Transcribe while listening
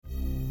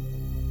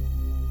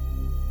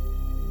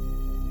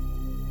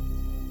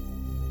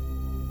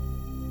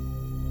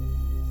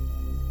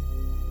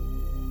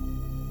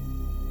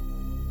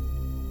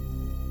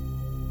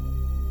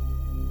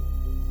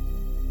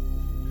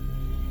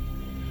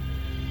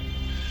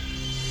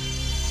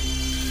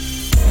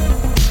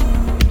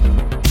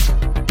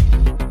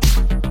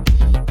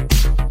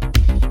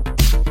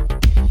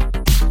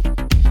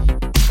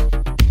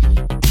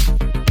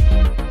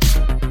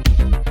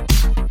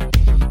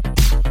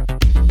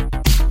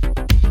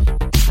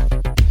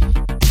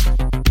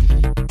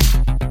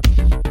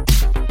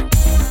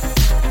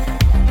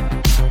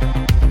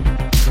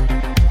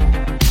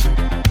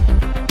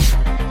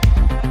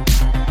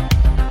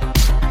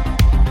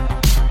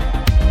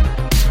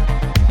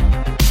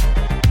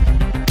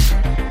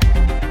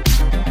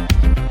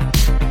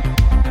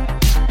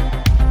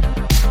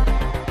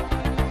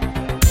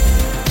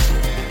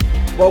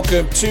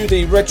Welcome to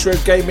the Retro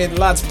Gaming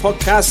Lads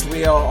podcast.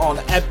 We are on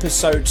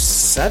episode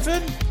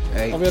 7.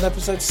 Are we on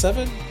episode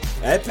 7?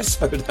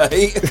 Episode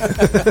 8. You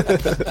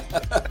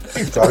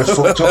guys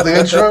fucked up the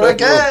intro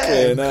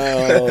again.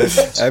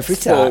 Every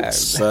time.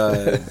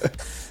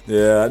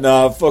 Yeah,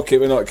 no, fuck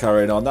it. We're not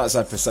carrying on. That's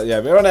episode.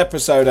 Yeah, we're on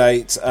episode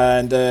 8,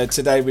 and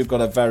today we've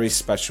got a very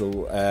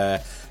special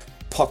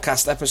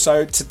podcast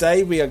episode.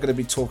 Today we are going to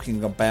be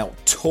talking about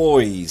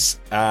toys,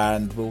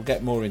 and we'll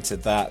get more into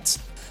that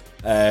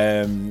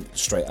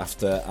straight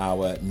after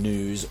our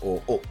news or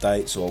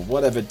updates or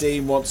whatever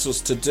Dean wants us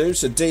to do.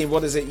 So Dean,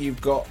 what is it you've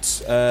got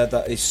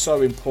that is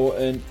so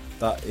important,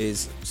 that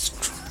is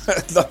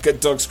like a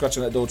dog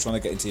scratching at the door trying to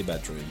get into your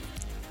bedroom?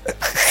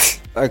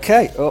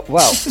 Okay,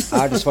 well,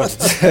 I just wanted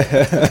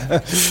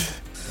to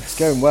it's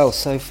going well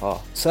so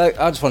far, so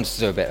I just wanted to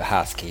do a bit of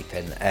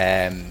housekeeping.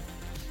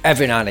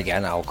 Every now and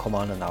again I'll come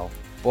on and I'll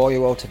bore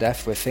you all to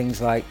death with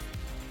things like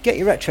get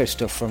your retro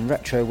stuff from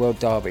Retro World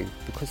Derby,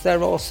 because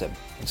they're awesome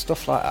and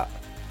stuff like that,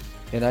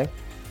 you know.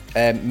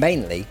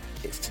 Mainly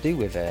it's to do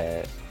with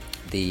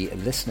the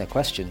listener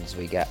questions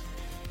we get,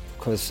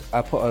 because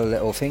I put a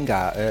little thing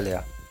out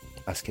earlier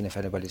asking if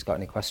anybody's got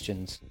any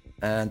questions,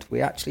 and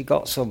we actually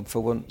got some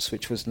for once,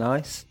 which was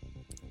nice.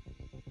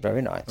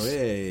 Very nice.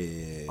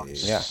 Hey.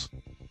 Yeah,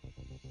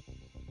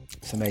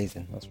 it's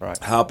amazing. That's right.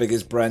 How big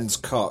is Bren's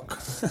cock?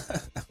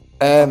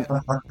 Yeah,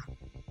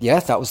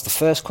 that was the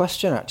first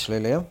question actually,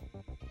 Liam.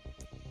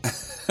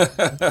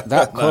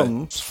 That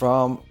comes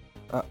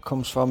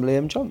from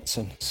Liam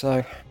Johnson.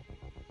 So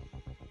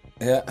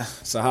yeah.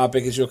 So how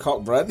big is your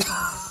cock, Bren?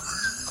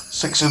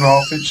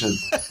 6.5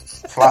 inches,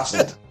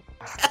 flaccid.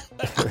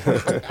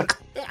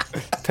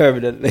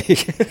 Permanently.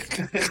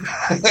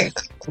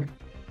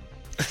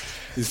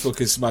 He's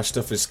fucking smashed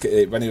off his.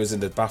 When he was in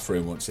the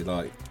bathroom once, he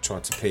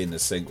tried to pee in the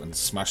sink and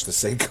smashed the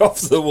sink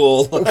off the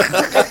wall.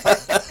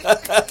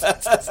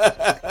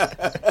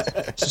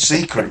 It's a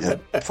secret, yeah.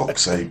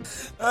 Fuck's sake.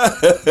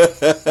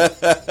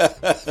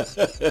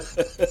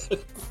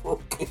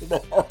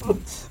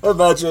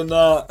 Imagine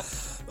that.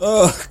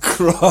 Oh,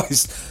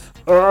 Christ.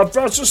 I've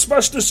just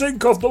smashed the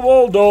sink off the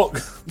wall,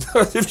 Doc.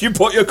 If you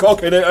put your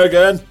cock in it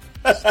again.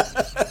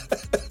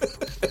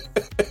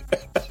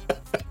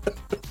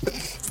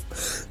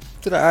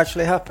 Did that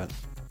actually happen?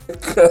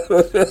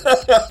 That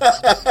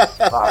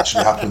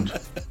actually happened.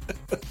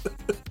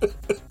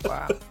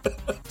 Wow.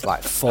 It's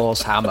like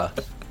Thor's hammer.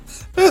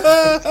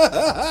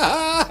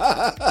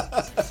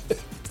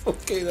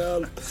 Fucking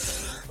hell.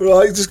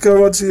 Right, just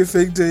go on to your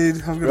thing,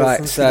 Dean. I'm going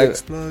to fucking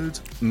explode.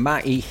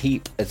 Matty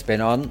Heap has been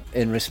on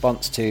in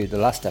response to the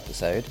last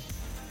episode,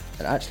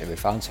 and actually we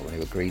found someone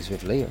who agrees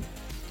with Liam.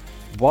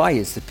 Why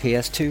is the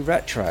PS2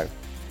 retro?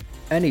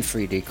 Any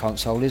 3D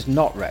console is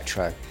not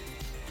retro.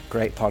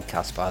 Great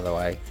podcast, by the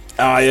way.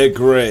 I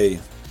agree.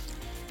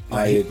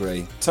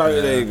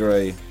 Totally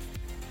agree.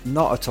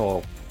 Not at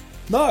all.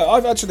 No,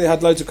 I've actually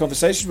had loads of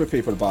conversations with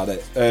people about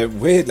it.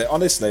 Weirdly,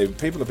 honestly,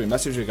 people have been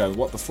messaging me going,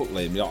 what the fuck,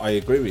 Liam? I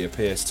agree with you,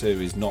 PS2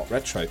 is not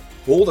retro.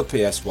 All the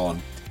PS1.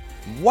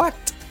 What?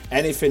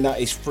 Anything that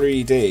is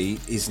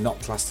 3D is not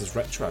classed as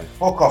retro.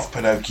 Fuck off,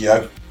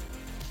 Pinocchio.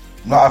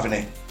 I'm not having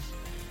it.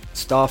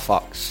 Star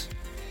Fox.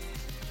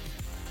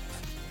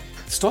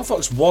 Star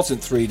Fox wasn't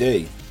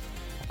 3D.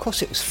 Of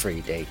course it was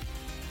 3D.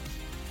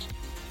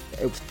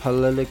 It was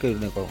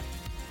polygonal.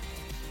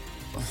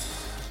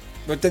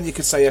 But then you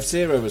could say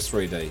F-Zero was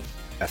 3D.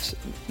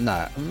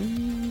 No.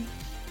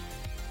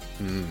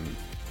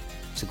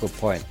 It's a good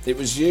point. It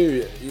was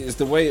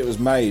the way it was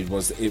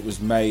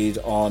made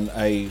on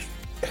a...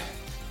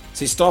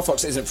 See, Star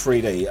Fox isn't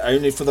 3D,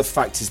 only for the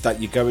fact is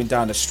that you're going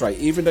down a straight.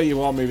 Even though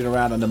you are moving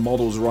around and the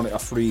models are on it are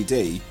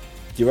 3D,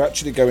 you're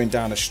actually going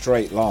down a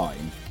straight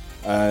line.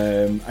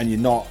 And you're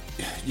not...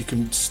 You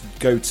can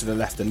go to the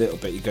left a little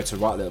bit, you go to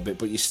the right a little bit,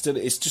 but it's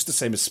just the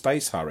same as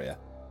Space Harrier.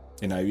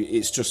 You know,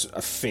 it's just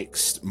a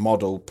fixed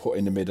model put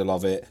in the middle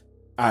of it,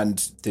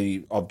 and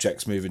the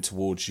objects moving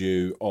towards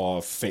you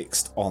are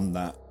fixed on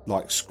that,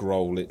 like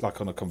scroll, it like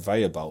on a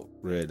conveyor belt,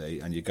 really,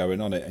 and you're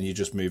going on it and you're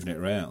just moving it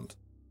around.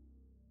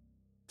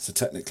 So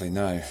technically,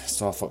 no,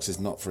 Star Fox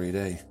is not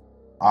 3D.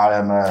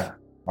 I'm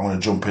going to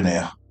jump in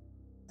here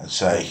and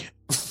say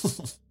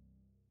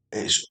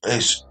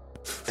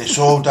it's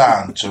all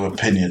down to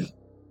opinion,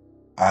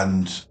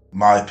 and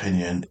my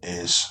opinion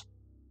is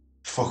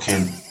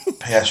fucking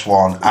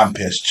PS1 and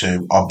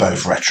PS2 are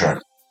both retro.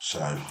 So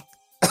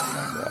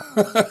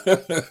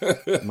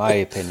my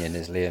opinion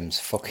is Liam's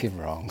fucking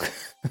wrong.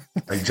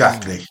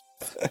 Exactly.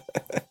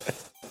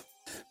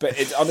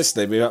 But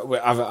honestly,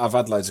 I've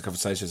had loads of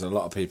conversations, and a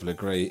lot of people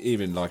agree.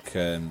 Even like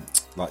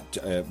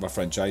my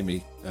friend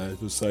Jamie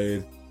was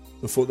saying,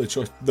 I thought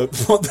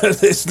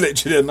this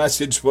literally a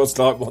message was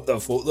like, what the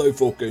fuck they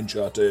fucking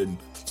chatting.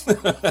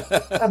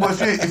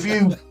 But if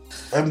you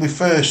when we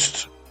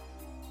first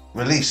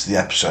released the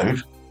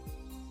episode,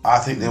 I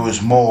think there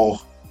was more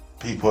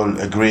people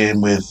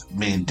agreeing with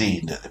me and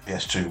Dean that the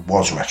PS2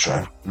 was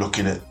retro.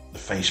 Looking at the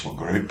Facebook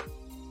group,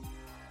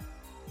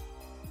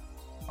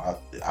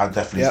 I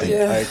definitely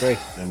think. I agree.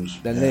 Was,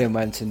 then Liam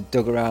went and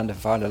dug around and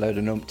found a load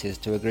of numpties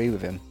to agree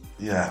with him.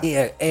 Yeah.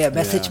 Here,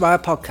 message my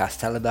podcast,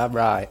 tell him I'm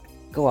right.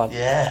 Go on.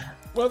 Yeah.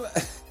 Well,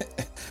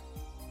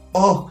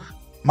 oh,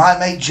 my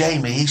mate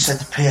Jamie, he said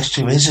the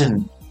PS2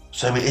 isn't.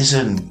 So it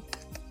isn't.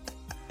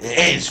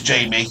 It is,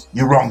 Jamie.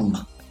 You're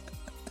wrong.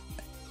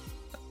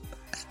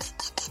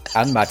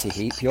 And Matty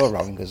Heap, you're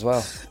wrong as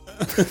well.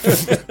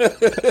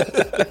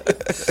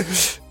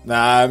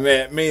 Nah,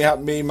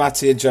 me,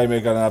 Matty, and Jamie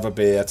are going to have a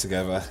beer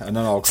together. An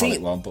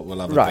alcoholic one, but we'll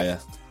have a beer.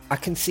 I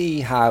can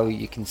see how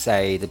you can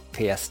say the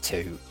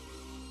PS2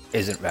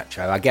 isn't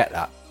retro. I get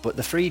that. But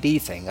the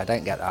 3D thing, I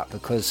don't get that,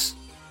 because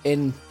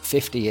in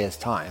 50 years'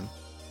 time,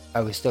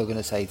 are we still going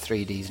to say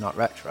 3D's not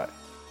retro?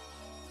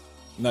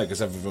 No,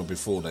 because everything will be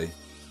 4D.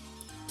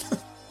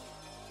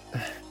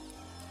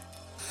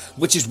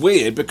 Which is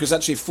weird, because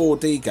actually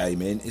 4D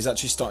gaming is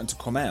actually starting to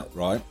come out,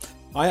 right?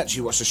 I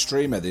actually watched a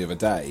streamer the other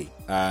day,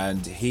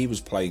 and he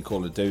was playing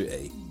Call of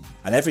Duty,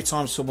 and every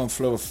time someone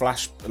flew a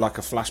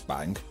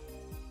flashbang,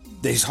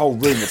 his whole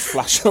room would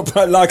flash up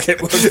like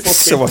it was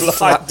fucking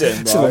blinding,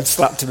 right? Someone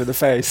slapped him in the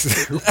face.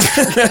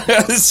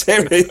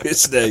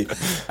 Seriously.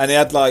 And he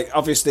had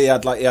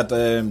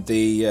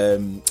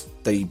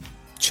the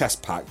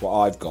chest pack, what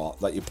I've got,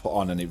 that you put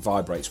on and it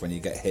vibrates when you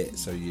get hit,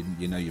 so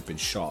you know you've been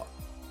shot.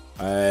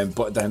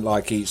 But then,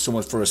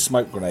 someone threw a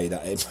smoke grenade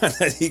at him, and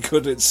then he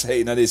couldn't see,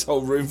 and then his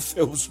whole room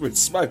fills with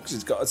smoke.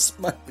 He's got a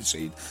smoke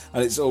machine,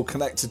 and it's all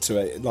connected to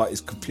it, like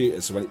his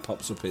computer. So when it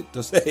pops up, it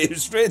does it. It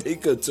was really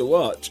good to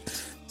watch.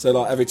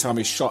 So, every time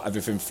he shot,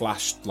 everything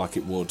flashed like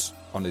it would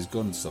on his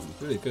gun and stuff.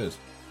 It's really good.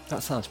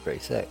 That sounds pretty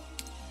sick.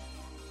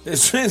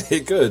 It's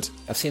really good.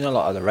 I've seen a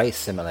lot of the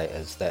race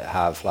simulators that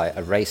have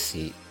a race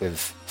seat with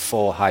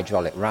 4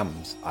 hydraulic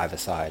rams either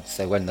side.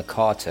 So when the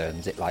car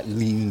turns, it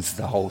leans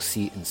the whole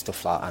seat and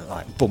stuff like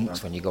that, and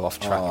bumps when you go off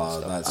track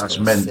and stuff. That's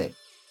meant. Sick.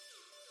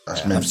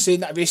 That's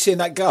meant. Have you seen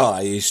that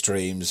guy who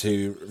streams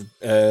who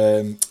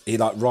he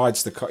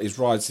rides the car? He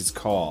rides his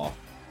car,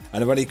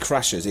 and when he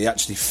crashes, he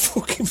actually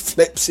fucking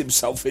flips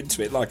himself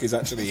into it like he's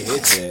actually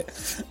hit it.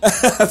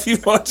 Have you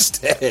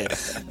watched it?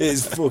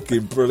 It's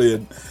fucking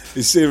brilliant.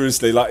 He's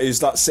seriously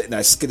he's sitting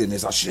there skidding.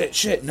 He's like,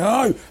 shit,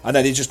 no! And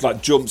then he just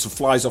jumps and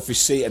flies off his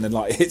seat and then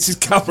hits his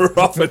camera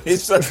off. And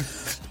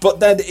but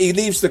then he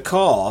leaves the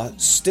car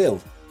still.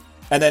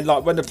 And then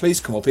when the police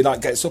come up, he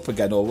gets up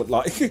again and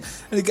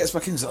he gets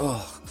back in. He's like,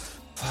 oh,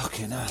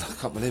 fucking hell! I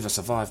can't believe I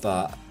survived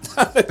that.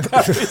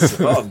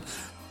 Carries on.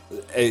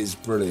 It's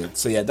brilliant.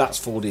 So yeah,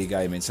 that's 4D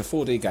gaming. So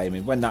 4D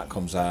gaming, when that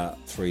comes out,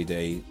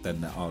 3D,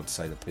 then I would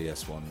say the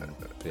PS1 and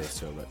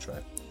PS2 are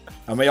retro.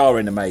 And we are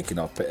in the making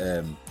of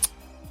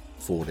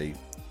 4D,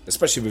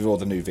 especially with all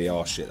the new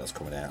VR shit that's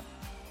coming out.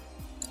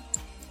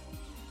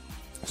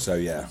 So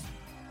yeah.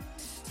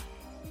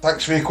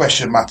 Thanks for your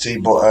question, Matty,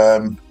 but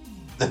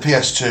the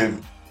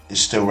PS2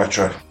 is still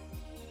retro.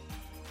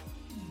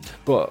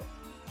 But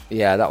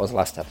yeah, that was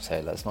last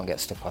episode. Let's not get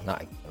stuck on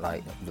that,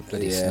 the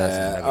bloody SNES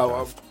and Mega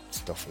Drive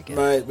stuff again.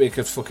 Mate, we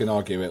could fucking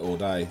argue it all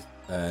day.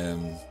 I'd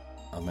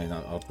write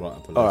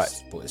up a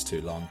list, but it's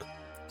too long.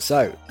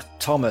 So,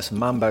 Thomas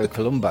Mambo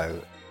Columbo,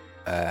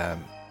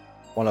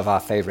 one of our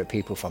favourite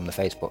people from the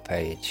Facebook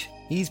page.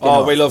 He's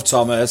been we love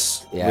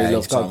Thomas. Yeah,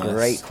 he's got a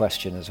great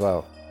question as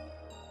well.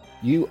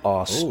 You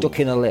are stuck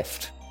in a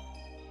lift.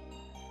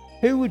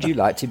 Who would you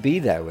like to be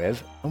there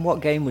with, and what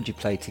game would you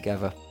play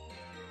together?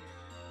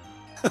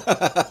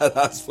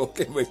 That's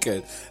fucking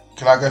wicked.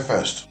 Can I go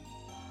first?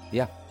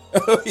 Yeah.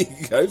 You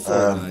can go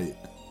for it,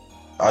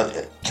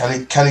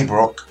 mate. Kelly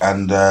Brook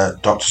and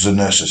Doctors and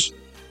Nurses.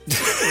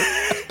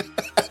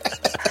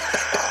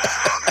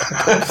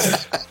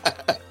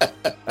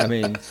 I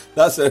mean,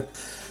 that's a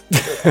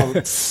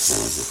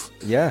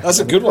yeah, that's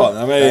a good one.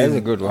 I mean, that is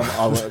a good one. He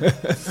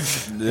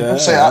didn't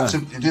say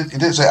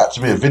it had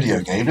to be a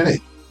video game, did he?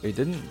 He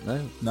didn't.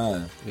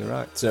 No, you're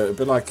right. So it'd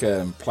be like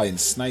playing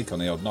Snake on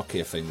the old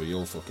Nokia thing with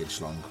your fucking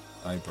schlong,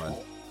 hey, Brad?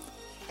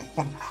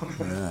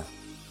 Yeah.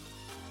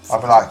 I'd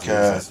be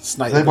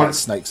like,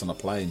 snakes on a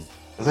plane.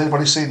 Has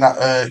anybody seen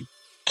that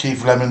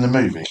Keith Lemon the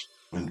movie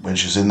when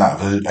she's in that?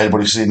 Has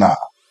anybody seen that?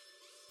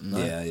 No.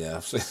 Yeah,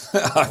 I've seen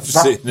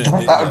it.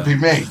 That would be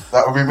me.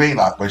 That would be me,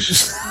 when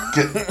she's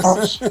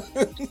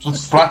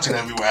just splatting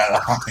everywhere.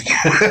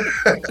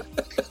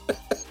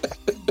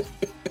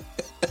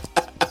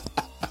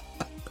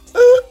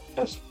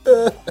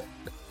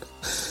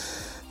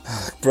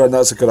 Brent,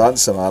 that's a good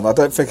answer, man. I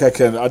don't think I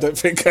can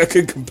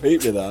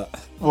compete with that.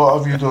 What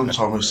have you done,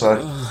 Thomas? What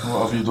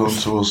have you done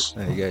to us?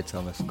 There you go,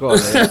 Thomas. Go on,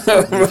 Ian.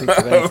 Do you think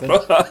of anything?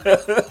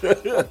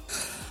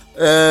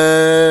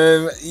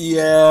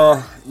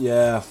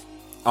 Yeah.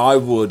 I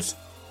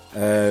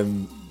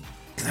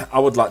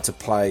would like to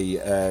play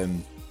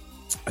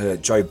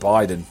Joe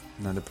Biden,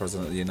 the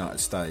President of the United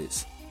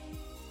States,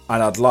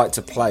 and I'd like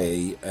to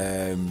play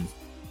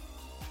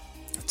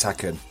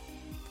Tekken.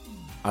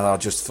 And I'll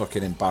just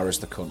fucking embarrass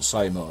the cunt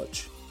so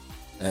much,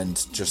 and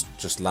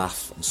just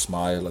laugh and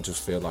smile. I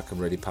just feel like I'm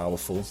really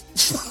powerful. Who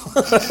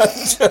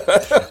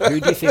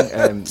do you think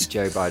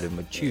Joe Biden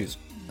would choose?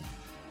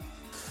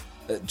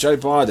 Joe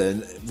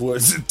Biden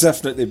would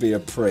definitely be a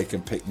prick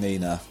and pick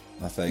Nina,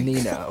 I think.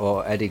 Nina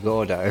or Eddie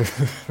Gordo.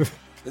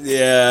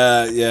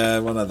 Yeah,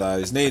 one of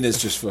those.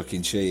 Nina's just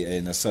fucking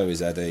cheating, and so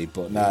is Eddie.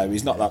 But no,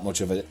 he's not that much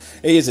of a...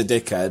 He is a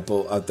dickhead,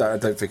 but I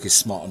don't think he's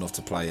smart enough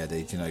to play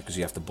Eddie, because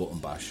you have to button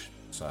bash.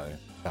 So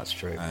that's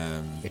true.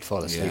 He'd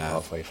fall asleep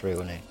halfway through,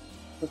 wouldn't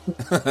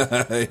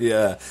he?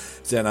 Yeah.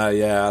 So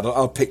no,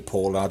 I'll pick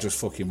Paul, and I'll just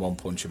fucking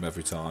one-punch him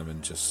every time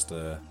and just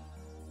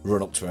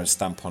run up to him and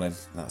stamp on him.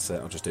 That's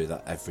it. I'll just do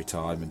that every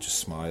time and just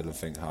smile and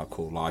think how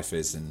cool life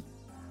is, and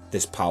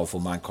this powerful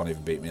man can't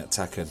even beat me at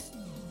Tekken.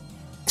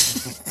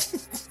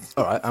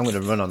 All right, I'm going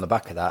to run on the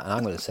back of that, and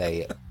I'm going to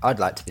say I'd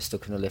like to be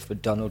stuck in a lift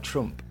with Donald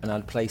Trump, and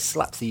I'd play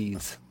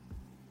Slapsies.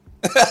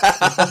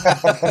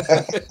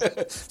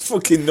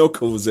 Fucking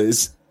Knuckles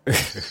is.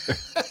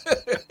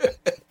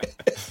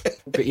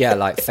 But yeah,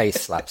 like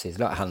face slapsies,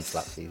 not hand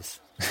slapsies.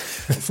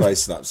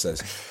 Face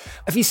slapsies.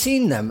 Have you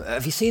seen them?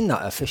 Have you seen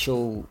that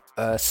official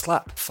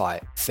slap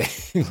fight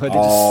thing where they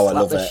Oh, I just slap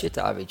love the it. shit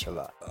out of each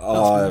other?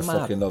 Oh, That's I mad.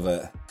 fucking love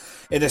it.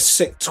 In a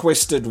sick,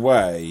 twisted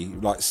way,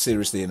 like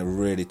seriously, in a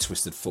really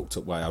twisted, fucked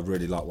up way. I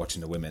really like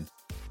watching the women.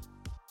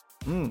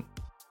 You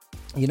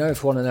know,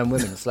 if one of them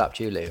women slapped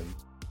you, Liam,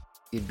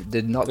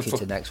 they'd knock you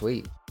to next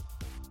week.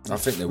 I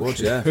think they would,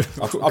 yeah.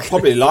 I'd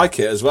probably like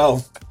it as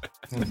well.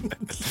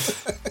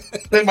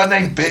 Say my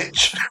name,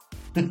 bitch.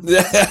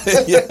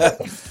 Yeah.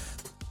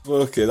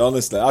 Fucking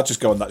honestly, I'd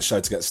just go on that show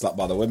to get slapped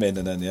by the women,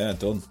 and then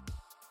done.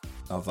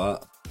 Have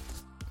that.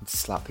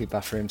 Slap your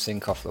bathroom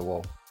sink off the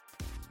wall.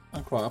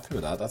 I'm quite happy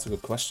with that. That's a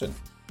good question.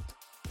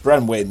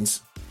 Bren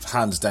wins,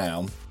 hands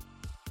down.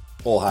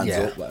 All hands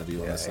up, whatever you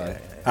want to say.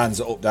 Yeah.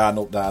 Hands up, down,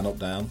 up, down, up,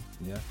 down.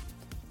 Yeah.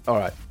 All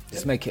right,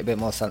 let's make it a bit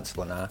more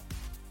sensible now.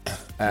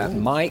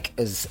 Mike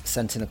has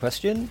sent in a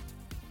question.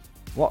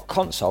 What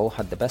console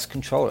had the best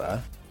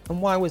controller,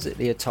 and why was it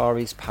the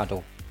Atari's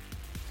paddle?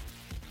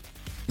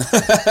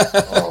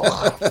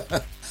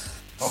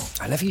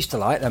 I never used to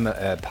like them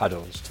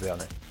paddles, to be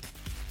honest.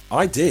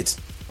 I did.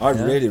 I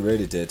really,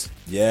 really did.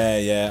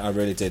 Yeah, I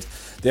really did.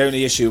 The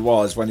only issue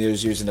was when you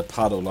was using a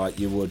paddle, like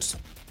you would,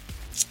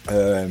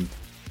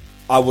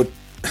 I would.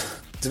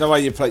 Do you know why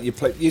you play? You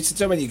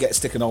know when you get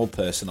stick an old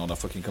person on a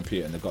fucking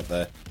computer and they've got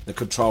the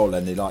controller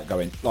and they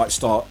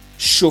start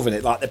shoving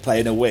it like they're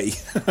playing a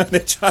Wii and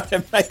they're trying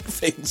to make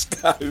things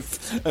go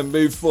and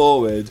move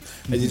forward,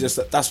 and you just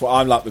that's what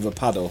I'm like with a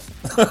paddle.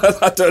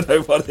 I don't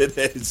know what it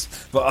is,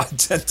 but I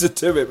tend to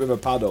do it with a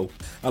paddle.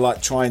 I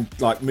try and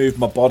move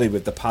my body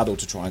with the paddle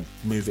to try and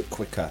move it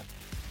quicker.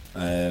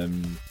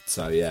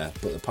 So yeah,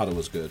 but the paddle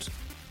was good.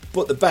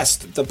 But the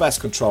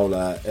best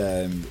controller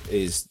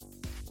is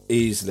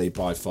easily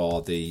by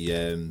far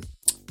the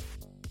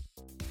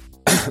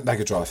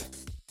Mega Drive,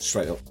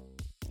 straight up.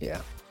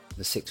 Yeah,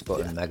 the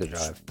 6-button Mega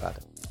Drive pad.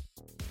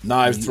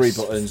 No, 3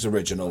 buttons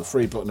original,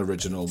 3-button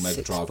original Mega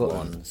 6 Drive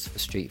buttons for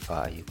Street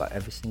Fighter. You've got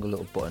every single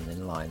little button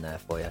in line there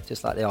for you,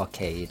 just like the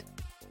arcade.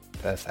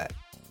 Perfect.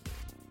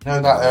 You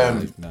know that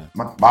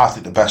I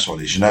think the best one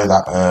is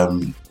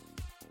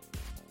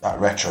that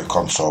retro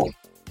console.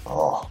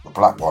 Oh, the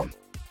black one.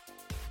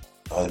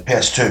 The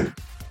PS2.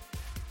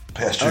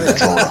 PS2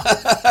 controller.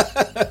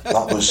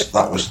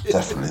 That was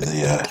definitely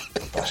the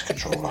best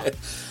controller.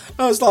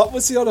 I was like,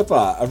 what's he on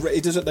about?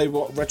 He doesn't know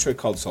what retro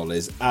console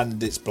is,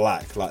 and it's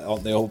black.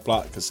 Aren't they all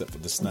black except for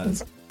the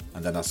SNES?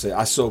 And then I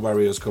saw where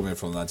he was coming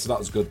from then, so that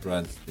was good,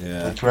 Bren.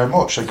 Yeah. Thank you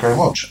very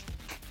much.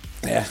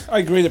 Yeah, I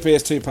agree. The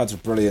PS2 pads are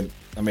brilliant.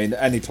 I mean,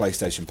 any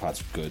PlayStation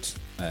pad's good.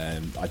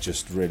 I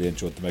just really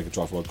enjoyed the Mega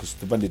Drive one because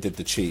when they did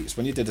the cheats,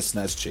 when you did a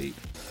SNES cheat,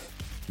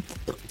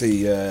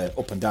 the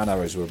up and down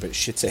arrows were a bit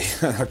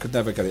shitty. I could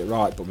never get it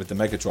right, but with the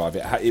Mega Drive,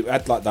 it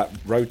had like that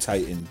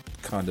rotating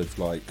kind of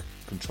like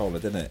controller,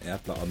 didn't it? It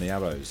had on the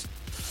arrows.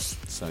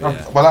 So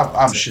yeah. Well,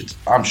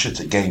 I'm shit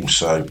at games,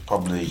 so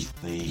probably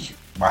the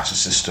Master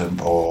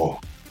System or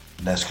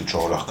NES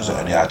controller because it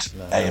only had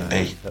A and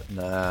B.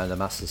 No, the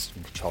Master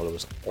System controller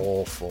was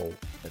awful.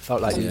 It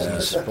felt like using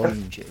a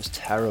sponge. It was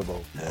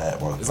terrible. Yeah,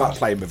 it was like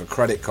playing with a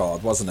credit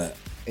card, wasn't it?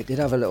 It did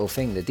have a little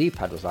thing. The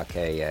D-pad was like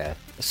a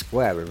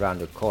square with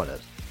rounded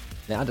corners.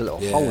 And it had a little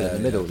hole in the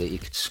middle that you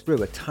could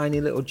screw a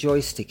tiny little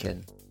joystick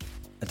in.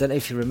 I don't know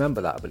if you remember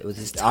that, but it was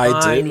this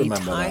tiny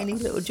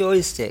little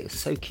joystick.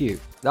 So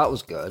cute. That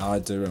was good. I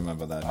do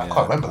remember that. I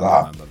can't remember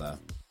that.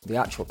 The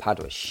actual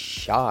pad was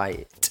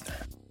shite.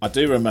 I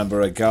do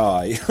remember a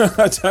guy,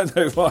 I don't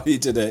know why he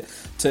did it,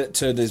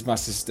 turned his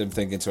Master System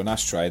thing into an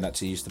ashtray and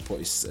actually used to put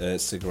his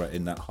cigarette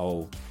in that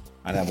hole.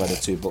 And then where the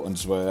 2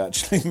 buttons were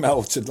actually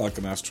melted like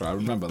an ashtray. I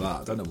remember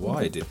that. I don't know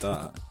why he did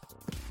that.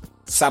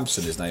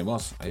 Samson, his name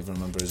was. I even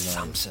remember his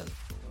name. Samson.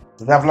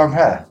 Did they have long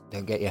hair?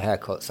 Don't get your hair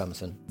cut,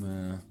 Samson.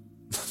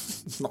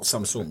 Not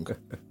Samsung.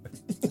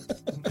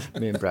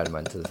 Me and Brad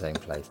went to the same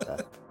place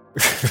there.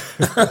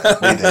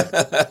 We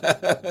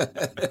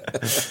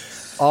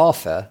did.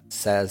 Arthur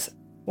says,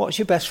 what's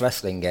your best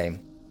wrestling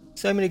game?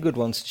 So many good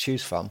ones to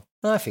choose from.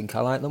 I think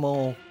I like them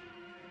all.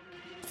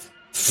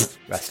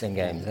 Wrestling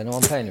games.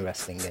 Anyone play any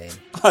wrestling game?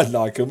 I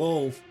like them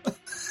all.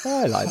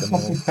 I like them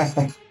all.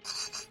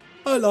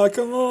 I like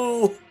them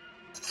all.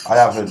 I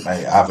haven't,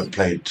 mate. I haven't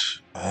played.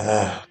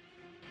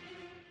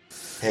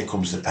 Here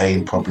Comes the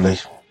Pain, probably.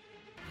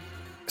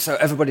 So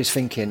everybody's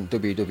thinking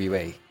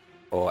WWE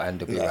or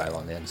NWO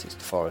on the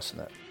N64 or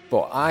something.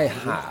 But I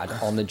had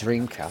on the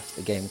Dreamcast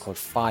a game called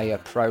Fire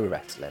Pro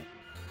Wrestling,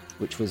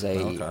 which was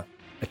a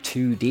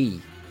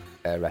 2D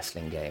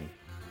wrestling game.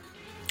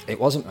 It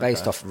wasn't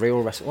based off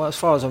real wrestlers. Well, as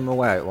far as I'm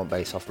aware, it wasn't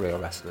based off real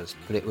wrestlers,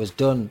 but it was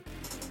done.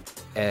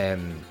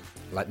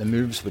 Like the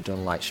moves were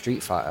done like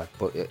Street Fighter,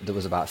 but there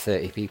was about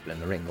 30 people in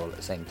the ring all at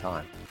the same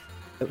time.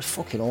 It was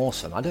fucking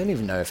awesome. I don't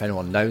even know if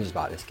anyone knows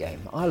about this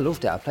game. I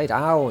loved it. I played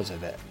hours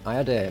of it. I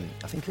had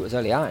I think it was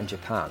only out in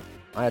Japan.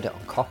 I had it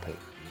on copy.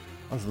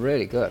 It was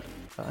really good.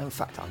 In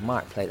fact, I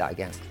might play that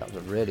again because that was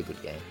a really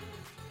good game.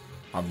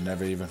 I've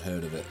never even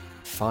heard of it.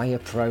 Fire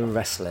Pro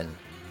Wrestling.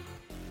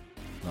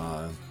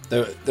 No,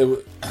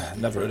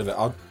 never heard of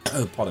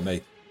it. Pardon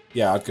me.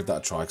 Yeah, I'd give that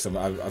a try because I'm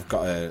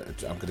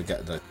going to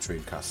get the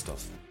Dreamcast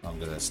stuff. I'm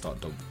going to start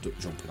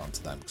jumping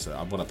onto them because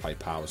I want to play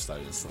Power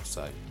Stone and stuff.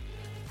 So,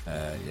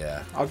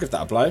 yeah, I'll give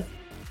that a blow.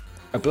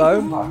 A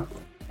blow?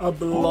 A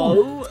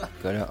blow.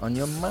 Got it on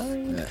your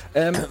mind.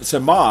 Yeah. So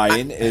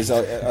mine is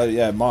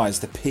mine's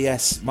the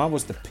PS. Mine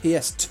was the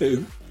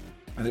PS2,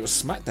 and it was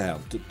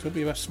SmackDown.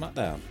 WF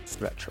SmackDown.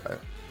 Retro.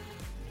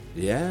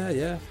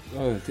 Yeah.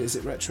 Oh, is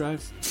it retro?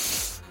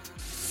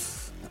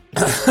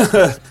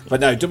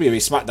 But no, WE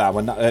SmackDown,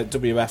 when WF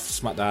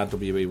SmackDown,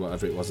 WE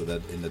whatever it was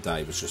in the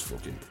day was just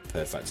fucking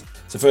perfect.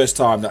 It's the first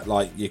time that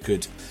like you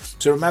could.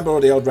 So remember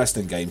all the old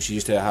wrestling games? You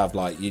used to have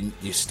like your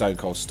Stone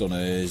Cold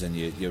Stunners and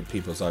your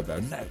People's Elbow.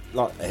 No,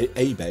 like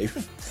eBay,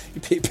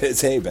 your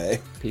People's eBay,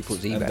 People's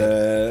eBay.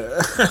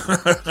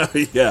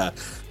 And, yeah,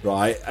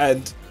 right.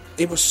 And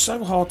it was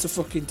so hard to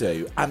fucking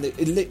do, and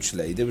it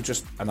literally they were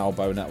just an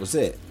elbow and that was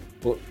it.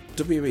 But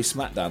WE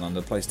SmackDown on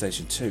the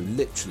PlayStation 2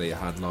 literally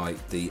had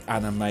like the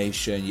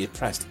animation, you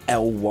pressed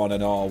L1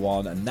 and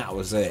R1 and that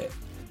was it.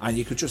 And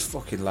you could just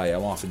fucking lay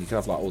them off and you could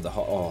have like all the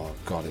oh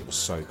god, it was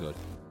so good.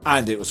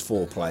 And it was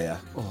 4-player.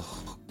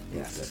 Oh,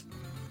 yeah.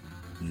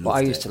 What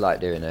I used to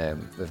like doing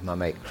with my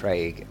mate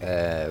Craig,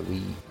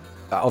 we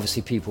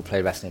obviously people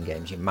play wrestling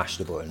games, you mash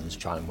the buttons,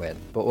 try and win.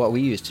 But what we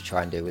used to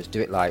try and do was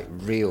do it like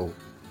real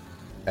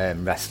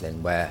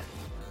wrestling where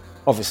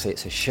obviously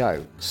it's a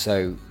show,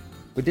 so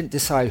we didn't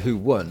decide who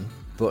won,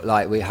 but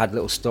like we had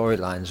little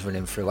storylines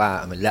running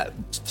throughout, and we let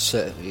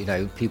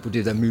people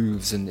do their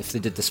moves, and if they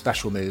did the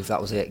special move,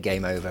 that was it,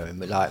 game over, and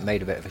we like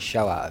made a bit of a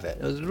show out of it.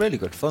 It was really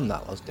good fun.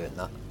 That was doing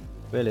that.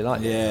 Really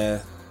liked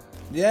it.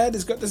 Yeah.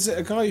 There's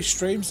a guy who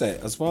streams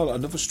it as well.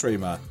 Another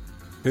streamer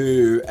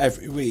who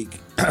every week,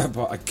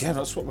 but again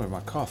that's what with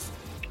my cough.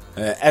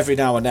 Every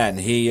now and then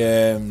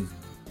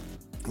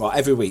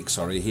every week,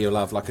 he'll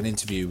have like an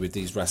interview with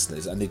these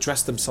wrestlers, and they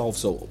dress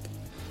themselves up.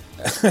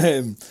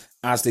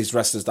 As these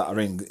wrestlers that are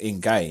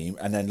in game,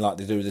 and then like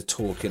they do the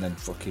talking and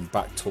fucking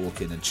back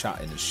talking and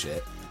chatting and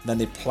shit. And then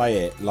they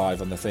play it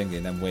live on the thing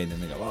and then win,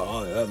 and they go,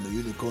 "Oh, I am the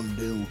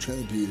Unicorn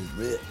Champion."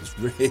 It's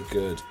really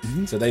good.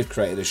 Mm-hmm. So they've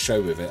created a show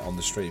with it on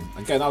the stream.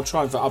 Again, I'll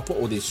put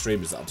all these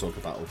streamers that I'll talk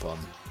about up on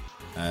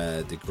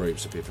the group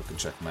so people can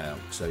check them out.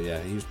 So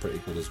yeah, he was pretty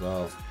good as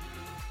well.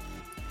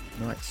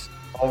 Nice.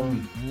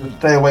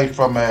 Stay away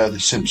from the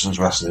Simpsons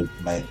wrestling,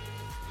 mate.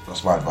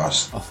 That's my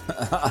advice.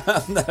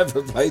 I've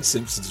never played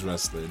Simpsons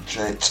wrestling.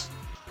 Shit.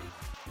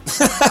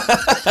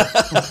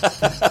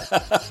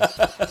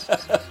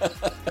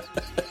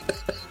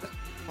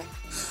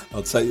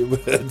 I'll take your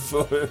word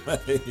for it,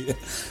 mate.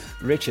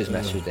 Rich has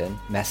messaged in.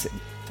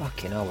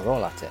 Fucking hell, we're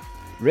all at it.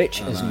 Rich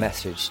has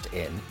messaged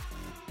in.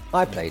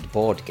 I played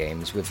board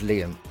games with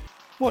Liam.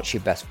 What's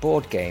your best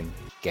board game?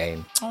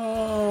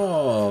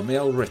 Oh, me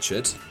old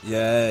Richard.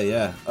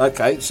 Yeah.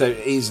 Okay, so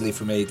easily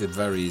for me, did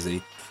very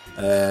easy.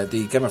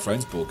 The Game of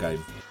Thrones board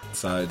game.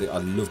 So I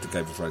love the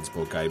Game of Thrones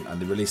board game,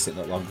 and they released it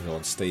not long ago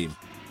on Steam.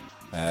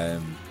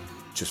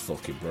 Just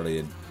fucking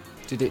brilliant.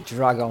 Did it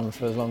drag on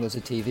for as long as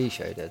the TV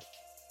show did?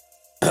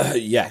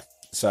 Yeah.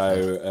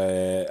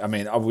 So I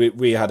mean,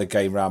 we had a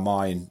game around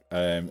mine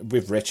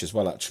with Rich as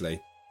well,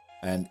 actually,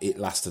 and it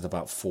lasted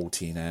about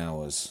 14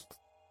 hours.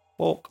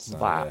 Fuck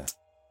that.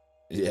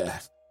 Yeah.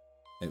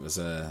 It was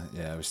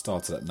we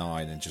started at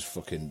 9 and just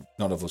fucking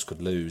none of us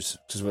could lose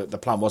because the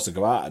plan was to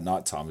go out at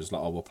night time. It was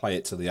like, we'll play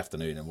it till the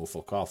afternoon and we'll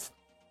fuck off.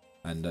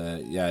 And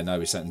we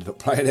ended up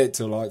playing it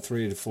till like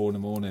 3 or 4 in the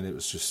morning. It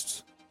was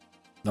just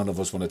none of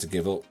us wanted to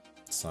give up.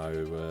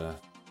 So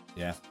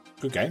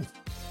good game.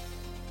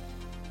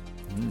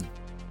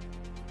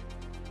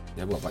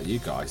 Yeah, what about you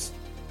guys?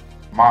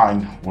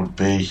 Mine would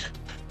be,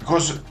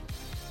 because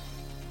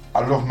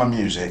I love my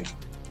music,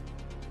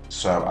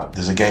 so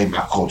there's a game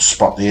called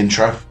Spot the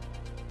Intro,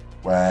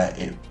 where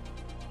you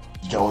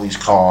get all these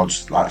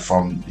cards, like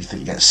from, you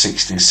think you get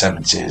 60s,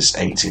 70s,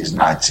 80s,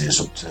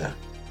 90s, up to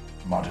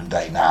modern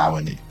day now,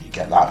 and you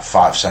get like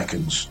 5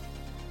 seconds,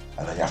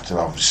 and then you have to,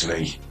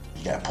 obviously,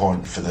 you get a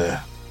point for the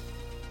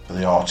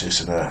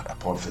artist and a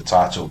point for the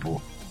title,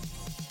 but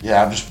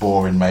yeah, I'm just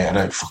boring, mate. I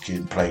don't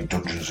fucking play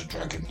Dungeons and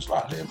Dragons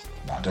like Liam.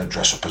 I don't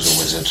dress up as a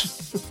wizard.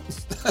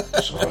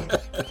 So,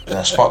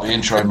 yeah, Spot the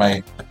Intro,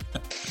 mate.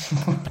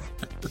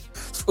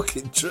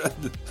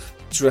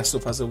 Dress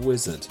up as a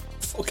wizard.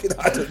 Fucking,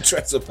 I don't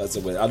dress up as a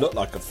wizard. I look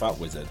like a fat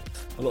wizard.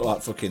 I look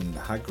like fucking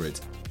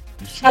Hagrid.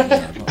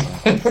 Yeah,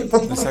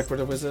 is Hagrid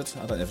a wizard?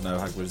 I don't even know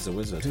Hagrid is a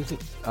wizard.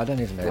 I don't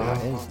even know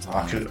who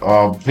that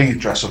is. Please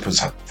dress up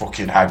as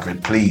fucking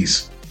Hagrid,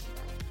 please.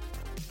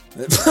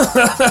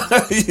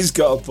 He's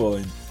got a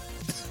point.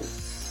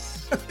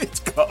 He's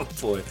got a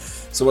point.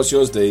 So what's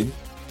yours, Dean?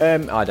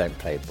 I don't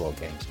play board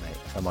games, mate,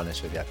 if I'm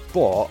honest with you.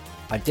 But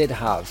I did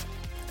have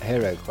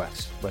Hero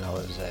Quest when I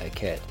was a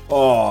kid.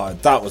 Oh,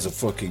 that was a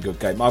fucking good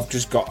game. I've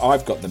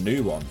got the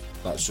new one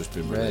that's just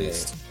been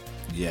released.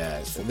 Really?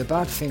 Yeah. The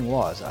bad thing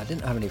was I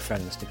didn't have any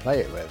friends to play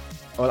it with.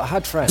 Well, I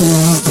had friends,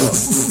 but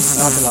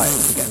I'd be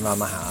like getting around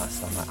my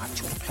house. I'm like, I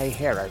just want to play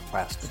Hero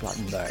Quest. I'd be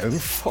like, no,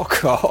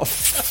 fuck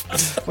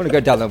off. I want to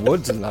go down the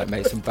woods and like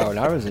make some bow and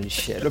arrows and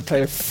shit. I'd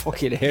play a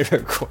fucking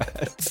Hero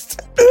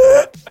Quest.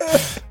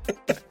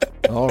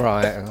 All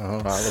right,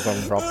 we're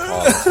going to drop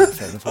cards.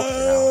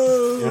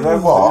 You know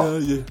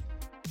what? Yeah.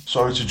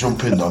 Sorry to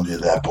jump in on you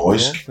there,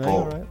 boys,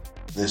 but right.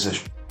 There's a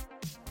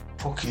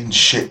fucking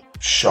shit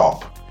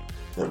shop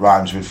that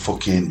rhymes with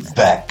fucking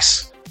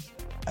Vex,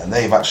 and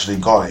they've actually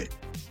got it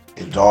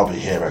in Derby,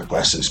 Hero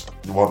Quest.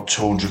 They want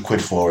 200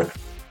 quid for it.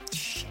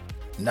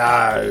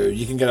 No,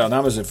 you can get it on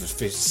Amazon for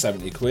 50,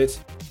 70 quid.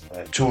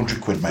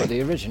 200 quid, mate. But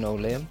the original,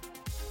 Liam?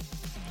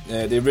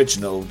 Yeah, the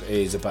original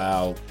is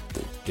about,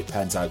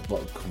 depends on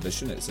what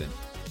condition it's in.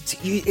 So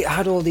it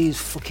had all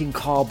these fucking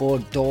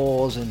cardboard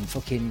doors and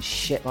fucking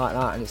shit like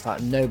that, and it's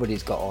like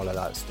nobody's got all of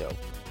that still.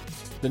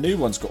 The new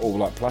one's got all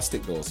like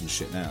plastic doors and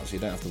shit now, so you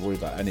don't have to worry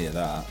about any of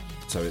that.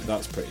 So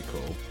that's pretty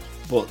cool.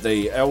 But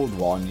the old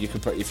one, you can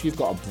put, if you've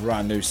got a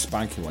brand new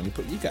spanking one, you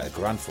get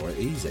 $1,000 for it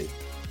easy.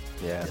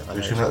 Yeah.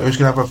 Who's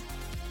gonna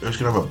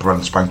have a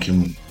brand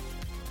spanking?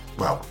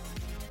 Well,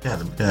 yeah,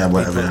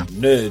 whatever.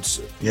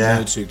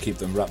 Nerds who keep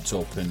them wrapped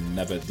up and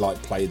never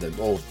like play them,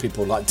 or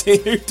people like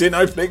Dean who didn't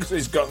open it because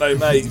he's got no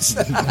mates.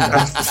 I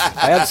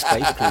had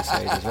Space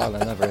Crusade as well. I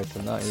never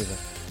opened that either.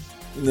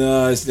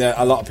 No,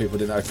 a lot of people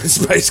didn't open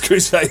Space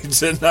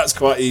Crusades, and that's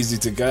quite easy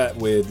to get,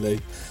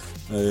 weirdly.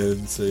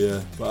 So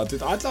yeah, but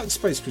I'd like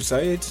Space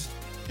Crusade.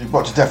 You've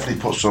got to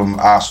definitely put some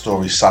Our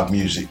Story sad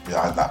music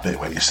behind that bit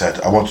when you said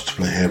I wanted to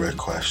play Hero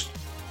Quest,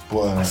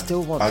 but I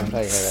still want to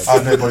play Hero Quest. I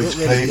had nobody to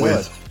play it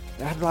with.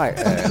 It had like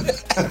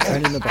a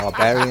Conan the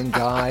Barbarian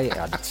guy. It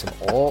had some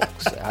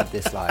orcs. It had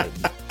this like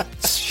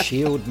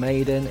shield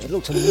maiden. It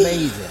looked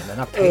amazing,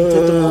 and I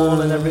painted them all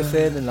and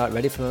everything, and like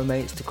ready for my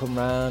mates to come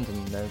round,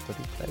 and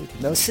nobody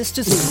played. No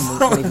sisters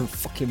wouldn't even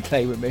fucking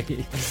play with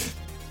me.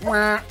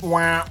 Wah,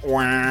 wah,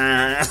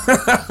 wah.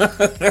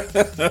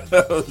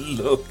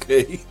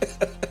 Lucky.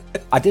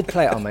 I did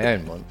play it on my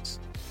own once.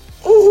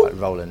 Like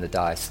rolling the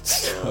dice and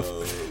stuff.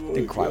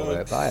 Didn't quite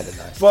work, but I had a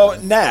nice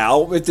time. Now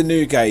with the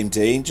new game,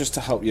 Dean, just to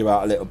help you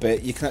out a little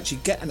bit, you can actually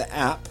get an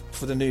app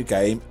for the new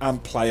game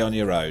and play on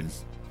your own.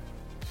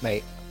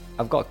 Mate,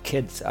 I've got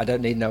kids. I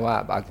don't need no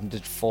app. I can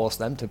just force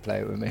them to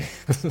play with me.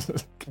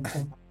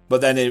 But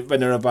then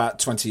when they're about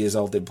 20 years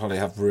old, they probably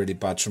have really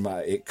bad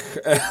traumatic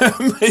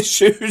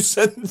issues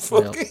and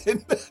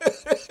fucking...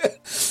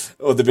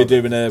 Or they'll be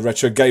doing a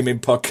retro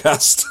gaming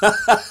podcast.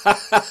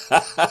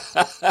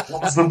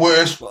 What was the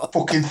worst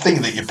fucking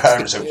thing that your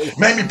parents have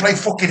made me play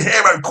fucking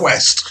Hero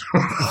Quest?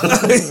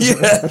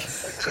 Yeah.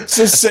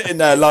 Just sitting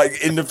there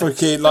like in the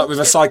fucking, like with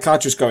a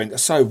psychiatrist going,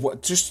 so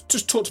what,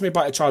 just talk to me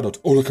about your childhood.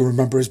 All I can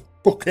remember is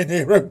fucking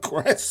Hero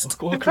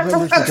Quest. All I can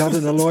remember is my dad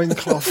in a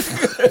loincloth.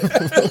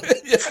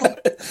 Yeah.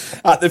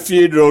 At the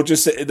funeral,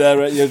 just sitting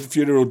there at your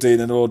funeral, Dean,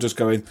 and all just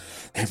going,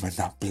 him and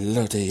that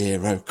bloody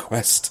Hero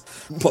Quest.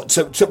 Put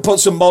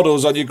some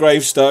models on your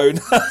gravestone.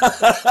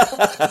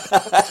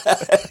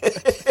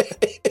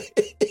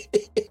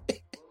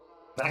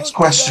 Next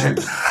question.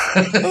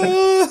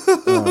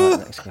 Right,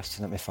 next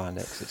question. Let me find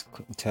it because it's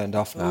turned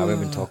off now. We've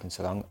been talking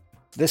so long.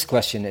 This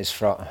question is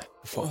from...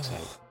 fuck's sake.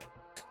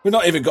 We've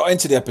not even got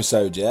into the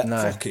episode yet.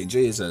 No. Fucking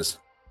Jesus.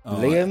 Oh,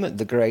 Liam,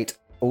 the Great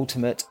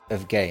Ultimate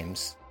of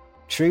Games,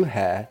 true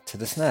hair to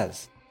the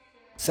SNES,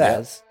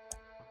 says,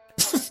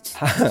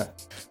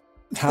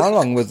 how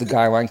long was the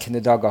guy wanking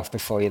the dog off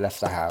before you left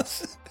the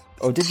house?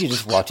 Or did you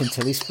just watch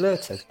until he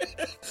splurted?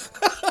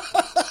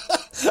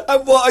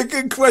 And what a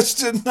good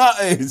question that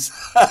is.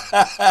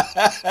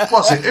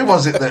 Who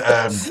was it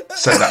that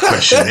sent that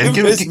question in?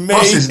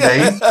 What's his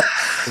name?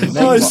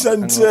 I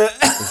sent it.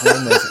 His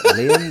name is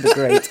Liam, the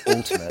Great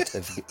Ultimate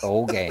of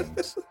all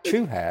games.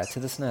 True hair to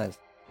the SNES.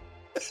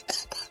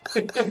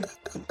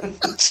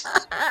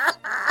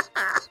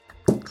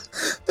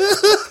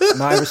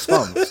 My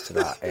response to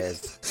that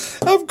is...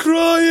 I'm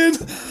crying.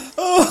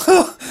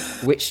 Oh.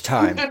 Which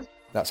time?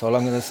 That's all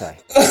I'm going to say.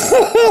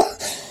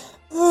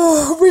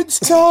 Oh, which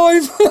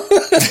time?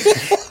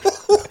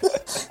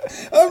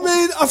 I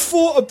mean, I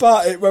thought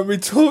about it when we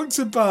talked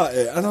about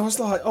it, and I was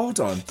like, hold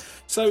on.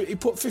 So he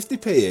put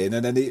 50p in,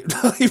 and then he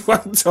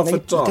wanked off a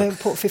dog. You don't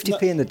put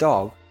 50p in the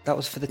dog. That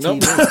was for the No,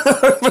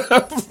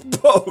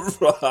 TV.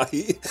 but right.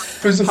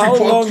 Because if you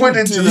put a quid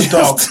into the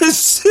dog. Have to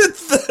sit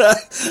there?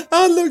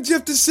 How long do you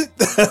have to sit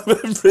there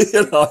and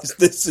realise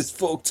this is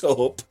fucked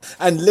up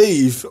and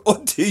leave, or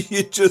do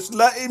you just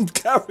let him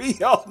carry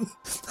on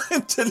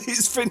until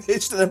he's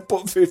finished and then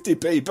put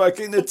 50p back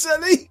in the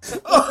telly?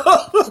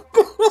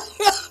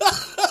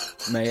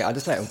 Mate, I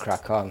just let him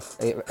crack on.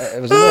 It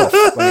was enough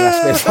when he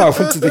asked me if I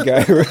wanted to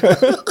go.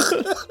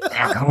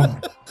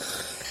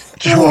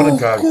 Do you want to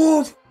go?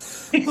 God.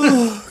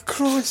 Oh,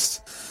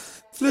 Christ.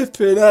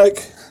 Flipping heck.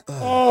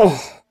 I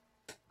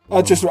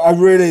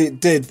really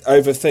did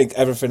overthink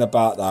everything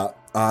about that.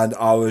 And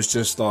I was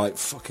just like,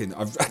 fucking,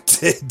 I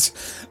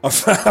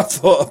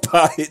thought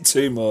about it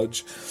too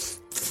much.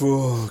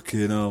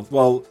 Fucking hell.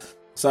 Well,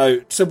 so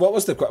what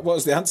was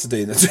the answer,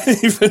 Dean? I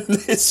didn't even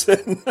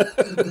listen.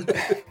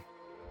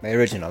 My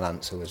original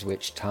answer was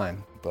which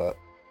time, but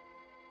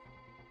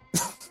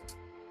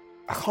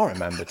I can't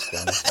remember, to be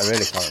honest. I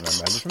really can't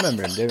remember. I just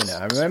remember him doing it.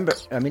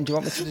 I mean, do you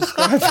want me to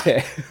describe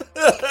it?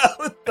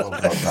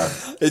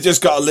 It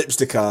just got a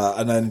lipstick art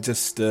and then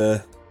just...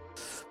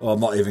 I'm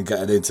not even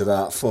getting into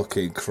that.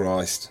 Fucking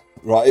Christ.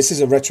 Right, this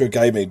is a retro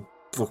gaming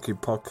fucking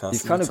podcast.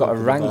 You've kind of got to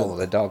wrangle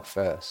the dog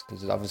first,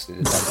 because obviously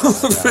the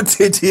dog...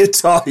 Did he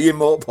tie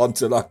him up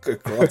onto like a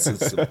cross or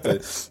something?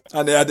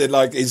 And he had it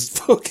like his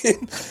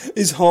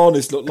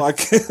harness looked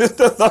like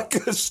like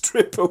a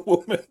stripper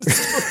woman.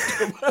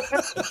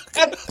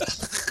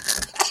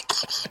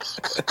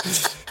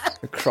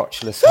 A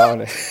crotchless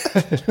harness.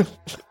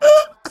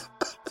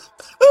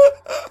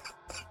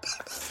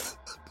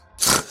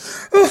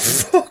 Oh,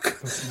 fuck.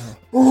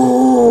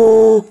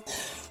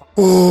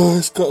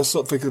 It's got to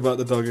stop thinking about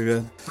the dog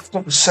again.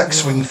 Not a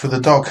sex swing for the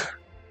dog.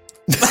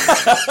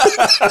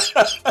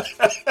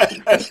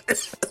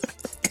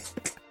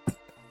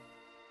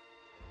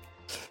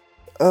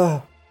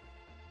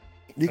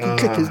 You can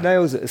clip his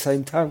nails at the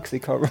same time because he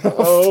can't run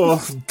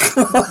off.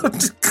 Oh,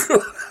 God.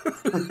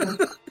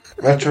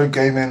 Retro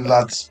Gaming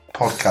Lads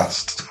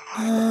podcast.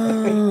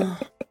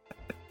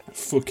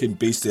 Fucking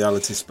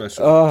bestiality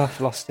special. Oh,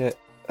 I've lost it.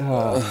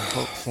 Oh, for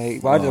fuck's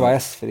sake. Why do I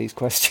ask for these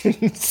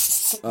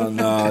questions? Oh,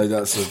 no,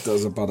 that's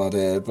a bad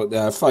idea. But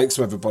thanks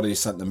to everybody who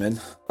sent them in.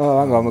 Oh,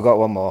 hang on, we've got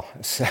one more.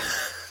 So...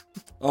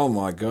 Oh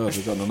my God,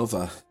 we've got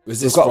another. Was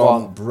this got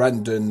from one.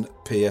 Brendan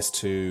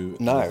PS2?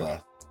 No.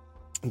 Lover?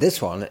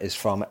 This one is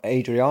from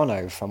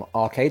Adriano from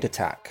Arcade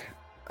Attack,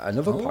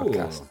 another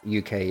podcast,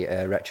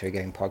 UK retro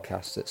game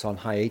podcast that's on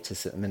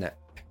hiatus at the minute.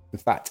 In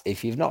fact,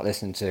 if you've not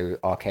listened to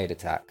Arcade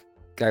Attack,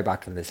 go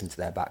back and listen to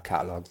their back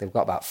catalogue. They've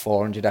got about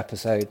 400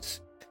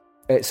 episodes.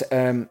 It's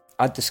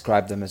I'd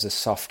describe them as a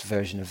soft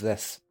version of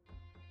this.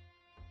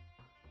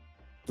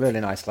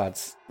 Really nice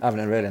lads, having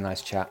a really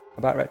nice chat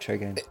about retro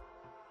games.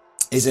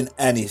 Isn't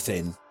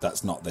anything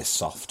that's not this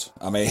soft.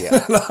 I mean, Yeah.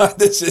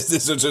 this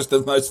is just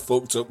the most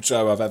fucked up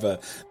show I've ever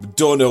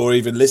done or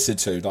even listened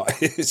to.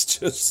 Like, it's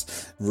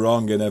just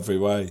wrong in every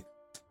way.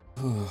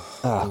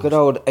 Good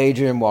old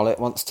Adrian Wallet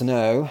wants to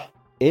know,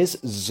 is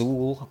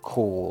Zool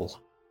cool?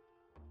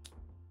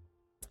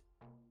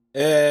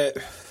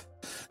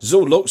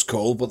 Zool looks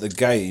cool, but the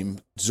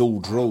game,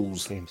 Zool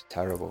drools. Game's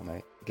terrible,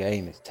 mate.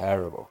 Game is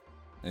terrible.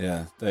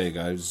 Yeah, there you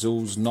go.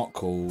 Zool's not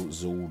cool,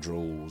 Zool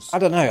drools. I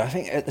don't know. I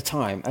think at the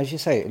time, as you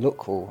say, it looked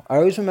cool. I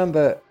always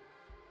remember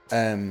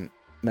my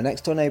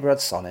next door neighbour had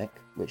Sonic,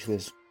 which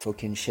was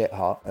fucking shit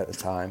hot at the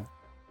time.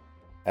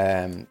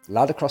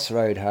 Lad across the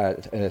road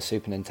had a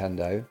Super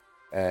Nintendo.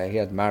 He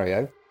had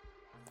Mario,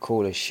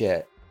 cool as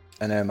shit.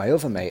 And my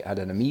other mate had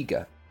an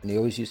Amiga, and he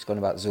always used to go on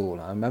about Zool.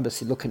 And I remember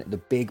looking at the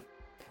big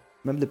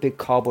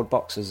cardboard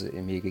boxes that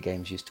Amiga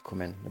games used to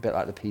come in, a bit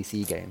like the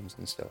PC games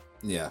and stuff.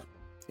 Yeah.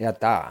 He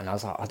had that, and I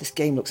was like, oh, this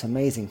game looks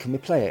amazing, can we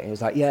play it? And he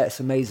was like, yeah, it's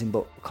amazing,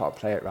 but we can't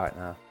play it right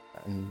now.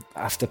 And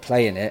after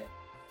playing it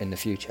in the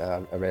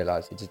future, I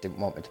realised he just didn't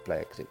want me to play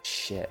it because it was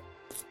shit.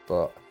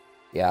 But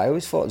yeah, I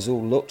always thought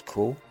Zool looked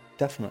cool,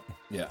 definitely.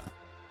 Yeah,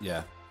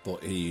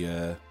 but he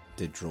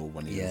did drool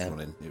when he was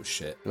running. It was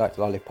shit. Like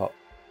Lollipop.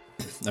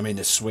 I mean,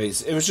 the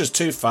sweets. It was just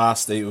too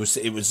fast. It was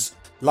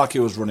like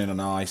it was running on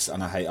ice,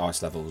 and I hate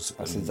ice levels.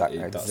 That's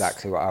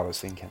exactly what I was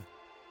thinking.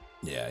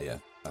 Yeah,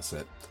 that's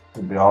it. I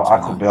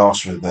couldn't be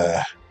arsed with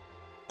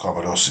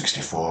Commodore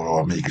 64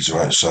 or Amiga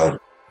 208, so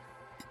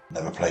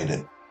never played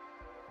it.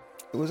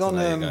 It was on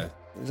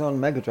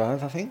Mega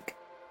Drive, I think.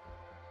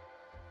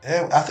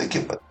 Yeah, I think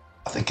it was.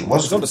 It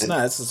was on the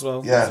SNES as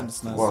well. Yeah, it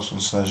was on the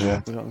SNES, yeah.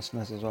 It was on the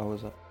SNES as well,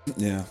 was it?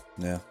 Yeah.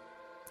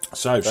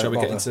 So, shall we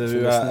get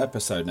into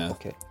episode now?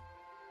 Okay.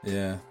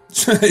 Yeah.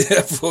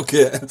 Yeah, fuck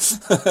it.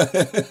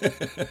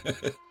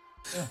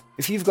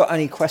 If you've got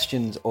any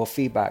questions or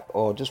feedback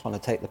or just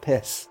want to take the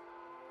piss,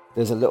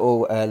 there's a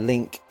little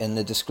link in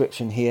the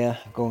description here.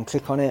 Go and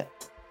click on it.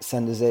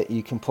 Send us it.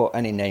 You can put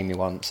any name you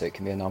want, so it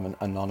can be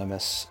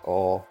anonymous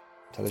or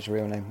tell us your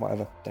real name,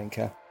 whatever. Don't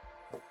care.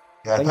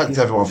 Yeah, thanks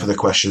everyone for the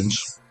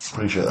questions.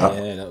 Appreciate that.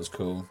 Yeah, that was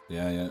cool.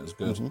 Yeah, it was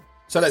good. Mm-hmm.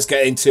 So let's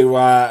get into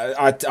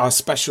our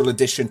special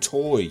edition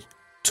toy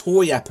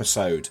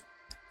episode.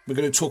 We're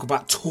going to talk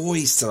about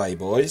toys today,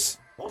 boys.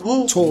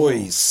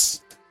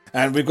 Toys.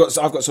 And I've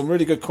got some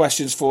really good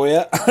questions for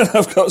you. And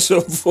I've got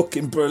some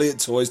fucking brilliant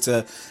toys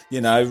to,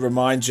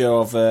 remind you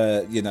of,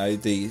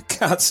 the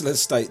Council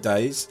Estate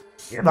days.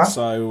 Yeah, man.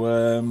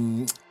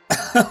 So,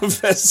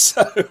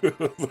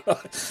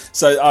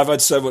 so I've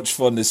had so much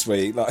fun this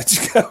week, like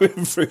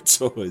going through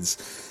toys.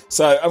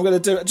 So I'm going to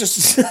do it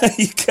just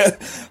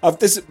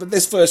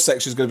this first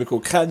section is going to be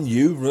called "Can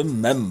You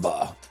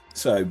Remember?"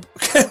 So,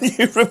 can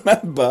you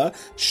remember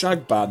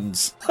shag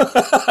bands?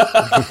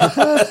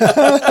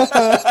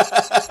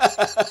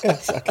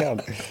 Yes, I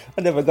can.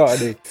 I never got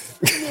any.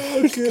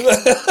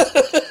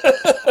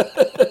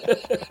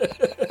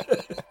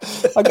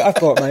 I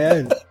bought my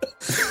own.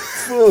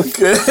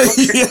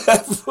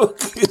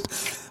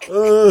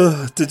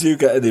 Did you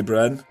get any,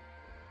 Bren? Did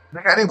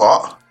you get any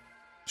what?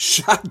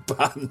 Shag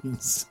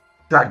bands.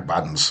 Shag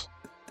bands.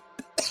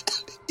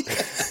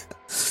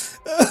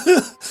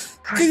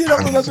 Can you not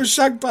remember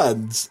shag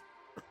bands?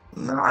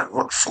 No,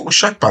 what full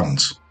shag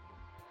bands?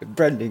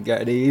 Bren didn't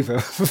get any either,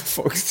 for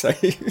fuck's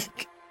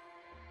sake.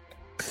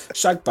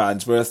 Shag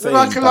bands were a thing.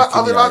 Are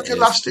they like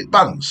elastic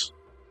bands?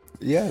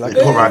 Yeah, like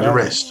put around your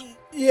wrist.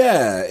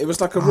 Yeah, it was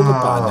like a rubber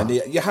band,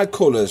 and you had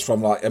colours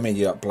from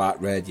you got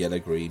black, red, yellow,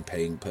 green,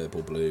 pink,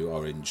 purple, blue,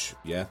 orange.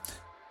 Yeah,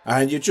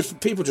 and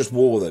people just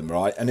wore them,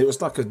 right? And it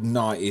was like a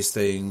 90s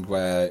thing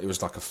where it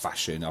was like a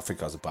fashion. I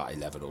think I was about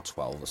 11 or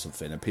 12 or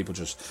something, and people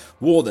just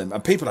wore them,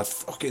 and people had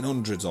fucking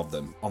hundreds of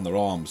them on their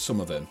arms.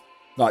 Some of them,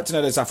 like, do you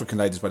know those African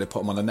ladies where they put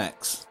them on their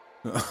necks?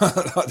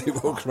 Like they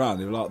walk around,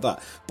 they were like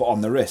that, but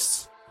on their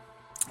wrists.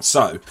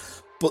 So,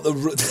 but there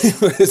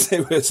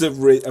was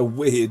a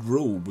weird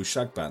rule with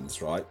shag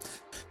bands, right?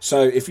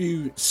 So if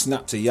you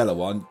snapped a yellow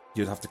one,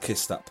 you'd have to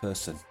kiss that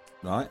person,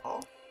 right?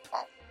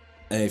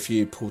 And if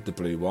you pulled the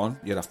blue one,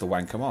 you'd have to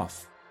wank them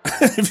off.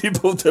 If you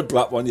pulled the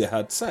black one, you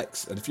had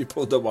sex. And if you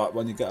pulled the white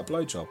one, you get a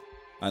blowjob.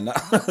 And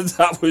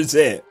that was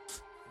it.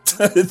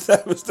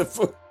 That was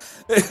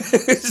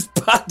it's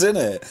bad, isn't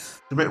it?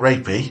 It's a bit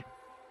rapey.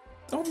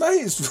 Oh,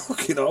 mate, it's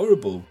fucking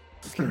horrible.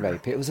 Fucking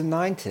rapey. It was the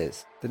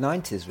 90s. The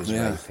 90s was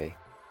rapey.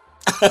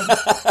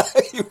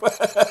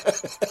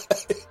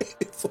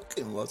 It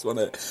fucking was,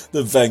 wasn't it?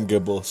 The Wenger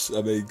bus.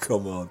 I mean,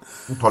 come on.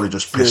 I'm probably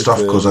just pissed off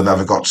because I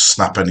never got to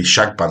snap any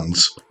shag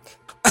bands.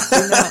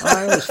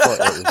 I always thought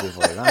it was the other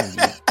way around.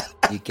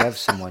 You gave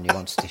someone you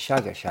wanted to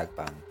shag a shag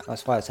band.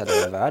 That's why I said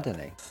I never had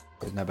any.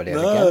 Because nobody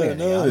ever gave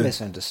me any. I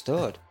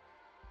misunderstood.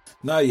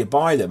 No, you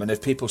buy them, and if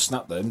people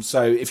snap them,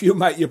 so if you're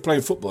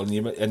playing football and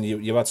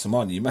you had some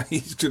on, you may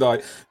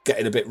like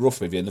getting a bit rough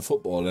with you in the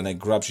football, and then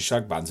grabs your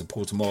shag bands and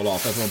pulls them all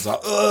off. Everyone's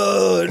like,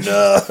 "Oh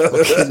no!" He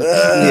was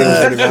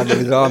running around with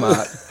his arm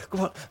out.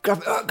 Come on, grab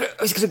it! Oh,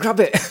 he's gonna grab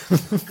it.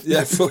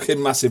 Yeah,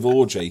 fucking massive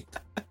orgy.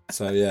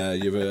 So yeah,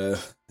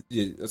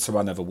 so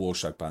I never wore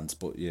shag bands,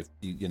 but you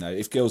know,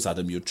 if girls had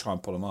them, you'd try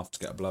and pull them off to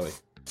get a blowy.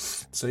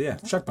 So yeah,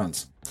 shag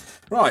bands.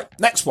 Right,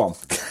 next one.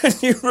 Can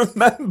you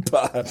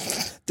remember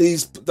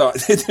these?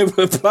 They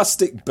were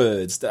plastic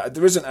birds.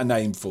 There isn't a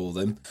name for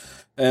them,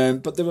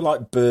 but they were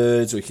like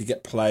birds, or you could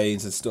get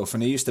planes and stuff.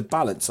 And they used to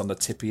balance on the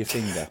tip of your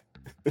finger.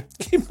 Can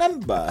you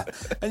remember?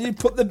 And you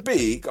put the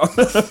beak on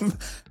them,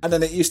 and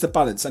then it used to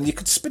balance, and you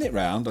could spin it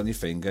round on your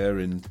finger,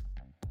 and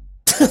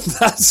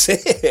that's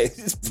it.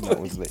 That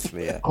was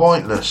literally it.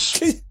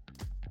 Pointless.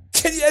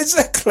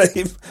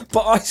 Exactly,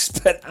 but I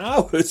spent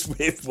hours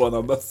with one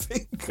on my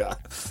finger,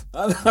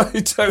 and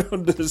I don't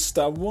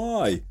understand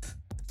why.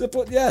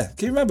 But yeah,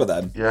 can you remember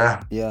them?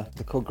 Yeah. Yeah,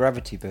 they're called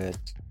gravity birds.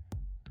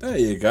 There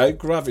you go,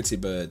 gravity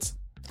birds.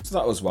 So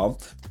that was one.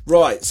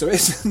 Right, so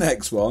here's the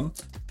next one.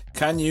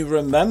 Can you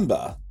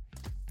remember?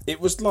 It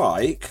was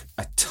like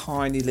a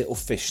tiny little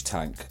fish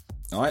tank,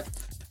 right?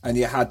 And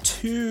you had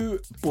two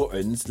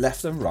buttons,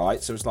 left and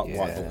right, so it was like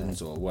white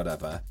buttons or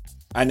whatever.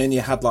 And then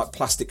you had like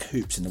plastic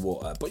hoops in the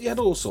water, but you had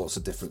all sorts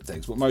of different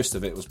things, but most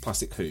of it was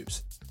plastic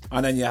hoops.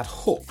 And then you had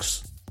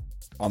hooks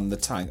on the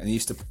tank, and you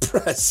used to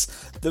press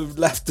the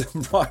left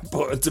and right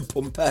button to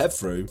pump air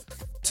through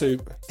to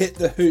hit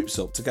the hoops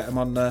up to get them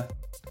on the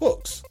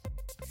hooks.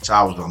 So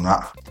I was on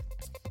that.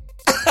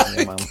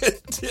 Yeah, man.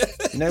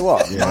 You know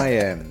what?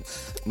 Yeah.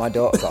 My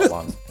daughter got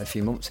one a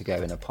few months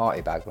ago in a party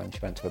bag when she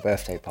went to a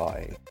birthday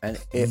party, and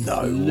it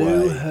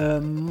blew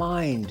her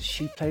mind.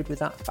 She played with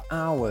that for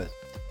hours.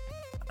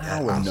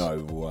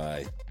 No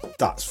way.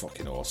 That's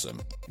fucking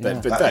awesome. Yeah.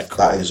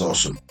 That is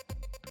awesome.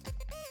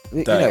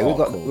 We've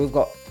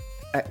got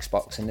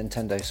Xbox and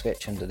Nintendo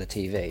Switch under the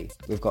TV.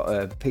 We've got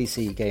a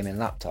PC gaming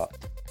laptop.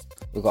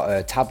 We've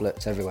got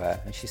tablets everywhere,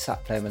 and she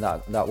sat playing with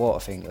that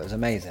water thing. It was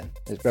amazing.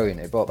 It was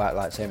brilliant. It brought back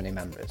like so many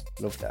memories.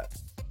 Loved it.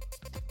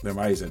 They're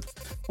amazing.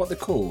 What they're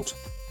called?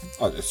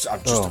 I'm just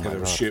going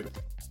to shoot.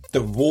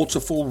 The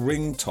waterfall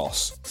ring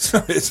toss.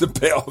 It's a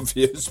bit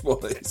obvious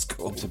what it's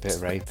called. It's a bit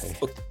rapey.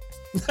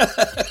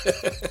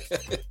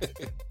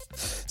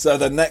 So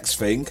the next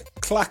thing,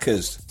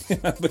 clackers. You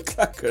remember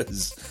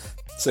clackers?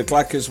 So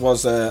clackers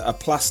was a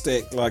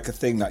plastic, like a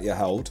thing that you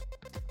held,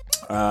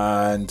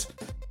 and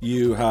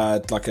you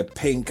had like a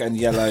pink and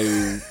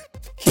yellow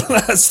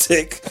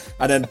plastic,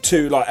 and then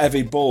two like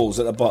heavy balls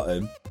at the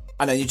bottom,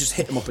 and then you just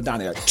hit them up and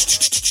down. You go,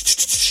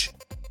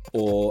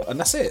 and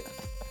that's it.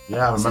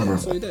 Yeah, I remember.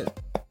 That's all you did.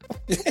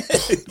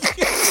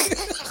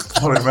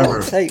 I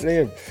remember. Take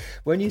Liam.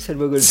 When you said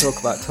we're going to talk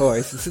about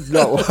toys, this is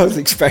not what I was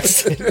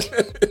expecting.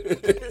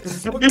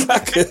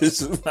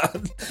 Clackers,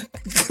 man.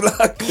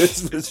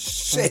 Clackers was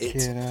shit.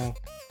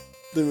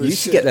 You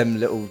used to get them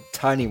little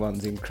tiny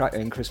ones in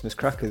Christmas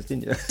crackers,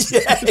 didn't you?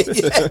 Yeah,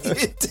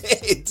 you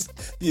did.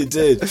 You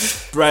did.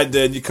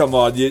 Brandon, you come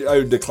on, you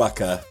owned a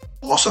clacker.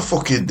 What's I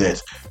fucking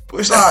did? But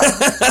it's like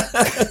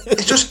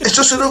it's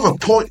just another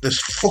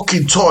pointless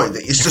fucking toy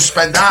that used to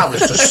spend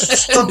hours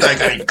just stood there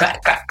going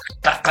clack, clack,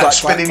 clack, clack,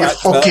 spinning your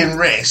fucking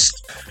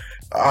wrist.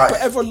 But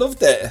everyone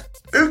loved it.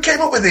 Who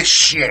came up with this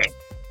shit?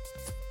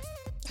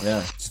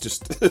 Yeah, it's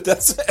just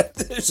that's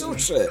it. It's all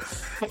shit.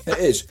 It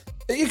is.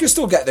 You can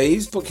still get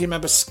these, but can you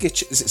remember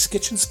Skitch? Is it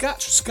Skitch and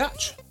Scatch?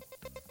 Scatch?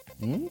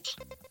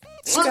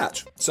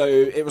 Scatch. So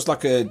it was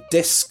like a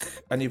disc,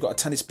 and you've got a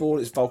tennis ball.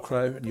 It's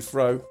Velcro, and you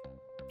throw.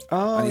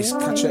 Oh, and you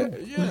catch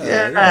it.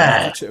 Yeah.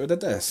 Catch it with a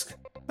disc.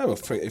 They were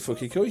pretty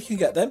fucking cool. You can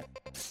get them.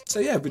 So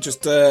yeah, we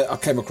just I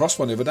came across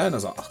one the other day, and I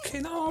was like, okay,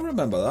 no, I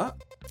remember that.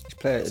 You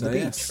play it at the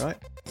beach, right?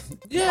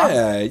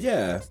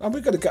 Yeah. And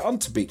we've got to get on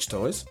to beach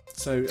toys.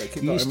 So keep that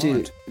in mind. You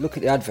used to look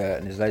at the advert,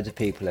 and there's loads of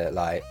people at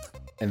like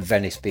in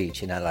Venice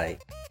Beach in LA,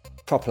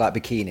 proper like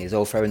bikinis,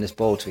 all throwing this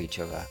ball to each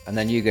other, and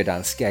then you go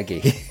down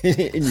skeggy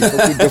in your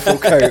fucking duffel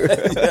coat,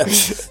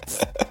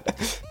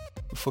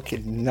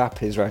 fucking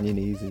nappies around your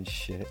knees and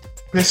shit.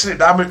 Pissing it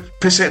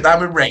down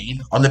with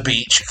rain on the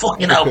beach.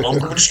 Fucking hell, Mum,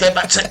 we'll just go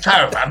back to the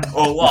caravan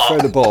or what? You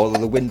throw the ball,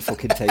 and the wind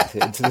fucking takes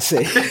it into the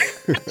sea.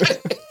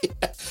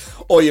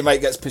 Or your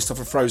mate gets pissed off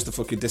and throws the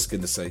fucking disc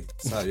in the sea.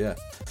 So yeah,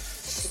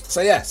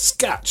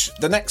 Scatch.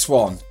 The next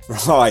one,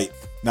 right?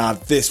 Now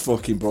this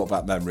fucking brought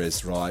back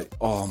memories, right?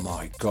 Oh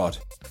my god.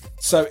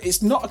 So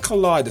it's not a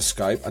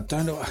kaleidoscope. I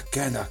don't know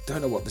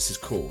what this is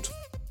called,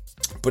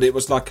 but it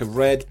was like a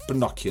red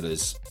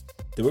binoculars.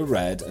 They were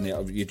red, and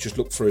you just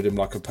look through them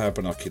like a pair of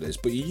binoculars.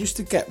 But you used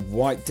to get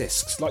white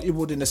discs, like you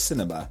would in a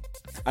cinema,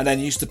 and then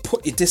you used to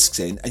put your discs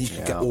in, and you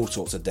could get all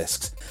sorts of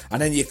discs.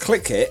 And then you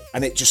click it,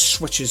 and it just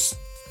switches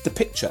the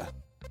picture.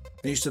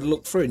 And you used to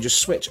look through and just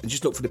switch and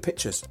just look for the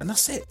pictures, and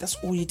that's it. That's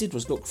all you did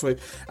was look through.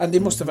 And they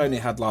must have only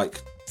had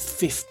like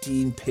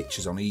 15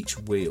 pictures on each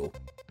wheel.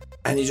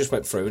 And you just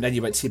went through, and then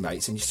you went to your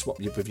mates, and you swapped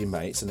with your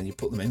mates, and then you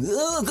put them in.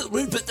 Oh, I've got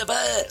Rupert the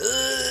Bear.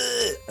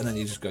 And then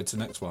you just go to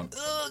the next one.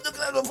 Oh, look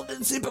at that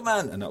fucking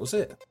Superman. And that was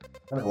it.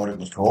 I don't know what it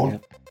was called. Yeah.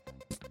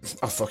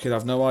 I fucking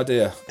have no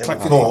idea.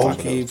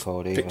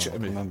 Picture. I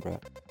remember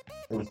it.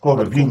 It was called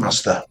a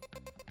Viewmaster.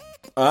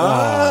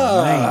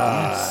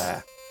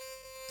 Yes.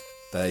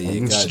 There you go.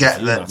 Used to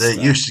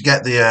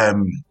get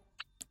the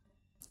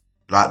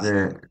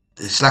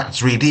it's like a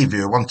 3D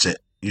viewer, wasn't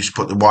it? You used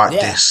to put the white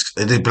discs.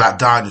 They did black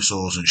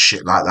dinosaurs and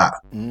shit like that.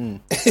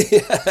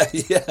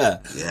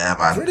 Yeah,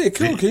 man. Pretty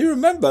cool. Can you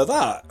remember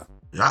that?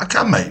 Yeah, I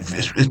can, mate.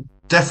 It's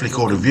definitely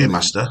called a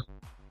Viewmaster.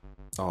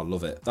 Oh, I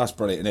love it. That's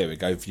brilliant. Here we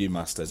go,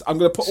 Viewmasters. I'm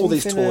going to put all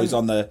these toys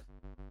on the...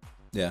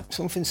 Yeah.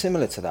 Something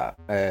similar to that.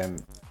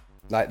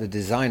 Like the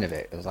design of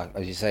it was like,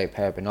 as you say, a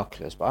pair of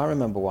binoculars. But I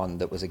remember one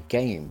that was a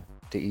game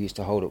that you used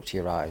to hold up to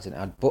your eyes, and it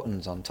had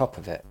buttons on top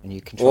of it, and you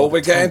control. Oh, we're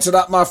getting to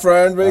that, my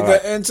friend. We're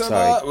getting to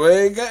that.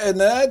 We're getting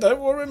there. Don't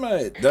worry,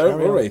 mate. Don't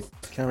worry.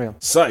 Carry on.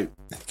 So,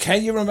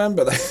 can you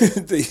remember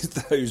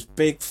those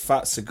big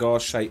fat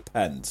cigar-shaped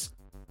pens,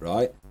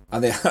 right?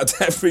 And they had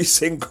every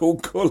single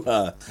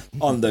colour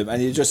on them,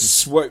 and you just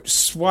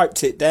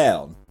swiped it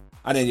down,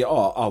 and then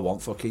I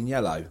want fucking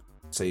yellow.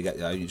 So you get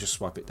you just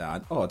swipe it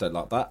down. Oh, I don't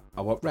like that. I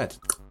want red,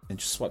 and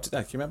just swiped it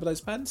down. Can you remember those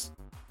pens?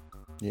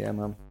 Yeah,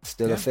 man.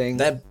 Still a thing.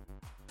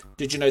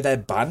 Did you know they're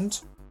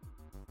banned?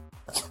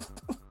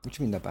 What do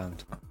you mean they're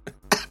banned?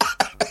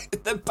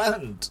 They're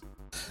banned.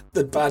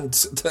 They're banned.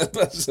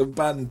 That's a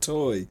banned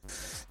toy.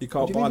 You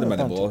can't buy them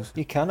anymore.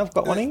 You can. I've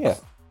got one here.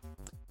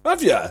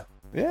 Have you?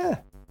 Yeah.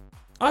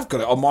 I've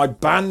got it on my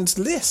banned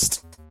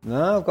list.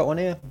 No, I've got one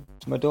here.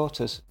 It's my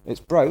daughter's. It's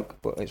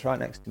broke, but it's right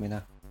next to me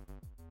now.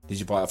 Did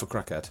you buy it off a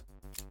crackhead?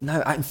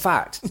 No, in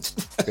fact,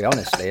 to be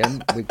honest,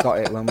 Liam, we got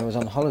it when we was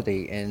on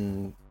holiday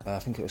in, I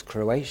think it was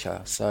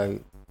Croatia. So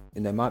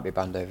there might be a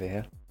band over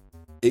here.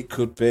 It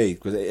could be,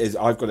 because it is.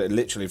 I've got it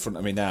literally in front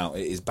of me now.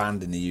 It is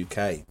banned in the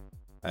UK.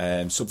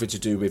 Something to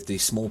do with the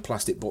small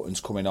plastic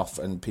buttons coming off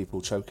and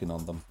people choking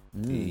on them.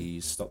 He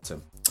stopped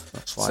them.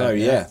 That's why.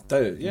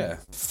 So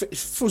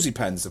fuzzy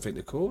pens, I think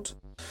they're called.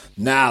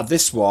 Now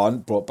this one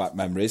brought back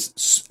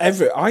memories.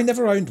 I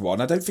never owned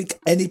one. I don't think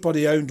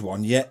anybody owned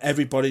one yet.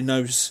 Everybody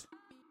knows.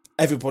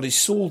 Everybody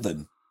saw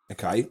them.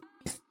 Okay,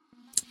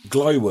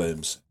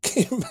 glowworms.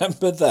 Can you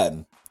remember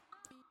them?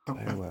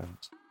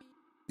 Glowworms.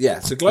 Yeah,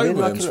 so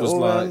glowworms was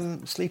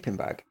like sleeping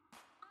bag.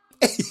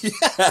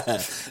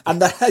 Yeah,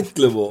 and the head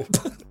glue up.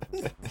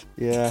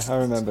 Yeah, I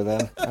remember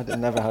them. I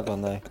never had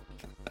one though.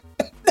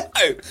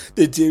 No,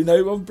 did you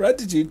know one, Brad?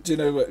 Do you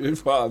know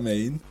what I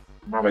mean?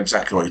 I know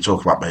exactly what you're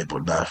talking about, mate,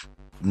 but no,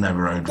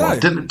 never owned one.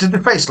 Did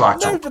the face light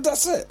up? No, but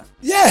that's it.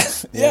 Yeah,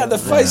 the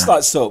face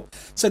lights up.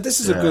 So this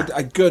is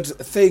a good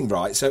thing,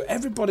 right? So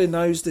everybody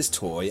knows this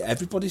toy.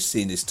 Everybody's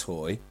seen this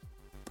toy.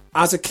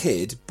 as a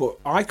kid, but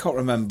I can't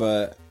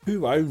remember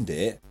who owned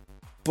it.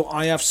 But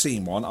I have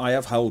seen one, I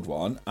have held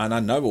one, and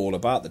I know all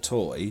about the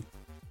toy.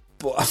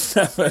 But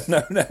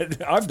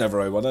I've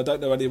never owned one. I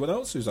don't know anyone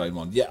else who's owned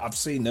one. Yet I've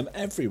seen them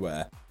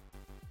everywhere.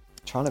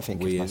 I'm trying to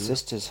think if my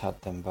sisters had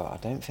them, but I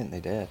don't think they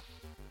did.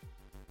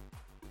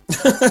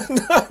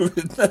 no,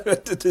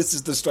 this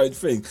is the strange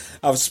thing.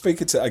 I was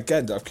speaking to,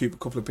 again, I've kept a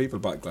couple of people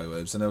about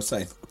glowworms, and they were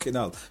saying, fucking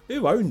hell,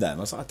 who owned them?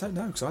 I was like, I don't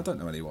know, because I don't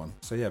know anyone.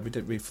 So yeah,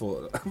 we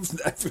thought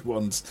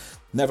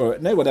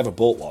no one ever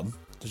bought one.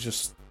 They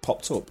just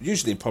popped up.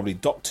 Usually probably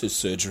doctors'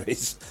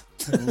 surgeries.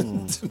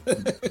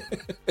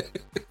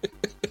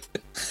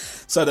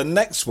 So the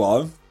next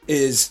one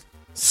is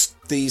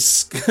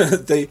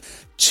the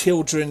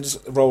children's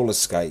roller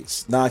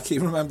skates. Now, can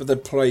you remember the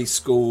play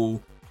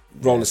school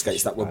roller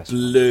skates that were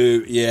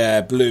blue,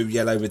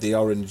 yellow with the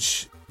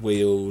orange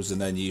wheels, and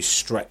then you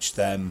stretch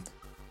them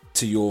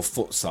to your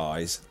foot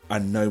size,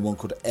 and no one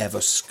could ever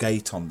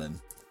skate on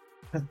them.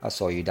 I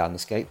saw you down the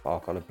skate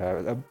park on a pair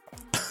of them.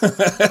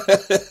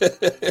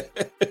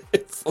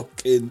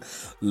 Fucking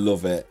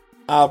love it.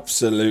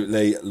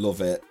 Absolutely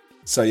love it.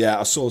 So yeah,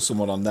 I saw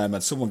someone on them,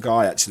 and some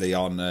guy actually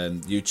on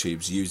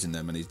YouTube's using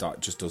them, and he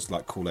just does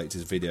like cool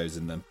 80s videos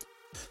in them.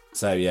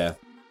 So yeah.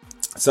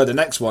 So the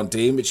next one,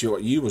 Dean, which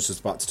you was just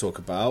about to talk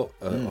about,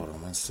 hold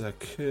on 1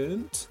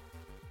 second,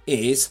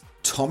 is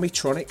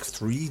Tommytronic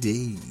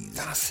 3D.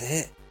 That's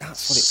it.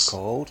 That's what it's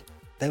called.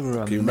 They were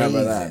amazing. Do you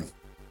remember them?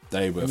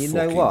 They were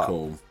fucking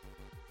cool.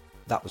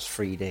 That was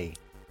 3D,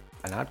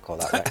 and I'd call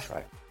that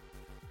retro.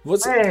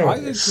 Was it? I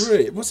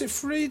agree. Was it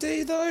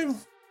 3D though?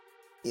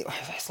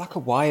 It's like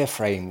a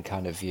wireframe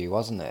kind of view,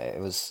 wasn't it?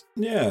 It was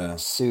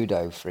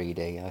pseudo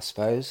 3D, I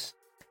suppose.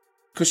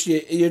 Because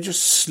you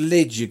just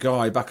slid your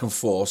guy back and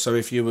forth. So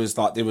if you was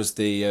like, there was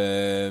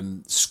the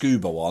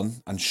scuba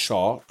one and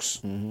sharks.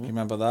 Mm-hmm. You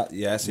remember that?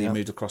 Yeah. So you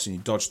moved across and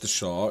you dodged the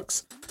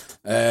sharks.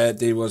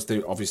 There was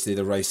obviously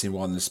the racing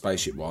one and the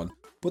spaceship one.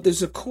 But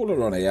there's a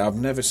colour on here I've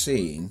never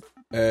seen,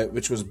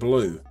 which was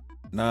blue.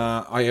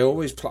 Now I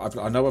always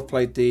I know I've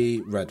played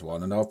the red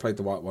one. I know I've played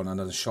the white one and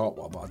the shark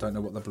one, but I don't know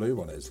what the blue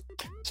one is.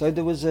 So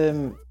there was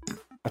a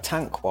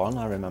tank one.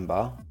 I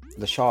remember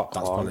the shark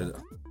one. Probably,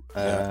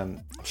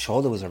 I'm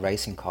sure there was a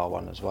racing car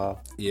one as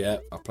well. Yeah,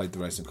 I played the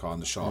racing car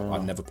and the shark.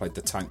 I've never played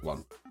the tank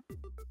one.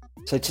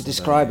 So to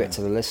describe it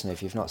to the listener,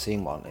 if you've not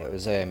seen one, it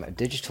was a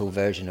digital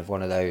version of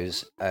one of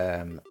those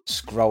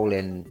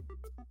scrolling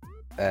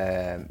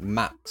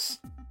maps.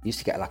 You used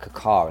to get like a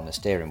car and a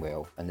steering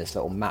wheel and this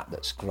little map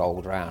that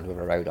scrolled around with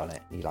a road on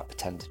it, and you like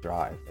pretend to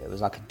drive. It was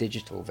like a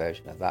digital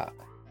version of that.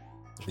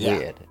 It was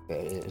weird, but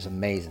it was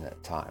amazing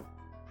at the time.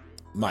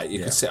 Mate, you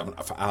could sit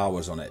up for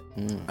hours on it.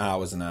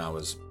 Hours and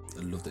hours.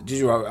 I loved it. Did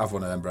you have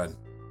one of them, Bren?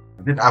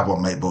 I did have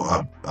one, mate,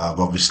 but I've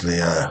obviously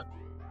I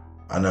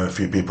know a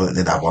few people that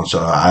did have one, so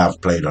I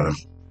have played on them.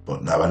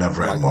 But no, I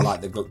never had one.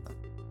 Like the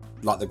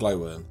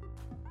glowworm.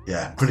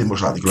 Yeah, pretty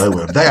much like the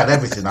glowworm. They had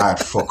everything. I had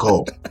fuck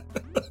all.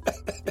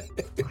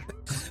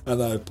 I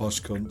know,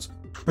 posh cunts.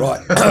 Right,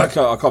 I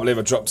can't believe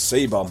I dropped a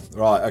C-bomb.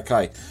 Right,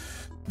 okay.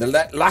 The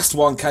last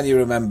one, can you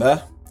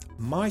remember?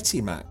 Mighty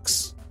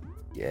Max.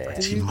 Yeah.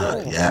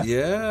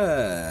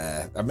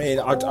 I mean,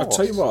 I'll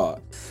tell you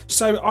what.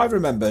 So I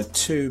remember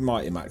 2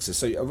 Mighty Maxes.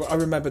 So I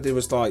remember there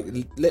was like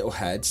little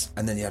heads,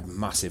 and then you had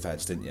massive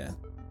heads, didn't you?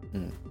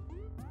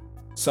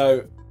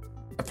 So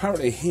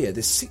apparently here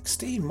there's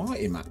 16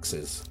 Mighty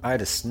Maxes. I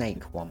had a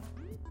snake one.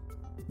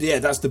 Yeah,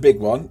 that's the big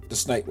one, the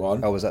snake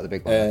one. Oh, was that the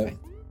big one?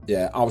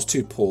 Yeah, I was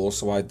too poor,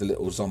 so I had the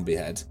little zombie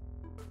head.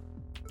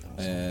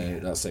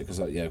 That's it,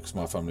 because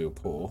my family were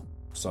poor.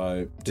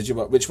 So,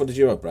 which one did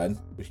you have, Bren?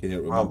 Which you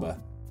don't remember?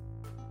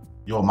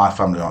 You're my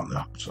family, aren't you?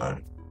 So,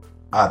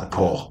 I had the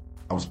poor.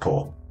 I was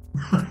poor.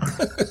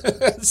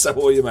 So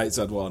all your mates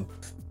had one.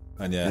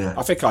 And yeah,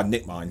 I think I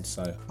nicked mine,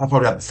 so... I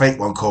probably had the fake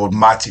one called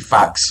Mighty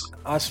Facts.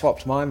 I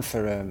swapped mine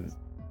for... it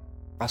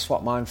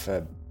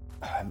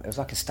was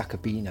like a stack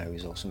of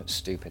Beanos or something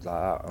stupid like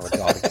that, or a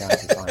Derby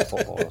County flying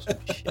football or some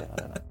shit, I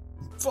don't know.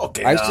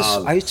 Fucking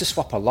I used to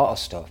swap a lot of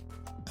stuff.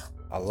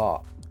 A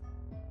lot.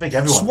 I think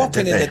everyone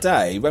swapping did, in the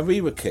day, when we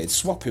were kids,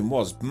 swapping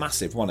was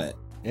massive, wasn't it?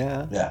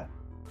 Yeah. Yeah.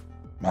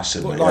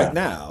 Massively, But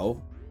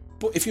now...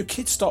 But if your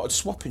kids started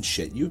swapping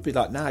shit, you'd be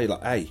like, you're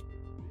like, hey,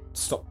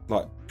 stop,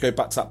 like, go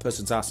back to that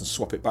person's house and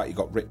swap it back, you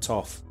got ripped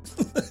off.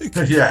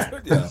 Yeah.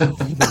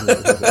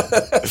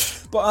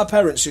 But our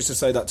parents used to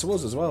say that to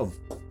us as well.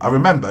 I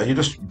remember, you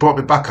just brought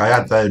me back, I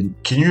had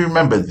can you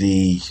remember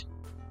the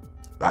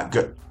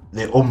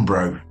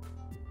Umbro,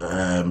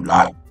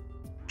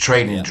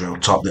 training drill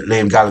top that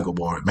Liam Gallagher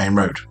wore at Main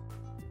Road?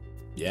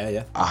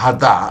 Yeah. I had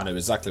that. I know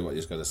exactly what you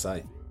was going to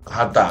say. I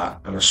had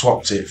that, and I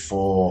swapped it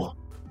for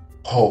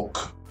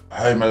Hook,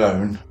 Home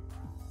Alone,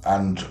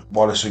 and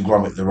Wallace and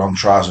Gromit, the wrong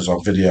trousers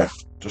on video.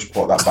 Just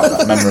brought that back,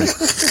 that memory.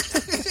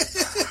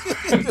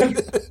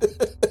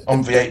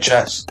 On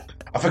VHS.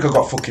 I think I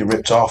got fucking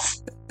ripped off.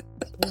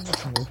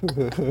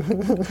 You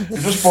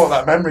just brought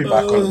that memory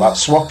back on about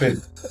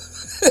swapping.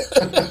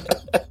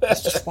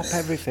 Just swap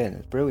everything.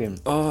 It's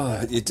brilliant.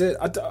 Oh, you did.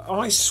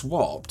 I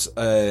swapped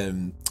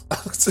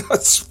I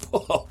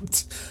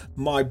swapped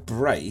my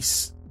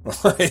brace,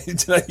 right? You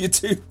know, your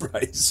tooth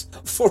brace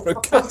for a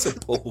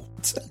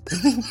catapult.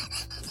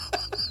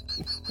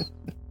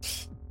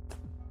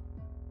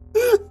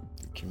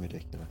 Fucking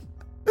ridiculous.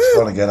 It's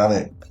gone again,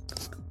 hasn't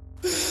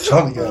it?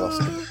 Trying to get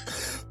lost.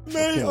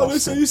 Mate,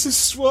 honestly, I used to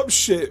swap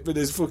shit with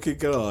this fucking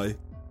guy.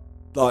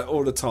 Like,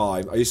 all the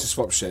time. I used to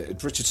swap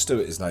shit. Richard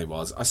Stewart, his name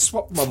was. I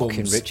swapped my Fucking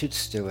mum's. Richard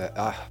Stewart.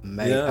 Ah,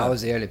 mate, Yeah. I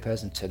was the only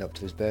person to turn up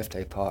to his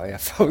birthday party. I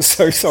felt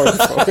so sorry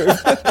for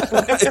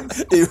him.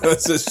 He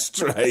was a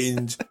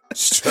strange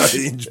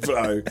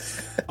bloke.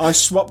 I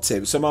swapped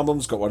him. So my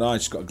mum's got one eye.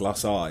 She's got a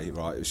glass eye,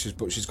 right?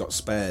 But she's got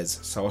spares.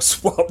 So I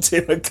swapped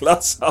him a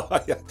glass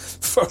eye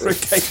for a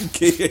Game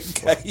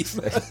game.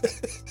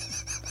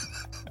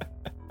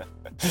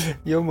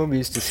 Your mum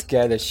used to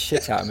scare the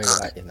shit out of me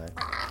with that, you know.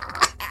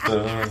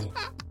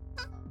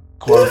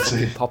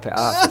 Quality. Pop it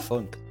out for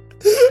fun.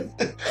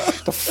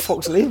 The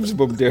fuck's Liam's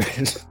mum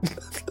doing?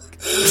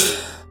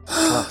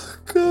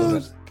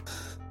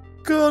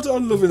 God,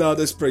 I'm loving how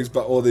this brings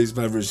back all these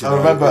memories. I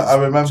remember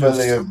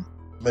Liam,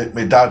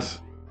 my dad,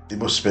 he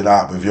must have been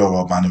out with your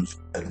old man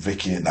and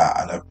Vicky and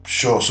that, and I'm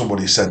sure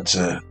somebody said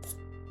to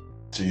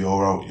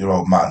your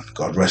old man,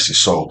 God rest his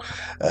soul,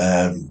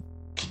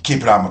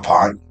 keep an eye on my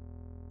pint.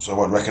 So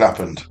what do you reckon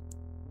happened?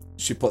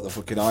 She put the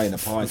fucking eye in a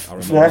pint. I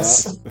remember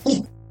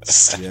that.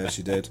 Yeah,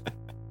 she did.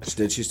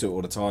 She used to do it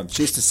all the time.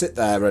 She used to sit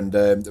there and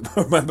I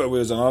remember we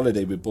was on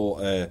holiday. We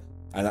bought and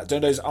don't know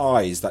those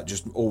eyes that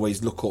just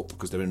always look up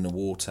because they're in the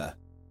water.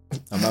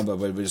 I remember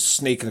we were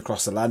sneaking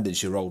across the landing.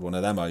 She rolled one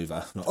of them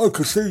over. Like, I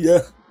can see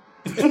you.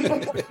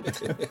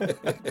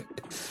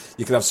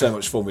 You can have so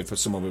much fun with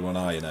someone with one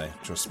eye, you know.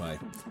 Trust me.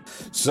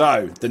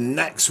 So the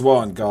next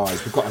one,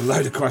 guys, we've got a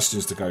load of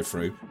questions to go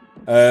through.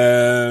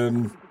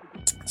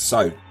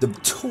 So, the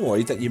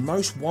toy that you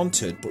most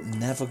wanted but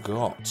never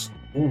got.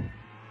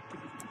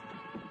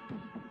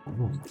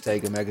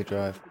 Sega Mega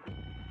Drive.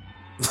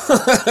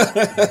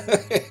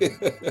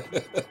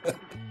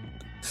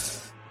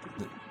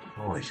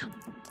 Boy.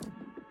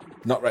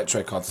 Not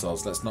retro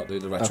consoles. Let's not do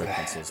the retro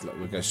consoles. Look,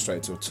 we'll go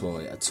straight to a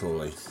toy.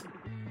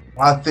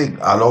 I think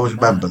I'll always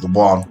remember the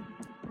one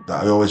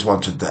that I always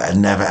wanted that I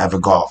never ever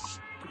got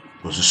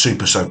was a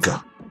Super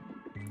Soaker.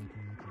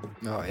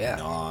 Oh yeah.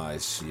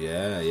 Nice.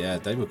 Yeah.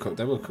 They were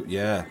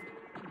yeah.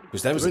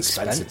 Because they was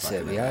expensive back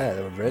then. Yeah,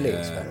 they were really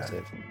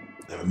expensive.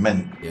 They were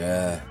mint.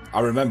 Yeah. I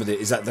remember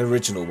is that the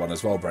original one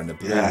as well, Brenda? The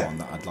blue one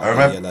that had like I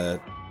remember, yellow.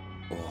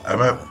 I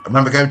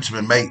remember going to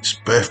my mate's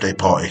birthday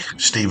party,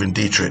 Stephen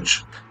Dietrich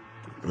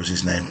was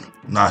his name.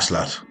 Nice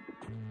lad.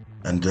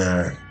 And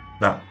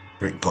that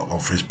Rick got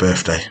one for his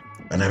birthday.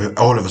 And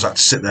all of us had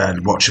to sit there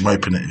and watch him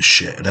open it and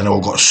shit. And then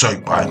all got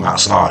soaked by him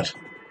outside.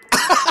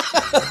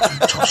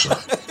 Tosser.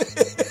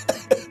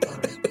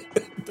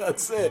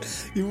 That's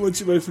it. You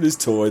watch him open his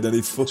toy, then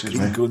he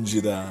fucking guns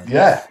you down.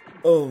 Yeah.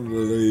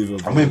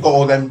 Unbelievable. And we've got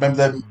all them, remember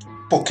them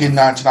fucking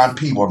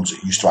 99p ones that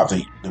you used to have?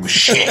 They were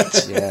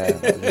shit.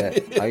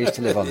 Yeah. I used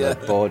to live on the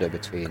border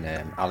between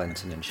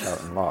Allington and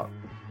Shelton Lock.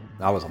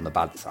 I was on the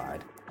bad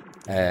side.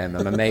 And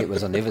my mate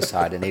was on the other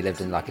side, and he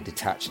lived in like a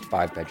detached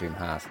 5-bedroom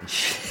house and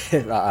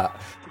shit like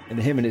that.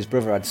 And him and his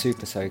brother had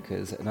Super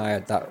Soakers, and I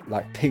had that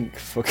like pink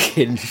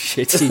fucking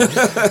shitty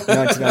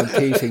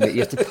 99p thing that you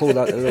have to pull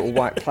out the little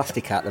white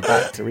plastic out the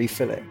back to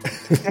refill it.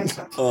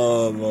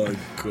 Oh my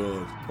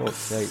god. Fuck's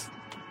sake.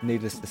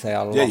 Needless to say,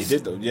 I lost. Yeah, you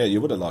did. Yeah, you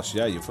would have lost.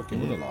 Yeah, you fucking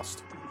would have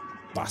lost.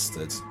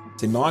 Bastards.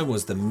 See, mine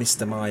was the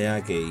Mr.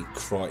 Miyagi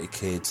Karate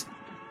Kid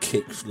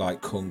kick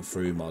like kung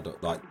fu mod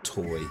like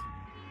toy.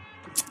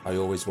 I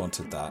always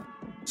wanted that.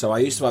 So I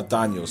used to have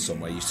Daniel's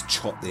somewhere. He used to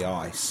chop the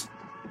ice.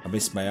 And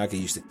Miss Miyagi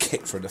used to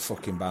kick through the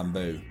fucking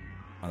bamboo,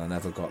 and I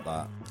never got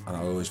that, and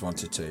I always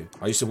wanted to.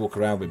 I used to walk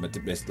around with my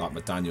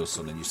Daniel's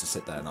son and used to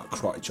sit there and like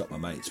karate chop my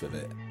mates with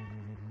it,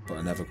 but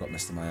I never got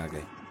Mr.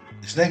 Miyagi.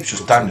 His name's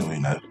just Daniel,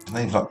 you know. His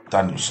name's not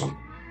Danielson.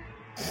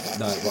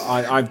 No, but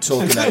I'm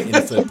talking in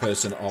the third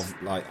person of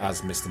like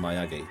as Mr.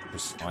 Miyagi,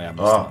 because I am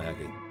Mr.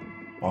 Miyagi.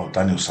 Oh,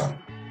 Danielson.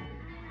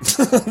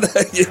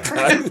 There you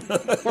go.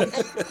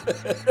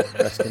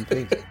 Rest in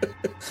peace.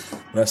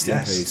 Rest in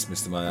peace,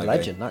 Mr. Miyagi. A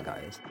legend, that guy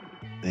is.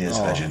 He is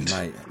a legend.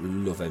 Mate,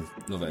 love him.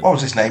 What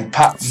was his name?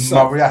 Pat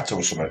Marietta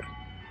or something?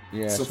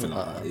 Yeah, something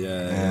like that.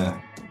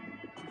 Yeah.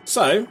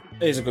 So,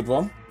 here's a good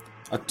one.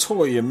 A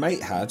toy your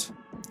mate had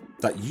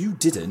that you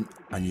didn't,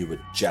 and you were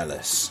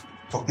jealous.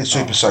 Fucking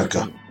Super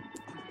Soaker.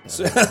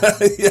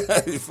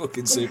 Yeah,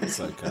 fucking Super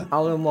Soaker.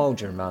 Alan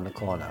Waldron around the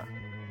corner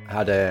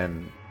had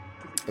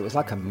it was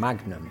like a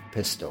Magnum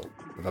pistol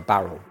with a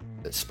barrel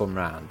that spun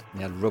round,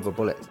 and he had rubber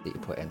bullets that you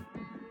put in.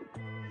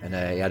 And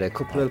he had a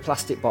couple of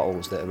plastic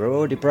bottles that were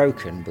already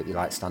broken, but you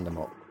like stand them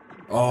up.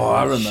 Oh,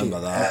 I remember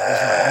that. I was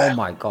like, oh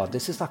my god,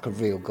 this is like a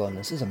real gun.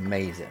 This is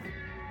amazing.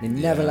 And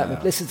he never let me.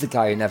 This is the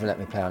guy who never let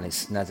me play on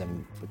his SNES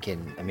and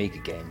fucking Amiga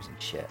games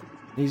and shit.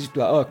 And he's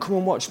like, oh, come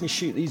and watch me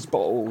shoot these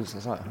bottles. I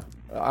was like,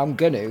 I'm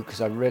gonna, because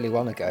I really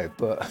want to go,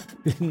 but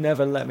he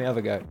never let me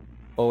ever go.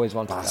 Always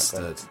wanted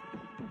Bastard. that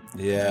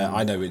gun. Yeah,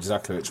 I know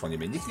exactly which one you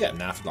mean. You can get them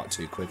now for like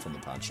 £2 from the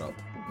pan shop.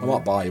 I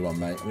might buy you one,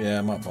 mate. Yeah,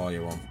 I might buy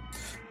you one.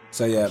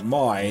 So yeah,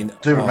 mine.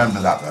 I do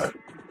remember that though.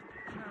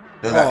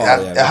 It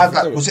had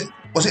that.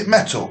 Was it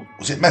metal?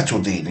 Was it metal,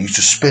 Dean? It used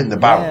to spin the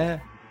barrel. Yeah,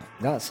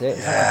 that's it.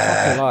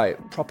 Yeah.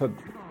 Proper,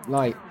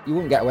 you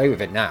wouldn't get away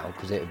with it now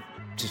because it'd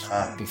just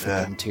be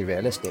fucking too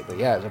realistic. But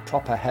yeah, it was a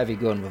proper heavy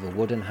gun with a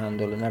wooden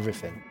handle and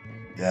everything.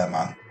 Yeah,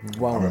 man.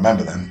 Wow. I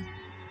remember them.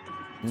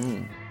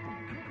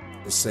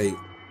 See,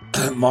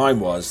 mine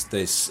was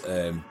this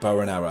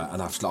bow and arrow,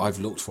 and I've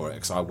looked for it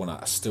because I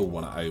still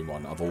want to own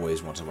one. I've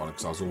always wanted one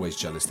because I was always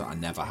jealous that I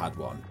never had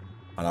one.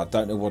 And I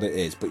don't know what it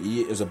is, but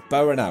it was a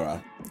bow and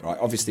arrow, right?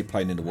 Obviously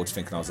playing in the woods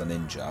thinking I was a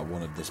ninja, I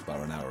wanted this bow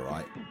and arrow,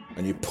 right?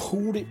 And you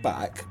pulled it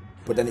back,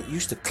 but then it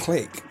used to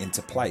click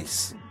into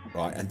place,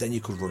 right? And then you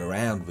could run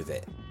around with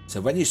it.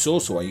 So when you saw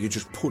someone, you could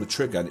just pull the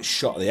trigger and it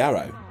shot the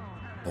arrow.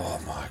 Oh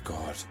my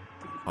God.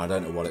 I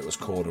don't know what it was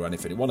called or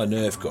anything. It wasn't a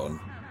Nerf gun,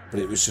 but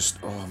it was just,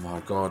 oh my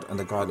God. And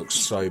the guy looked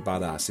so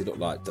badass. He looked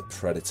like the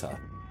Predator.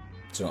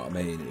 Do you know what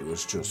I mean? It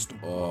was just,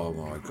 oh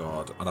my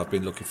God. And I've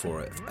been looking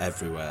for it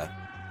everywhere.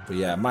 But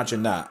yeah,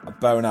 imagine that, a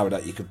bow and arrow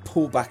that you could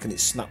pull back and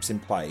it snaps in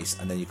place,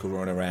 and then you could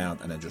run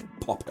around and then just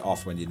pop it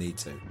off when you need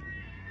to.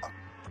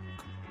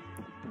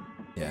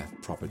 Yeah,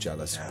 proper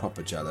jealous,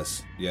 proper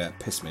jealous. Yeah,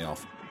 piss me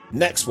off.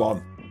 Next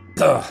one.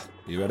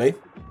 You ready?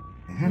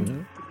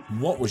 Mm-hmm.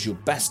 What was your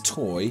best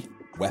toy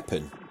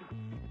weapon?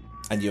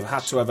 And you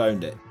had to have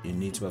owned it. You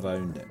need to have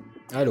owned it.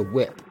 I had a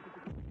whip.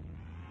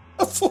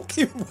 A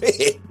fucking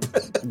whip?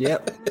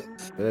 Yep.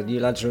 You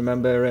lads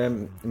remember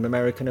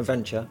American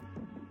Adventure?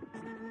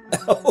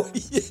 Oh,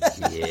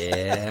 yeah.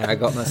 Yeah, I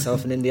got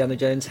myself an Indiana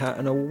Jones hat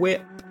and a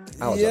whip.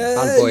 I was a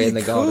bad boy in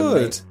the garden,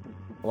 mate.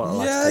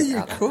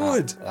 You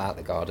could. Out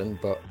the garden,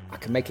 but I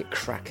can make it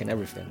crack and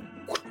everything.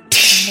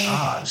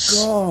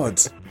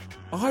 God.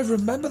 I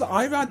remember that.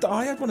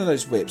 I had one of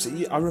those whips.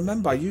 I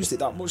remember I used it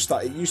that much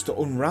that it used to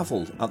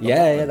unravel.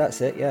 Yeah,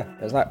 that's it, yeah.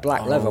 It was like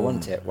black leather,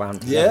 wasn't it?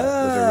 Wound together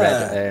with a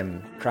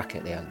red crack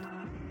at the end.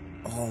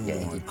 Oh, my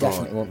God. You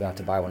definitely won't be able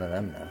to buy one of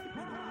them now.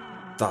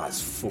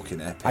 That's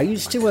fucking epic. I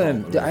used to, I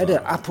had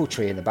an apple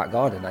tree in the back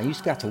garden. I used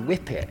to be able to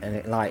whip it and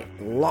it like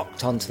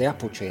locked onto the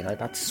apple tree and I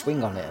had to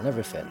swing on it and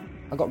everything.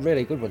 I got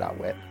really good with that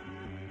whip.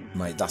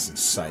 Mate, that's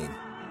insane.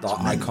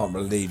 I can't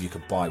believe you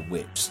could buy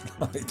whips.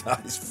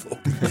 That is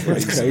fucking crazy.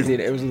 It's crazy.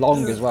 And it was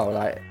long as well.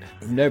 Like,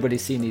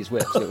 nobody's seen these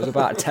whips. It was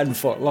about 10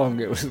 foot long.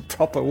 It was a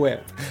proper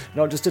whip.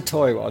 Not just a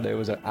toy one, it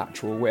was an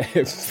actual whip.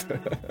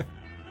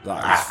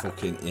 That is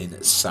fucking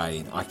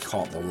insane. I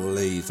can't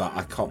believe that.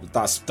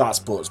 That's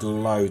brought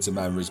loads of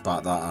memories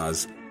back, that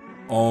has.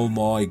 Oh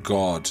my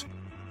God.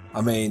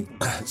 I mean,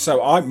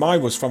 so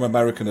mine was from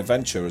American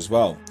Adventure as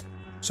well.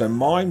 So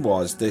mine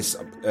was this,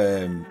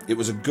 it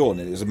was a gun,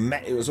 and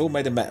it was all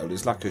made of metal. It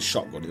was like a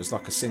shotgun. It was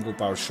like a single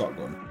barrel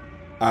shotgun.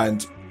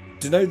 And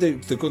do you know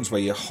the guns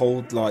where you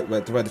hold like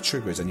where the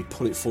trigger is and you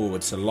pull it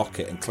forward to lock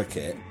it and click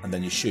it and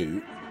then you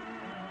shoot?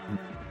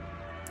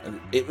 And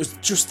it was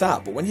just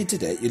that, but when you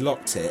did it, you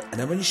locked it, and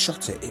then when you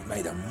shot it, it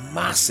made a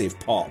massive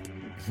pop.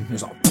 It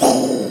was like,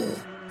 boom!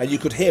 And you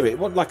could hear it. It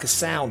wasn't like a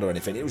sound or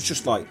anything. It was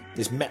just like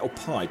this metal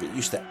pipe. It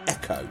used to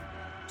echo.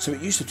 So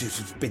it used to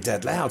just be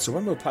dead loud. So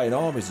when we were playing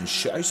armies and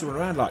shit, I used to run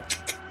around like,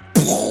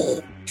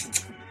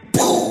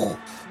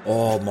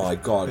 oh my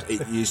God,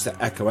 it used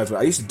to echo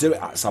everywhere. I used to do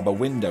it outside my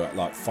window at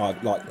like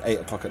 8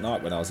 o'clock at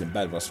night when I was in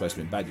bed. When I was supposed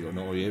to be in bed, you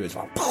know, all you hear is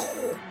like,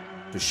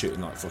 just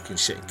shooting like fucking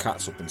shitting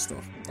cats up and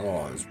stuff.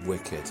 Oh, it was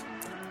wicked.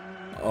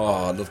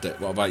 Oh, I loved it.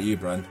 What about you,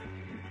 Bren?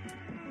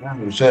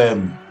 It was, I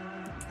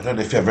don't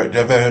know if you ever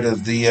heard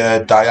of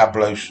the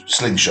Diablo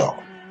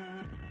slingshot.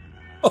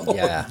 Oh,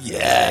 yeah.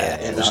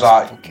 It was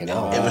like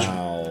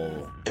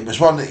it was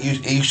one that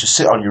it used to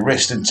sit on your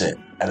wrist, didn't it?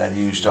 And then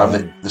you used to have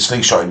the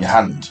slingshot in your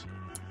hand.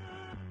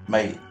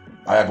 Mate,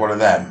 I had one of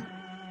them,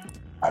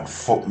 and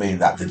fuck me,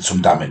 that did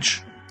some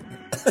damage.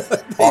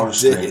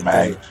 Honestly,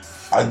 mate.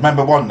 I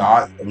remember one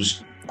night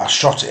I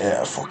shot it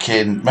at a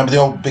fucking. Remember the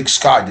old big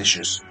sky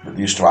dishes that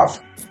they used to have?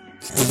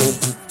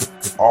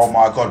 Oh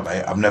my God,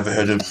 mate! I've never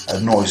heard a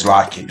noise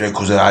like it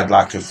because I had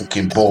like a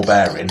fucking ball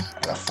bearing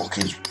and I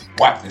fucking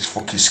whacked this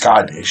fucking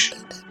sky dish,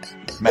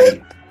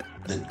 mate.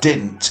 The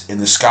dint in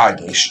the sky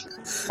dish.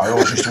 I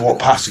always used to walk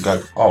past and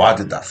go, "Oh, I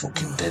did that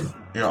fucking dint."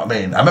 You know what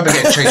I mean? I remember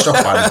getting chased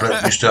off by the bloke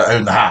who used to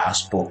own the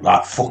house, but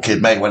like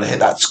fucking mate, when I hit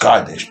that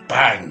sky dish,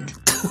 bang!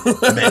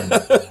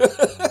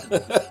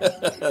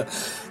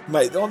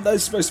 Mate, aren't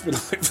those supposed to be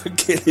like for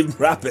killing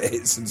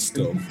rabbits and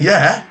stuff?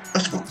 Yeah,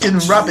 that's fucking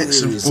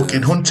rabbits and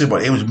fucking hunting,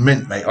 but it was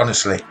mint, mate.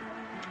 Honestly,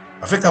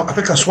 I think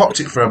I swapped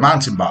it for a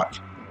mountain bike.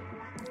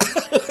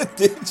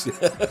 Did you?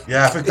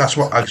 Yeah, I think I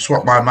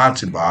swapped my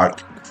mountain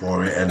bike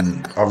for it,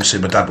 and obviously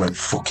my dad went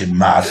fucking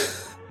mad.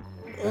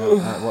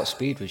 What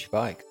speed was your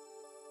bike?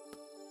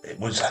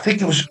 I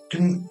think it was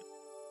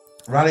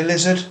Raleigh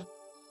Lizard.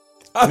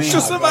 I was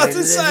just about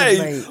to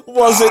say,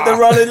 was it the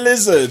Raleigh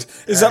Lizard?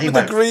 Is that with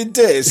the green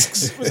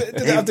discs? Did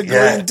it have the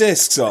green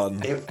discs on?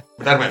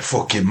 My dad went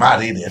fucking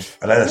mad, he did.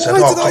 And then I said,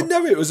 Why did I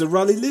know it was a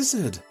Raleigh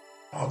Lizard?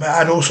 Oh man, I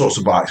had all sorts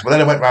of bikes. But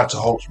then I went round to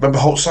Holt. Remember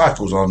Holt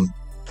Cycles on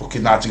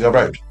fucking Nightingale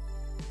Road?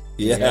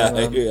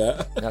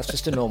 Yeah. That's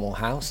just a normal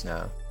house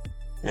now.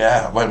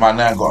 Yeah, I went round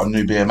there and got a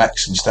new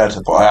BMX instead.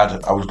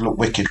 But I was look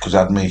wicked because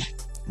I had me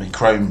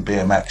chrome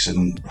BMX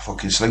and a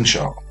fucking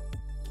slingshot.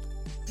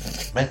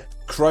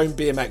 Chrome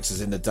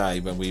BMXs in the day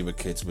when we were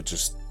kids were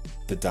just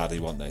the daddy,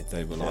 weren't they?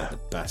 They were like the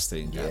best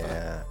thing ever.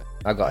 Yeah.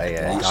 I got a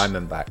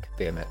Diamondback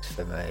BMX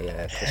for my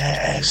Christmas.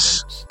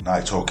 Yes. Now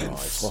you're talking.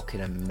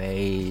 Fucking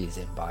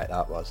amazing bike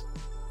that was.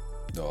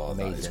 Oh,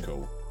 amazing. That is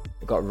cool.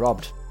 It got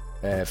robbed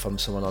from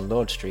someone on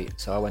Lord Street,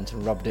 so I went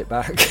and robbed it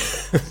back.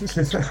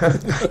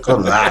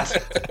 Good lad.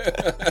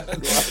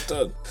 Well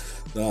done.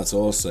 That's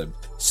awesome.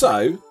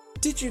 So,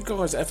 did you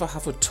guys ever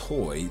have a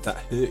toy that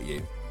hurt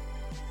you?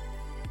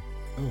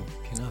 Oh,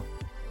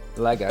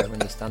 Lego when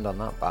you stand on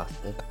that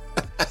bastard.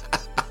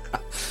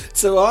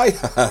 So I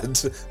had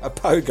a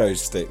pogo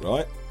stick,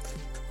 right?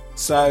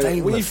 So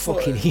they were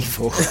fucking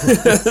evil.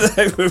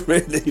 They were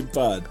really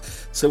bad.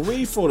 So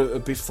we thought it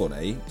would be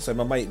funny. So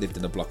my mate lived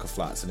in a block of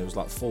flats and it was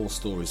like 4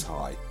 stories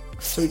high.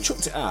 So we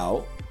chucked it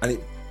out and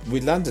we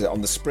landed it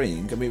on the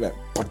spring and we went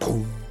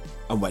ba-boom,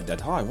 and went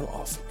dead high. I went,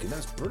 oh fucking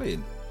that's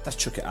brilliant. Let's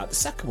chuck it out the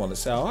second one and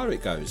see how high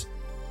it goes.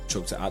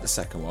 Chucked it out the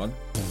second one,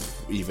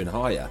 even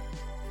higher.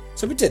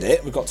 So we did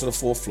it. We got to the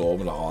 4th floor.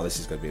 We're like, oh, this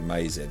is going to be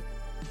amazing.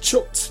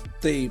 Chucked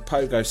the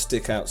pogo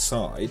stick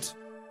outside,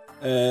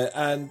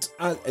 and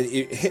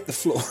it hit the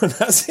floor. And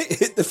as it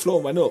hit the floor,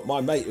 and went up. My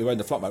mate who owned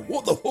the flat went,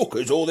 "What the fuck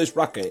is all this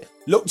racket?"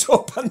 Looked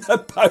up, and the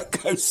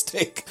pogo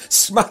stick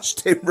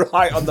smashed him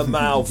right on the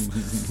mouth.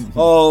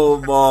 Oh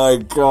my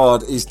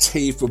god! His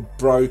teeth were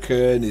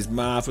broken. His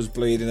mouth was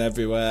bleeding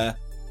everywhere.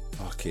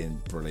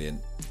 Fucking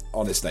brilliant,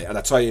 honestly. And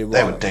I tell you what,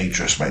 they were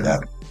dangerous, mate.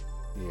 Them.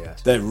 Yeah,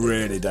 they're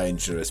really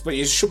dangerous. But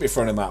you should be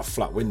throwing them out of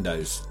flat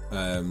windows.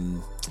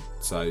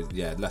 So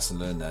yeah, lesson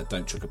learned there.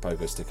 Don't chuck a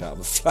pogo stick out of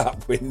a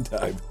flat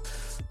window.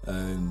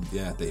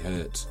 Yeah, they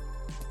hurt.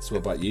 So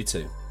what about you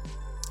two?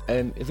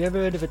 Have you ever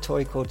heard of a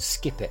toy called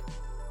Skip It?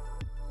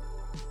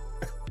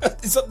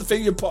 Is that the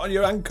thing you put on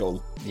your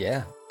ankle?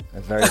 Yeah, a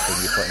very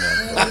thing you put on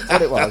your ankle.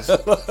 What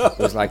it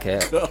was like a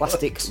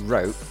plastic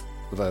rope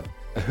with a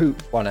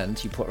hoop one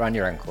end you put around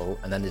your ankle,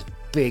 and then this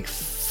big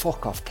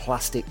fuck off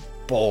plastic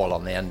ball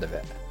on the end of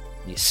it.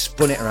 You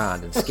spun it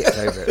around and skipped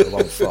over it with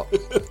one foot.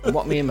 And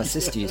what me and my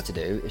sister used to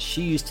do is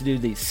she used to do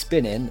the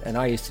spinning and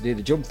I used to do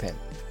the jumping.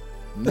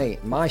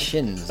 Mate, my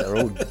shins are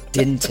all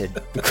dinted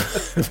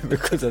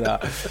because of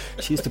that.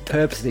 She used to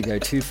purposely go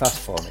too fast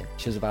for me.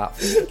 She was about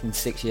fucking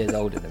 6 years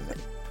older than me.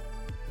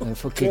 And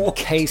fucking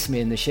case me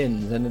in the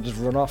shins and then just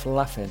run off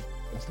laughing.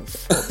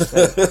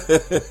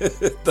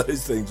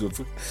 Those things were.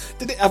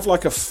 Did it have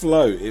like a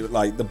float?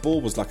 Like the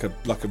ball was like a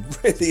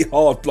really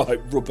hard,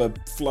 like rubber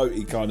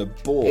floaty kind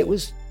of ball. It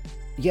was.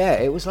 Yeah,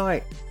 it was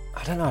like,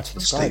 I don't know how to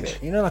describe it.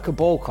 You know, like a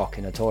ball cock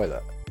in a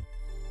toilet.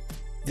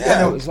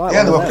 Yeah, it was like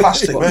they were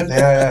plastic, weren't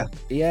they?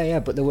 Yeah,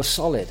 but they were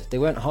solid. They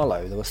weren't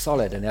hollow. They were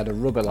solid, and they had a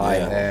rubber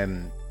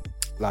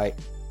like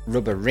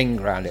rubber ring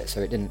around it,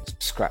 so it didn't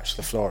scratch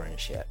the floor and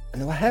shit.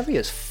 And they were heavy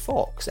as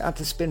fuck, because it had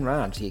to spin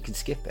round so you could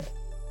skip it.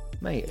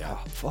 Mate,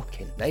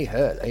 fucking, they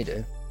hurt. They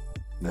do.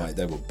 Mate,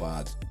 they were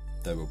bad.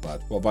 They were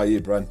bad. What about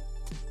you, Bren?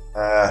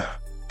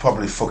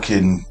 Probably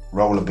fucking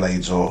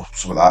rollerblades or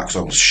something like that, because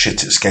I was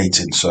shit at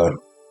skating. So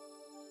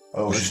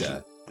I was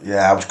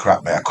I was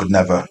crap, mate. I could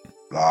never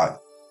like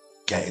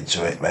get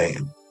into it, mate.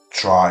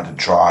 Tried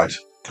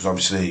because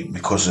obviously my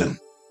cousin,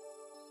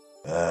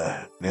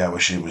 where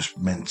she was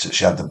mint.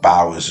 She had the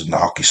Bowers and the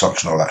hockey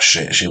socks and all that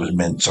shit. She was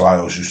mint, so I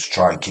always used to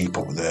try and keep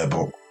up with her,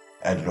 but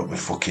ended up with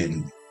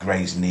fucking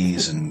grazed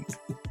knees and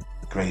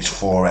grazed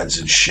foreheads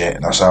and shit.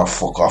 And I said, "Oh,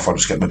 fuck off! I'll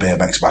just get my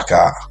BMX back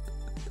out."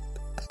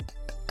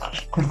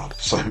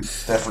 So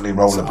definitely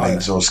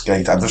rollerblades or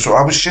skate. I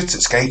was shit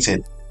at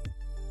skating.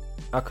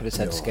 I could have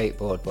said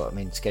skateboard, but I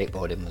mean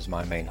skateboarding was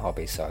my main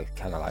hobby, so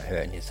kind of like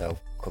hurting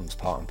yourself comes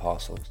part and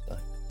parcel. So.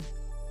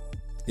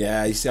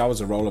 Yeah, you see, I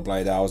was a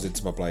rollerblader. I was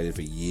into my blading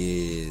for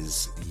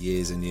years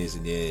and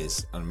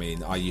years. I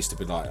mean, I used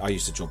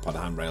to jump on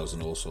handrails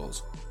and all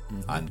sorts.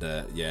 Mm-hmm. And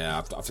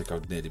I think I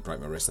nearly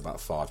broke my wrist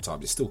about 5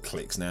 times. It still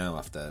clicks now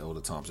after all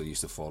the times I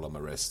used to fall on my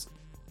wrist.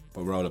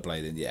 But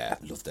rollerblading, yeah,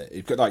 loved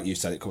it. Like you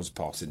said, it comes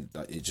part in.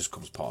 It just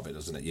comes part of it,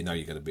 doesn't it? You know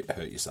you're going to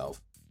hurt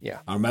yourself. Yeah.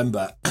 I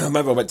remember I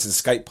went to the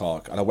skate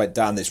park and I went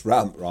down this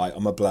ramp, right,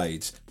 on my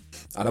blades.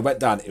 And I went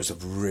down, it was a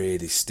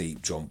really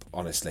steep jump,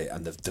 honestly,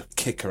 and the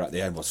kicker at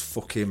the end was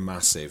fucking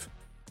massive.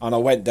 And I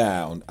went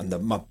down, and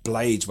my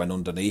blades went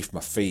underneath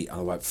my feet, and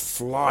I went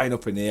flying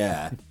up in the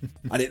air.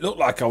 And it looked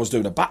like I was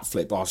doing a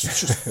backflip, but I was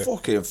just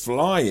fucking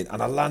flying.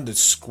 And I landed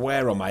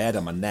square on my head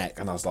and my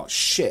neck, and I was like,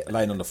 shit,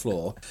 laying on the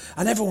floor.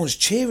 And everyone's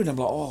cheering. I'm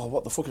like, oh,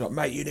 what the fuck? Like,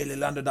 mate, you nearly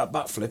landed that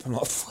backflip. I'm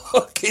like,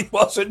 fucking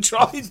wasn't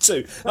trying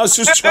to. I was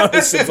just trying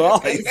to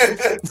survive.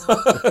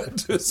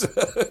 Just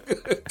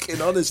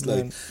fucking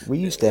honestly. We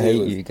used to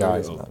hate you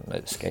guys, man,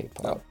 at the skate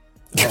park.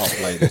 Oh,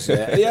 bladers,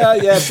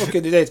 yeah,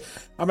 fucking did.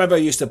 I remember I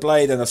used to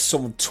blade and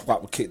some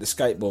twat would kick the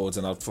skateboards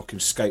and I'd fucking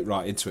skate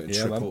right into it and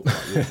trip up.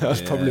 Like, that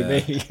was probably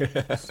me.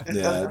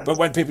 Yeah, but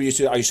when people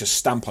I used to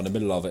stamp on the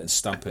middle of it and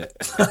stamp it.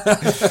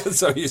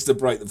 So I used to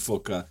break the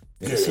fucker.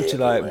 It's such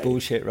a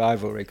bullshit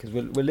rivalry because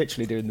we're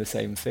literally doing the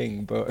same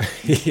thing, but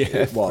yeah,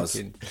 it was.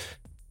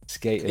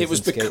 Skaters. It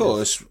was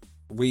because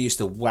we used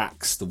to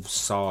wax the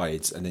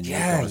sides, and then you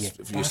guys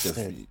used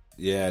to,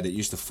 that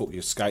used to fuck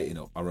your skating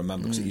up. I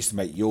remember because it used to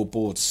make your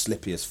board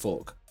slippy as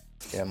fuck.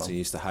 Yeah, man. So you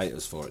used to hate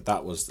us for it.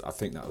 I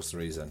think that was the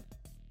reason.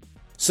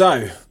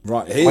 So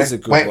right, here's a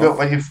good one.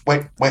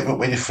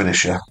 When you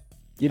finish, yeah.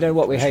 You know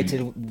what we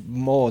hated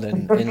more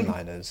than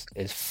inliners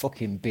is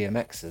fucking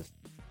BMXers.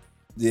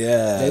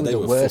 Yeah, they were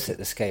the worst at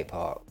the skate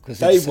park because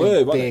they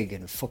were so big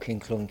and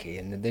fucking clunky,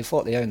 and they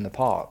thought they owned the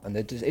park. And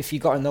they just, if you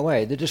got in the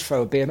way, they just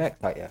throw a BMX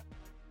at you.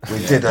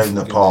 We did own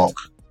the park.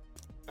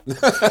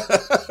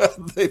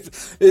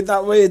 Isn't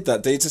that weird?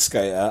 That Dean's a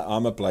skater,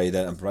 I'm a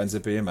blader, and Bren's a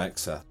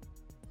BMXer.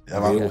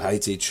 Yeah, we all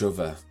hate each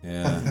other.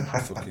 Yeah,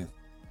 fucking.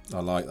 I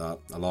like that.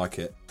 I like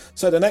it.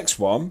 So the next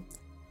one,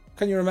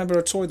 can you remember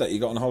a toy that you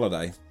got on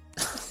holiday?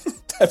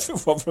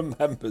 Everyone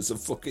remembers a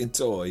fucking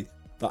toy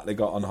that they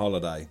got on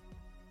holiday.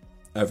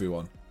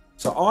 Everyone.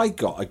 So I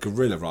got a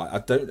gorilla, right?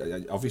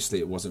 Obviously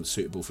it wasn't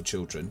suitable for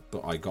children,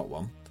 but I got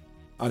one,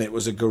 and it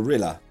was a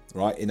gorilla,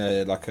 right? In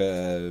a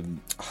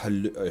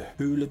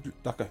hula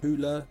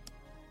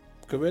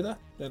gorilla.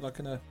 They're like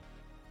in a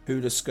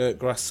hula skirt,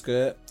 grass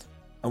skirt,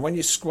 and when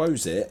you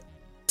squoze it,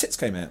 tits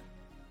came out.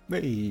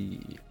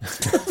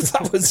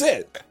 That was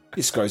it.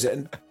 You squoze it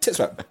and tits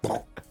went,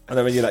 and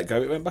then when you let go,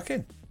 it went back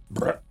in.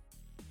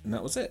 And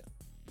that was it.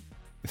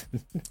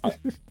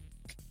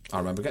 I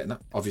remember getting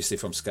that, obviously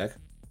from Skeg.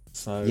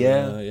 So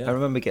I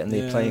remember getting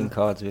the playing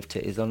cards with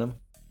titties on them.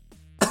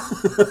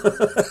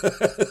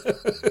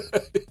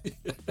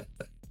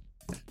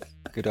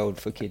 Good old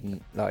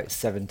fucking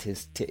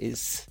 70s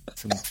titties.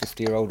 Some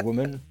 50-year-old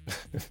woman.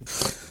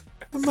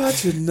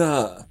 Imagine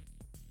that.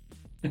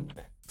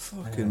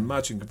 Fucking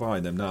imagine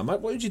buying them now. Mate,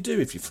 what would you do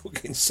if you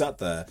fucking sat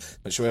there?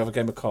 Like, shall we have a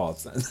game of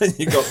cards? And then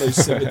you got those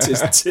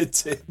 70s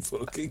titty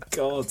fucking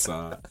cards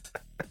out.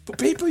 But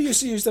people used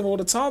to use them all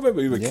the time when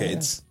we were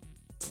kids.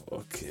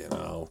 Fucking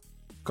hell.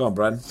 Go on,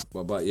 Bren.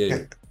 What about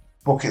you?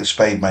 Bucket and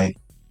spade, mate.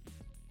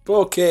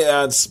 Bucket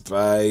and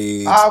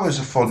spade. Hours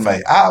of fun,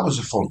 mate. Hours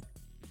of fun.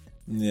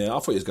 Yeah, I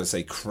thought you was going to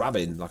say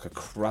crabbing, like a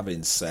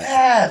crabbing set.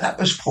 Yeah, that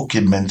was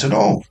fucking mint and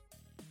all.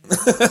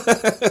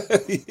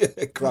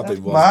 Yeah,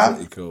 crabbing was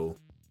pretty cool.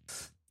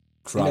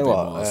 Crabbing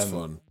was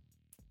fun.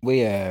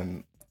 We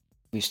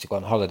used to go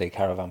on holiday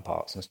caravan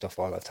parks and stuff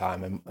all the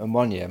time. And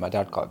one year, my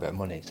dad got a bit of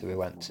money, so we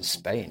went to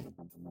Spain.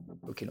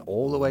 Looking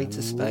all the way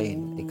to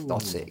Spain.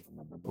 Exotic.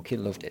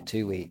 Fucking loved it.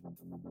 2 weeks.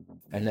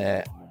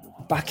 And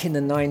back in the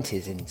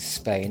 90s in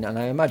Spain, and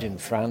I imagine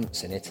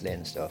France and Italy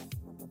and stuff,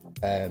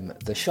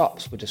 the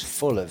shops were just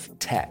full of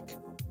tech.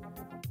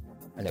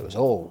 And it was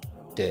all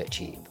dirt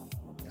cheap.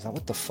 I was like,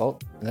 what the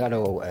fuck? And they had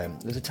all, there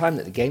was a time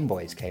that the Game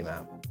Boys came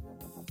out.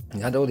 And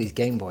they had all these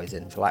Game Boys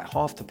in for like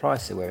half the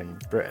price they were in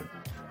Britain.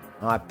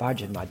 And I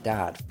badgered my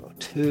dad for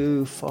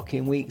 2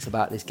 fucking weeks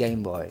about this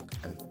Game Boy.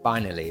 And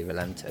finally he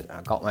relented.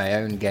 I got my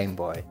own Game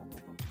Boy.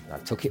 And I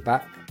took it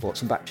back, bought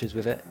some batteries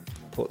with it,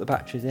 put the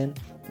batteries in.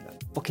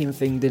 The fucking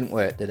thing didn't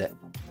work, did it?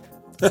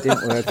 It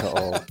didn't work at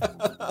all.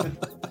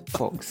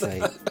 Fuck's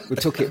sake. We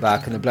took it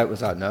back and the bloke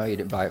was like, no, you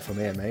didn't buy it from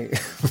here, mate.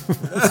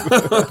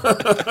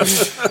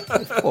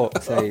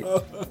 Fuck's sake.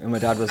 And my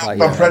dad was like,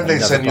 my friendly I'll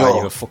never senor. buy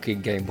you a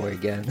fucking Game Boy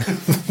again.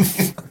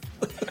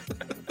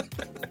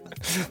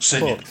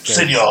 Senor.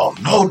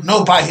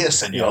 No buy here,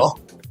 senor.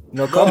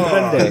 No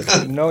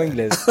comprende. No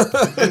English.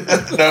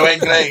 No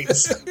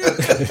English.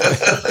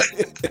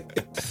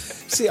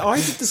 See, I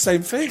did the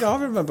same thing. I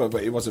remember,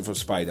 but it wasn't from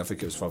Spain. I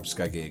think it was from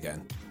Skeggy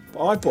again.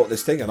 But I bought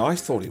this thing and I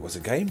thought it was a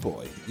Game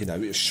Boy. You know,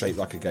 it was shaped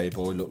like a Game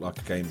Boy, looked like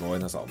a Game Boy,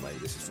 and I was like, oh, mate,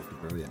 this is fucking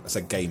brilliant. It's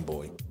a Game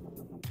Boy.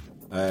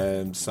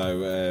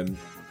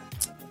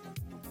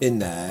 In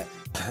there,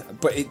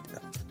 but it.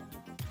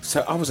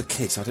 So I was a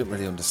kid, so I didn't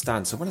really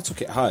understand. So when I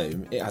took it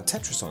home, it had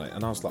Tetris on it,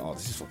 and I was like, "Oh,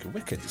 this is fucking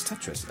wicked! It's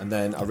Tetris." And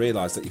then I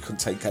realised that you couldn't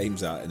take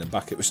games out in the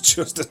back; it was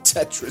just a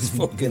Tetris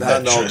fucking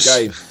hand-on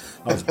game.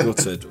 I was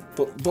gutted,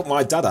 but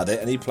my dad had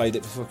it, and he played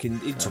it for fucking.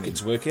 He took it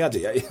to work. He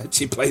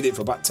actually played it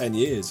for about 10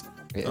 years.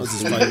 It was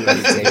his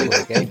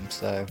favourite game,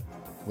 so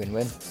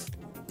win-win.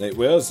 It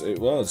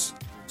was.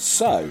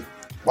 So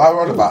while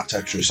we're on about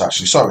Tetris,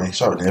 actually, sorry,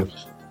 Liam.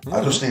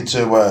 I just need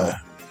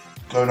to.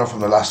 Going off from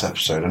the last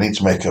episode, I need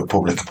to make a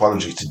public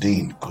apology to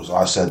Dean because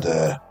I said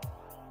that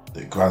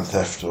Grand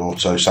Theft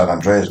Auto San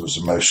Andreas was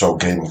the most sold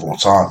game of all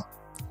time,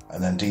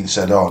 and then Dean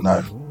said, "Oh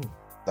no,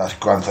 that's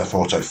Grand Theft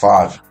Auto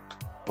 5."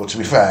 But to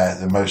be fair,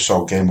 the most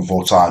sold game of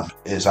all time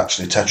is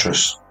actually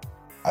Tetris.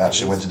 I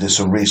actually went and did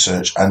some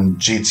research, and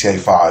GTA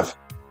 5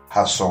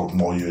 has sold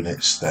more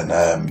units than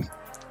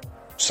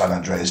San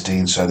Andreas,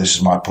 Dean. So this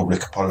is my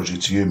public apology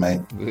to you,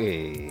 mate.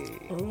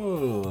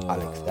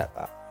 I'll accept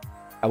that.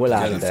 I will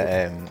add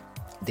that.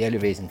 The only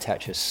reason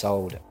Tetris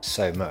sold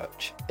so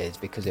much is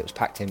because it was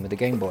packed in with a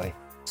Game Boy.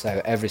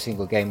 So every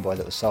single Game Boy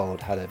that was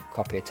sold had a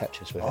copy of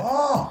Tetris with it.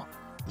 Oh,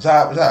 was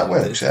that how it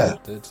works? Yeah.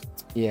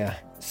 Yeah.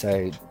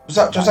 So does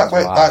that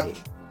work?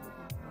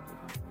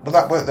 Will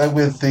that work though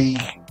with the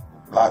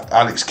like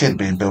Alex Kidd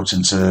being built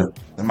into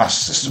the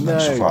Master System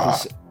and stuff like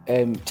that?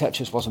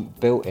 Tetris wasn't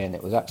built in.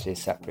 It was actually a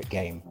separate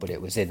game, but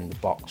it was in the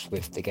box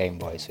with the Game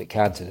Boy, so it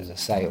counted as a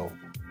sale.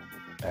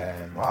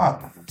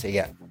 Wow. So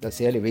yeah, that's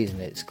the only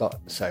reason it's got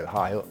so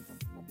high up.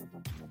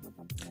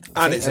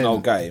 And it's an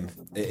old game.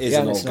 It is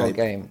an old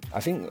game. I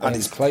think and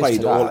it's close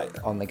played to all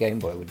that on the Game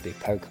Boy would be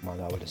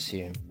Pokemon, I would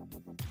assume.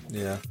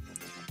 Yeah.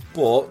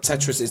 But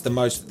Tetris is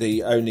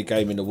the only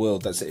game in the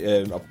world that's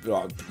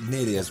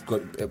nearly as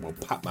good. Well,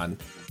 Pac-Man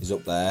is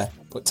up there,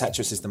 but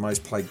Tetris is the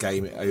most played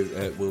game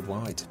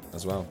worldwide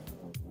as well.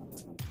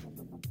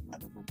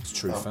 It's a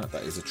true fact.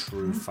 That is a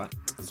true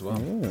fact as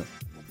well. Ooh.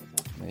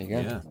 There you go.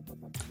 Yeah.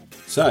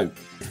 So,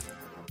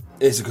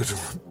 here's a good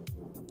one.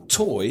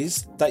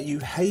 Toys that you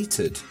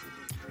hated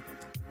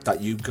that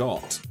you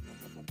got.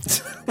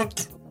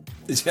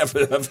 Did you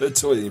ever have a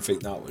toy and you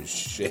think that was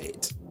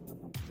shit?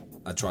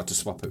 I tried to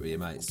swap it with your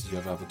mates. Did you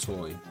ever have a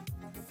toy? You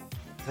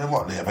know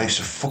what, Liam? I used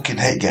to fucking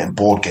hate getting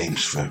board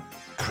games for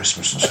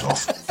Christmas and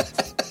stuff.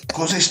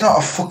 Because it's not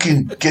a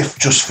fucking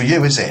gift just for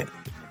you, is it?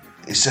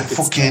 It's a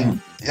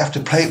fucking... You have to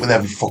play it with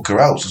every fucker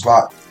else. It's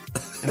like,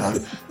 you know,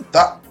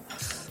 that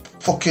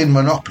fucking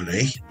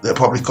Monopoly that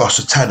probably cost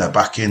a tenner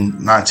back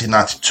in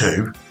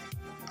 1992.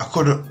 I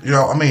could have, you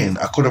know what I mean?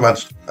 I could have had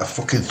a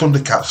fucking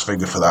Thundercats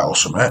figure for that or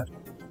something.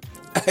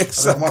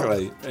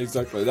 Exactly.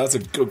 That's a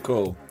good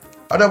call.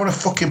 I don't want to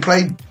fucking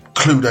play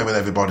Cluedo with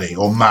everybody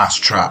or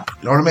Mousetrap.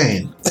 You know what I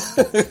mean?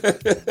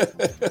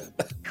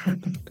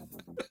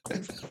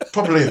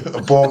 Probably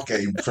a board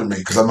game for me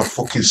because I'm a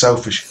fucking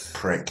selfish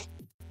prick.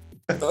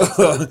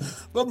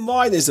 But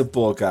mine is a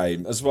board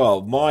game as well.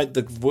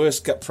 The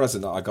worst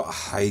present that I got, I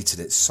hated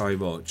it so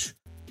much,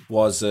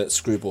 was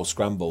Screwball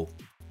Scramble.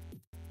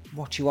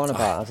 What you on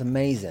about? That's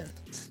amazing.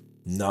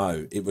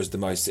 No, it was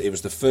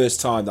the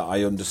first time that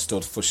I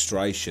understood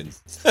frustration.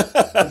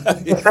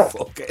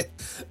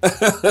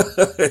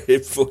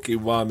 It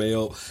fucking wound me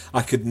up.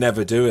 I could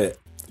never do it.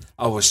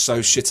 I was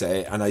so shit at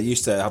it, and I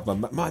used to have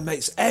my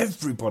mates,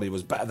 everybody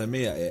was better than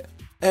me at it.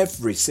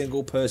 Every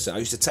single person. I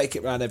used to take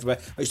it around everywhere.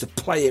 I used to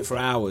play it for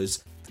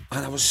hours,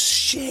 and I was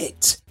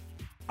shit.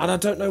 And I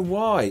don't know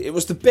why. It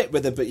was the bit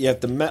where you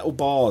have the metal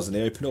bars and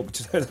they open up.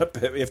 Do you know that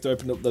bit where you have to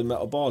open up the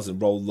metal bars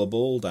and roll the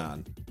ball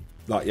down?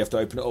 Like, you have to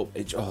open it up.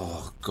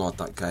 Oh, God,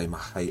 that game, I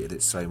hated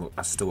it so much.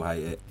 I still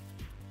hate it.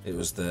 It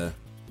was the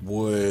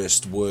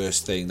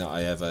worst thing that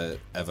I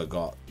ever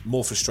got.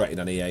 More frustrating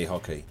than EA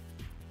Hockey.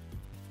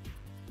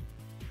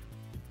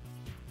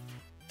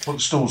 Put the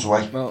stools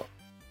away. Well,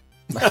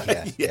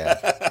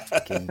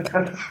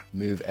 yeah.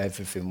 Move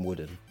everything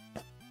wooden.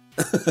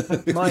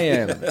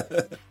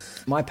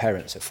 My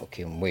parents are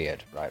fucking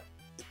weird, right?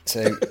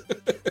 So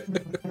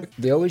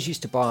they always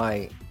used to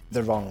buy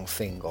the wrong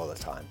thing all the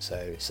time.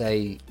 So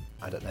say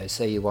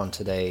you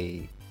wanted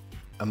a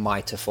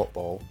mitre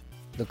football,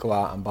 they'd go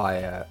out and buy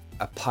a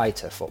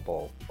piter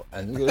football,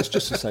 and it was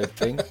just the same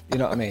thing. You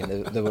know what I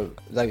mean? They were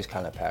those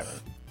kind of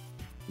parents.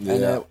 Yeah.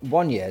 And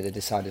one year they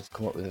decided to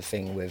come up with a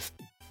thing with,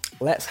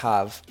 let's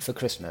have for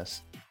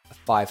Christmas a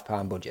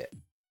 £5 budget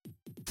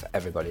for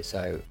everybody.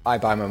 So I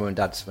buy my mum and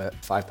dad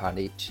 £5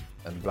 each,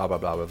 and blah blah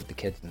blah with the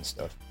kids and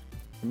stuff.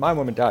 And my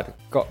mum and dad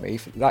got me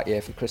that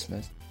year for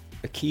Christmas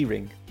a key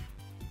ring.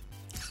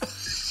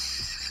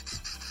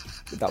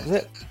 That was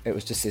it. It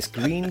was just this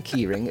green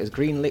key ring. It was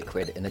green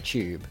liquid in a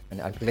tube, and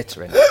it had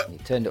glitter in it. And you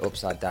turned it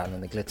upside down,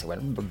 and the glitter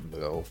went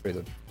all through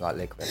the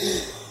liquid.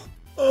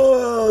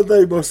 Oh,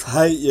 they must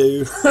hate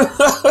you.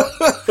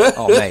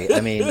 Oh, mate. I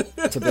mean,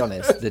 to be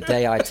honest, the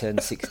day I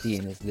turned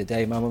 16 is the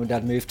day my mum and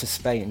dad moved to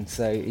Spain.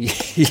 So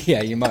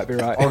yeah, you might be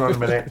right. Hold on a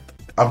minute.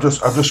 I'm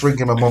just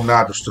ringing my mum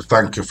now just to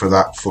thank her for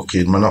that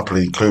fucking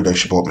Monopoly and Cluedo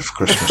she bought me for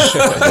Christmas.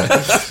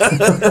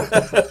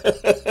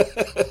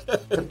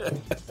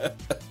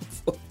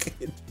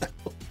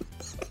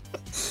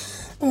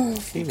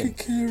 Fucking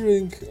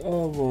keyring.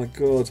 Oh my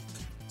god.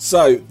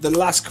 So, the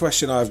last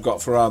question I've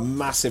got for our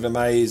massive,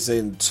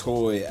 amazing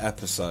toy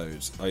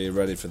episode. Are you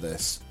ready for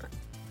this?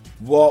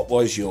 What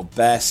was your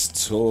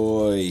best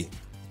toy?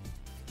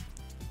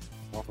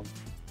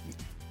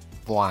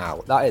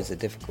 Wow, that is a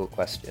difficult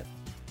question.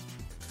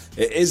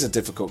 It is a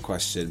difficult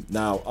question.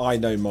 Now, I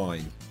know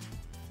mine.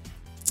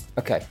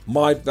 Okay.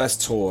 My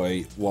best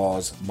toy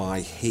was my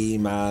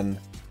He-Man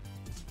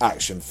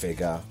action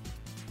figure,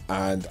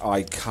 and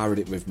I carried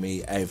it with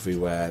me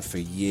everywhere for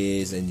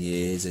years and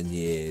years and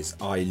years.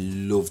 I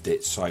loved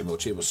it so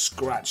much. It was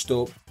scratched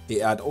up.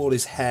 It had all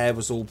his hair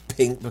was all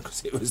pink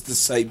because it was the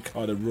same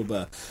kind of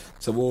rubber.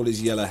 So all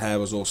his yellow hair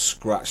was all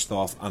scratched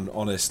off. And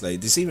honestly,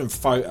 there's even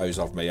photos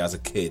of me as a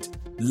kid.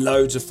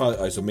 Loads of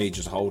photos of me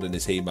just holding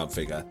this He-Man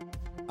figure.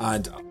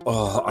 And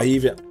I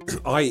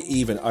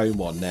even own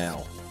one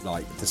now,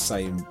 like the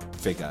same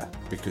figure,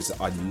 because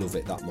I love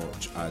it that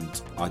much.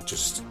 And I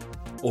just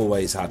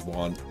always had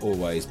one,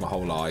 always, my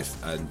whole life.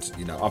 And,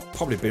 you know, I've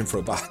probably been for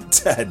about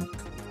 10.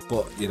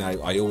 But, you know,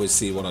 I always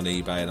see one on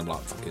eBay and I'm like,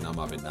 fucking, I'm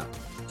having that.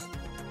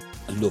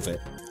 I love it,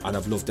 and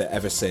I've loved it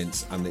ever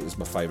since, and it was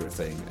my favourite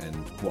thing. And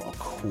what a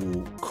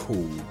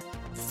cool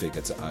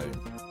figure to own.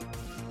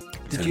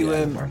 Did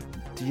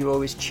Did you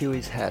always chew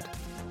his head?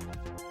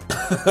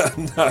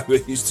 No, he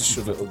used to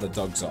shove it up the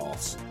dog's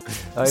arse.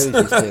 I always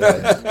used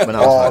to, when I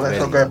was let's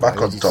not go back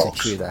on used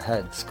dogs. to chew their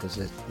heads, because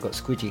they've got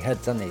squidgy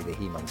heads, haven't they, the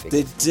He-Man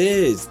figures?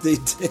 They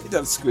did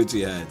have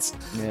squidgy heads.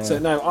 Yeah. So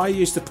no, I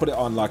used to put it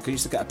on, like, I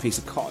used to get a piece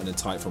of cotton and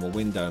tie it from a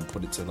window and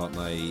put it to like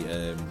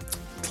my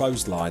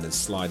clothesline and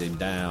slide him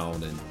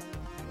down, and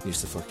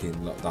used to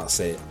fucking, like, that's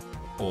it.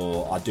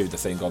 Or I'd do the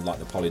thing on like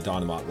the Poly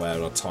Dynamite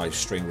where I'd tie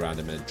string around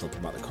him and drop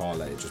him out the car,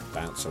 let it just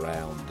bounce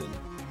around, and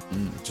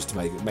just to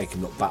make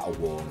him look battle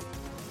worn.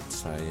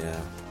 So yeah,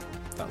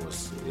 that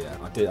was, yeah,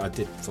 I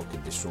did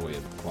fucking destroy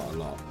him quite a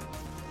lot.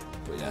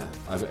 But yeah,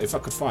 if I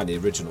could find the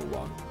original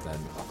one, then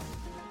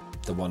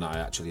the one I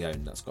actually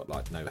own that's got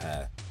like no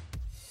hair,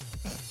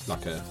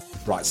 like a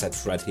Bright Said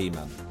Fred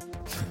He-Man.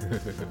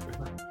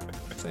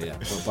 So yeah,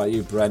 what about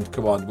you, Brent?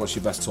 Come on, what's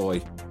your best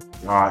toy?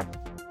 Right.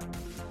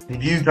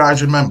 Did you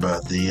guys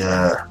remember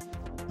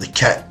the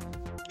Ket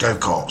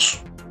go-karts?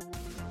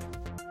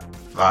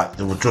 Like,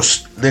 they were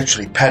just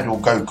literally pedal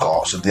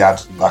go-karts, and they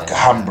had like a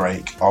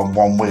handbrake on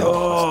one wheel.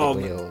 Oh,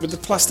 with the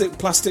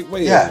plastic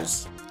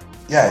wheels.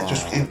 Yeah.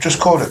 It just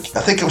called it.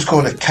 I think it was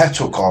called a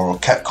kettle car or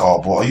ket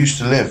car. But I used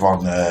to live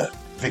on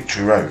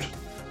Victory Road,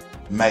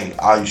 mate.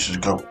 I used to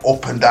go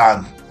up and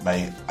down,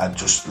 mate, and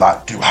just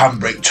like do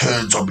handbrake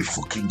turns on my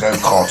fucking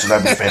go-karts and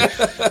everything.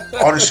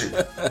 Honestly,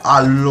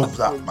 I love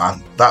that,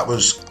 man. That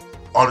was,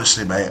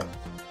 honestly, mate.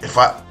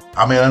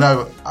 I mean, I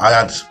know I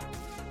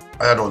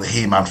had all the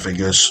He-Man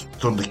figures,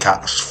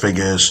 Thundercats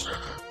figures.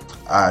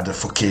 I had a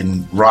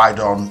fucking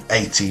ride-on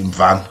 18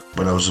 van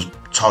when I was a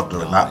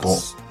toddler and that.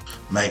 But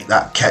mate,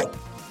 that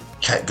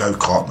Ket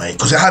go-kart, mate,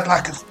 because it had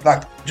like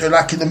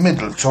in the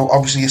middle. So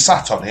obviously you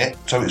sat on it.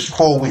 So it's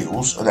 4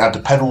 wheels and it had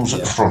the pedals at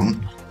the front,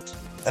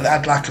 and it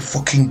had like a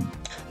fucking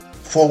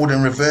forward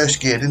and reverse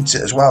gear, didn't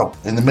it, as well,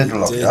 in the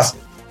middle of you.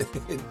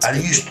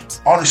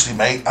 And honestly,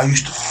 mate, I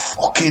used to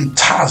fucking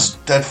taz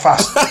dead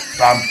fast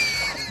down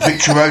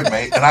Victory Road,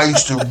 mate, and I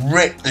used to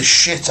rip the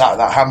shit out of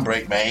that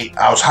handbrake, mate.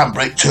 I was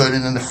handbrake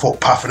turning in the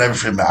footpath and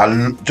everything, mate. I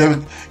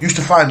used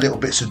to find little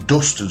bits of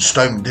dust and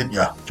stone, didn't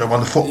you? On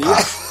the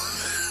footpath.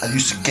 I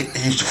used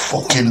to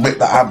fucking rip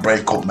that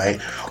handbrake up, mate.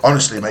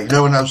 Honestly, mate, you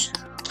know, when I was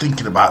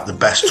thinking about the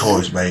best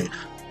toys, mate,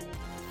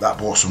 that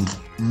brought some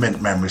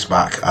mint memories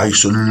back. I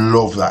used to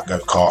love that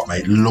go-kart,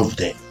 mate.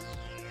 Loved it.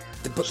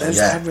 But there's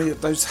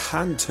those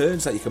hand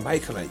turns that you can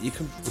make on it. You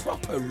can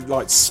proper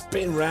like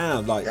spin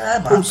round, like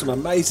pull some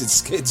amazing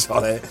skids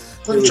on it.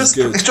 But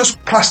it's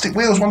just plastic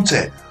wheels,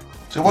 wasn't it?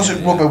 So it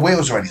wasn't rubber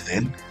wheels or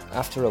anything.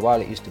 After a while,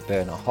 it used to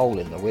burn a hole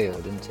in the wheel,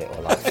 didn't it?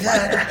 Or like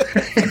yeah.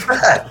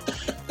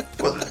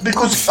 But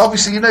because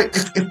obviously, you know,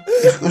 if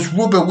it was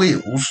rubber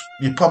wheels,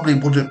 you'd probably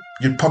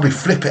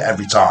flip it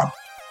every time.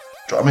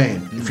 Do you know what I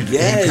mean? If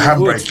you're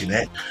handbraking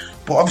it.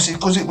 But obviously,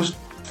 because it was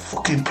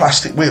fucking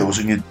plastic wheels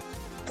and you'd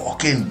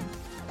fucking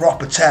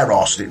proper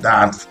tear-arsed it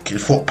down fucking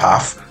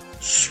footpath,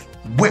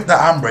 whip that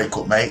handbrake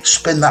up, mate,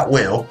 spin that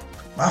wheel.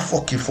 I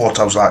fucking thought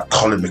I was like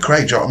Colin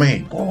McRae, do you know what I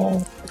mean?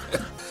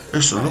 I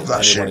used to love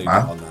that shit,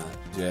 man.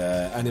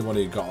 Yeah, anyone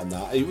who got on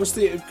that. It was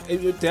the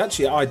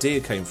actually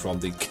idea came from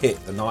the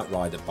Kit, the Knight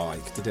Rider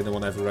bike. Did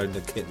anyone ever own the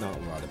Kit Knight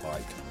Rider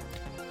bike?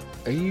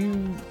 Are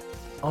you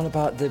on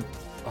about the,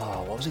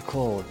 what was it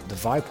called? The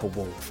Viper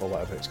Wolf or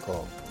whatever it's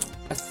called?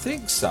 I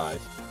think so.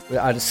 It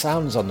had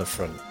sounds on the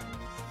front.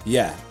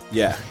 Yeah.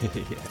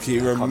 Can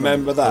you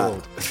remember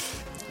that?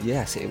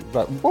 Yes, it was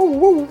like whoa,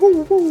 whoa,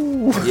 whoa,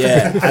 whoa.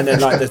 Yeah, and then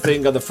like the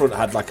thing on the front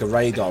had like a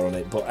radar on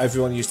it, but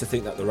everyone used to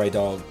think that the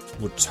radar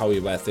would tell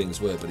you where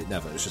things were, but it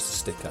never. It was just a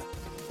sticker.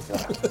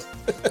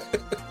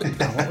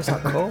 What was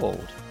that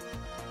called?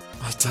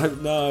 I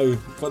don't know,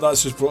 but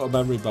that's just brought a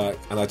memory back,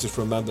 and I just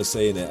remember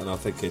seeing it, and I'm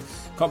thinking,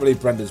 can't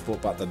believe Brendan's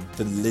brought back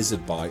the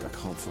Lizard bike. I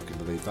can't fucking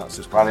believe that's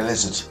just Raleigh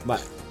Lizard.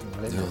 Mate,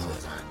 oh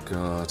my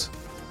god.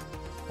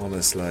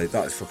 Honestly,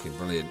 that is fucking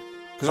brilliant.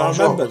 Because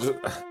I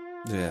remember...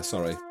 Yeah,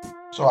 sorry.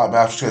 It's alright, but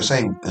I was just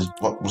going to say,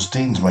 what was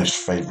Dean's most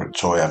favourite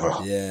toy ever?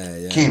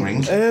 Yeah.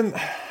 Keyring?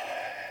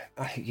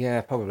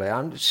 Yeah, probably.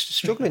 I'm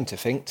struggling to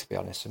think, to be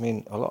honest. I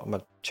mean, a lot of my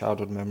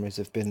childhood memories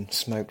have been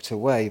smoked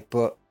away,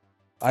 but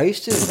I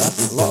used to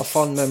have a lot of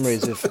fond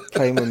memories of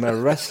playing with my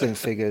wrestling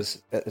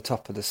figures at the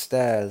top of the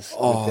stairs.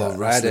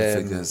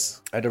 Wrestling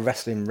figures. I had a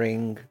wrestling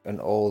ring and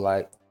all,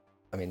 like,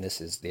 I mean,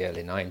 this is the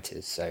early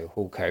 90s, so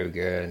Hulk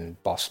Hogan,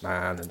 Boss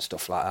Man and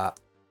stuff like that.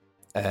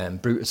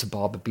 Brutus the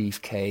Barber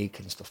Beefcake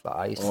and stuff like that.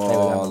 I used to play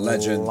with them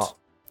legend.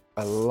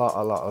 a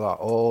lot,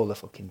 all the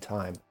fucking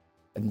time.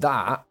 And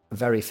that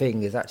very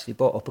thing has actually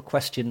brought up a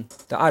question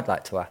that I'd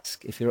like to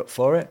ask, if you're up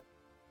for it.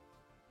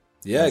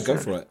 Yeah, go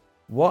for it.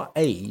 What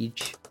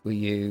age were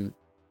you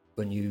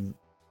when you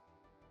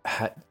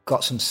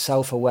got some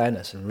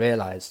self-awareness and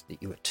realised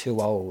that you were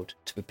too old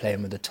to be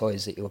playing with the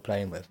toys that you were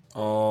playing with?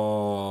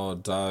 Oh,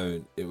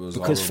 don't. It was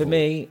because horrible. For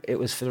me, it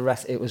was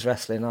it was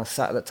wrestling. I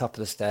sat at the top of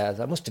the stairs.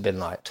 I must have been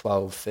like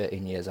 12,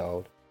 13 years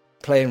old,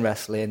 playing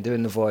wrestling,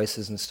 doing the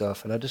voices and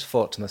stuff. And I just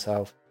thought to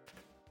myself,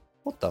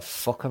 what the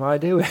fuck am I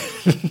doing?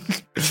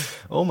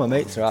 All my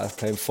mates are out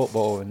playing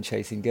football and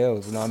chasing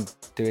girls, and I'm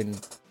doing,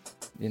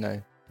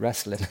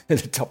 wrestling at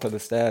the top of the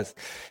stairs.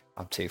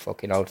 I'm too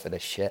fucking old for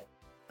this shit.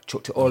 I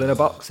chucked it all in a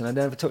box and I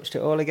never touched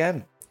it all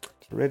again.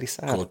 It's really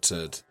sad.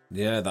 Gutted.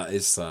 Yeah, that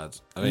is sad.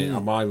 I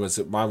mean, mine was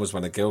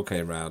when a girl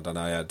came round and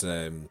I had,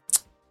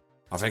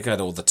 I think I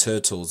had all the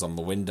turtles on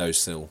the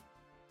windowsill.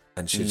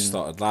 And she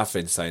started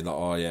laughing, saying, like,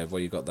 oh, yeah, well,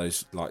 you got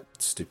those, like,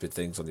 stupid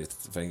things on your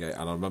finger.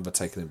 And I remember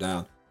taking them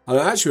down. And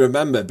I actually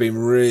remember being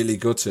really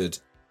gutted.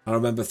 I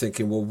remember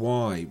thinking, well,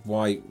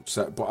 why?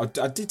 So, but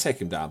I did take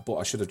him down, but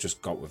I should have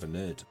just got with a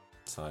nerd.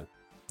 So,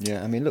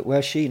 yeah, I mean, look,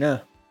 where's she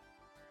now?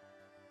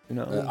 You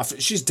know, I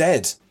think she's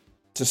dead.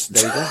 Just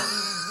there you go.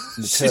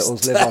 The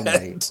turtles live on,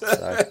 mate.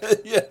 So.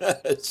 Yeah,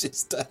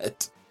 she's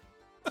dead.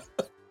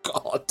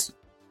 God.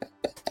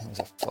 That was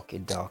a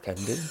fucking dark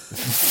ending.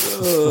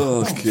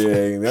 Oh,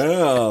 king,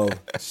 no.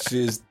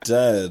 She's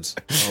dead.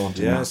 Oh,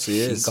 yeah, she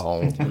is.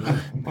 Gone.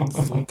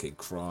 Fucking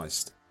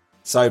Christ.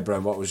 So,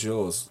 Bren, what was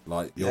yours?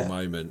 Like, your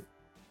moment?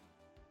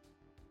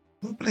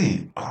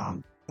 Probably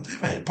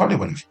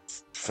when I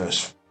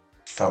first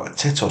felt a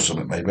tit or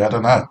something, maybe. I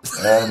don't know.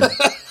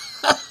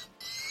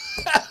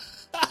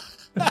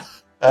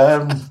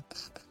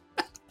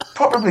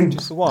 Probably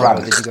just the one,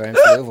 or did you go in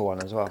for the other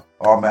one as well?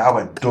 Oh, mate, I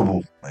went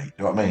double, mate.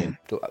 You know what I mean?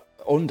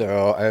 Under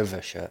or over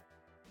shirt?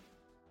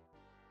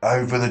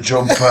 Over the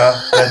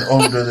jumper, then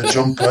under the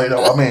jumper, you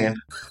know what I mean?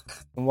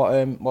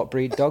 And what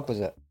breed dog was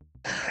it?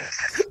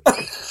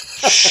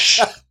 Shh.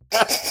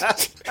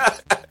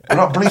 We're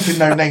not bleeping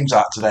no names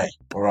out today.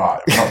 All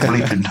right, we're not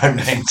bleeping no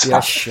names yeah,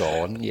 out.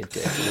 Sean, you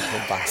dirty little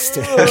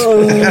bastard.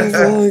 Oh,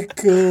 my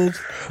God.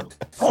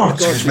 Oh,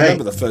 God, you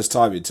remember the first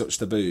time you touched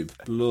the boob?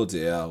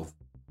 Bloody hell.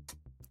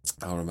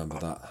 I remember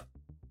that.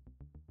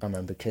 I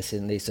remember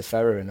kissing Lisa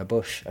Ferrer in a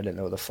bush. I didn't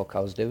know what the fuck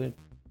I was doing.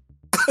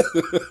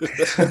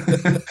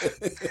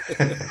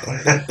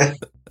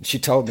 She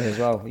told me as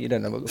well, you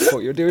don't know what the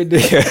fuck you're doing, do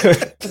you?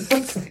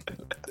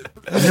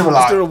 You were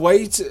like, is there a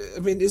way to... I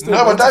mean, is there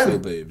a way to feel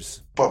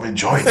boobs? But I'm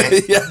enjoying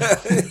it.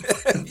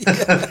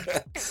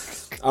 Yeah.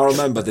 I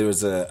remember there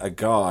was a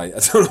guy... I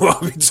don't know why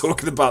I've been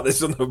talking about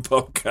this on the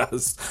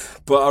podcast,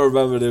 but I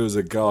remember there was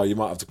a guy... You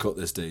might have to cut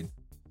this, Dean.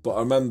 But I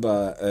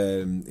remember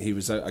he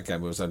was...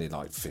 Again, we was only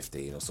like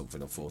 15 or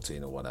something, or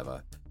 14 or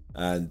whatever.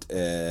 And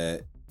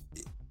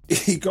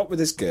he got with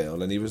this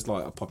girl, and he was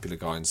like a popular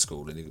guy in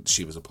school, and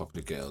she was a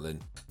popular girl,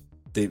 and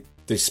they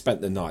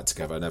spent the night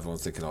together, and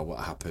everyone's thinking, oh, what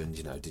happened?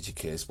 You know, did you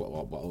kiss?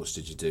 What else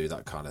did you do?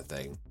 That kind of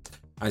thing.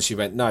 And she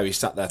went, no, he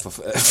sat there for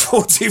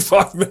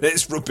 45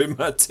 minutes rubbing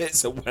my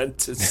tits and went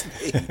to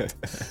sleep.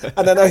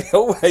 And then I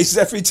always,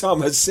 every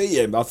time I see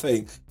him, I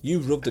think, you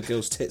rubbed a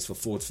girl's tits for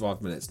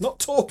 45 minutes. Not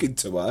talking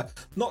to her,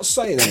 not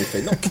saying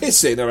anything, not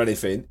kissing or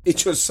anything. He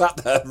just sat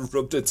there and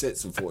rubbed her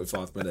tits for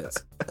 45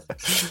 minutes.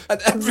 And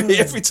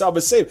every time I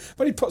see him,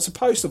 when he puts a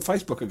post on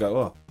Facebook, I go,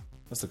 oh,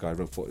 that's the guy who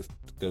rubbed 40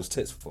 girl's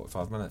tits for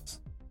 45 minutes.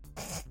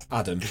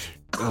 Adam.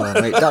 Oh,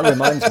 mate, that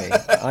reminds me.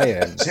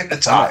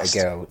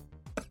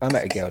 I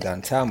met a girl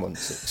downtown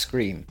once at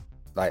Scream,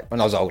 like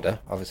when I was older,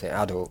 obviously an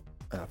adult.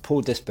 And I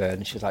pulled this bird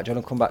and she was like, do you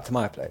want to come back to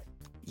my place?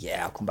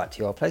 Yeah, I'll come back to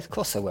your place. Of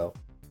course I will.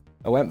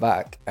 I went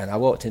back and I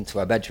walked into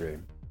her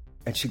bedroom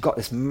and she got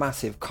this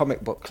massive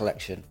comic book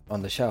collection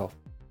on the shelf.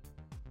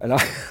 And I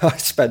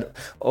spent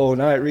all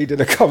night reading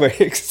the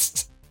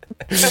comics.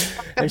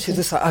 And she's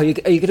just like, are you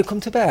going to come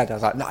to bed? I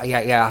was like, no,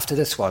 yeah, after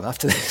this one.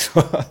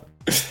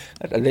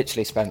 I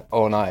literally spent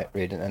all night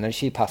reading, and then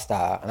she passed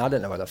out, and I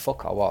didn't know where the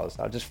fuck I was.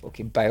 I just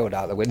fucking bailed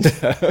out the window.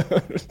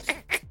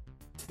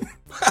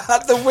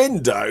 At the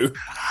window?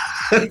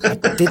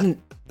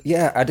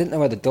 I didn't know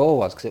where the door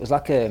was, because it was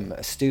like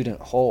a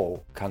student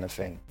hall kind of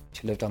thing.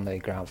 She lived on the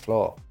ground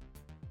floor,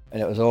 and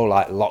it was all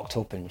like locked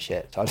up and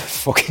shit. So I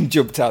just fucking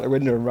jumped out the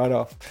window and ran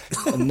off.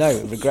 And no,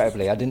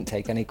 regrettably, I didn't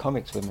take any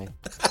comics with me.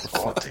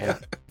 Oh, dear.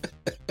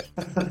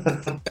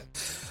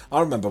 I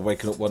remember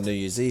waking up one New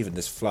Year's Eve in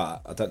this flat.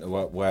 I don't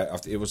know where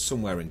it was,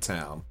 somewhere in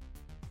town.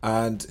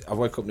 And I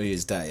woke up New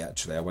Year's Day,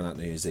 actually. I went out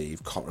New Year's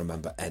Eve. Can't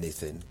remember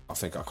anything. I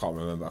can't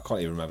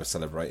even remember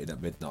celebrating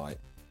at midnight.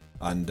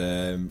 And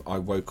I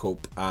woke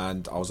up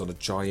and I was on a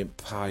giant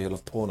pile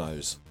of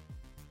pornos.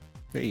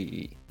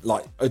 Hey.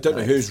 Like, I don't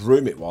know whose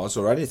room it was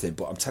or anything,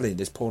 but I'm telling you,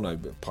 this porno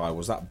pile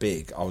was that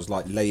big. I was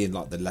like laying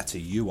like the letter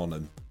U on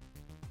them.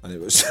 And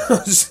it was, it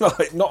was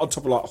like, not on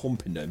top of like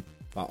humping them,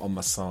 like on my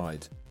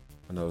side.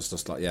 And I was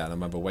just like, yeah, and I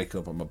remember waking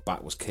up and my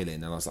back was killing.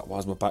 And I was like, why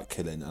is my back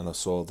killing? And I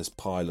saw this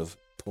pile of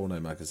porno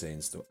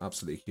magazines that were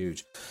absolutely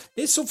huge.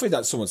 It's something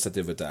that someone said the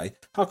other day.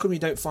 How come you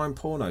don't find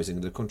pornos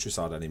in the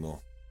countryside anymore?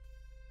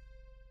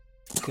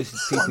 Because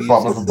people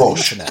Bottom use of a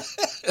bush.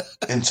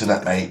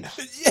 internet. Mate.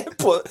 Yeah,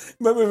 but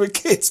when we were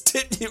kids,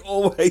 didn't you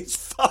always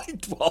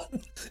find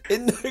one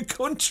in the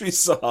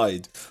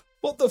countryside?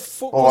 What the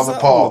fuck was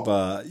that all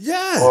about?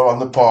 Yeah. Or on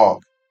the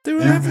park. They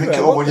were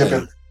everywhere, weren't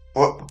they?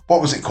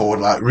 What was it called?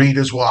 Like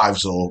Reader's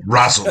Wives or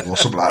Razzle or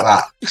something like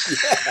that.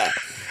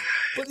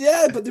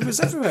 But there was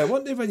everywhere,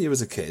 wasn't there, when you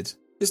was a kid?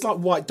 It's like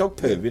white dog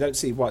poo. We don't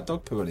see white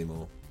dog poo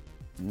anymore.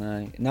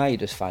 No, now you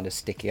just find a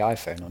sticky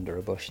iPhone under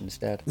a bush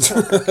instead.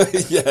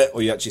 Yeah,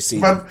 or you actually see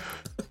Do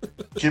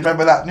you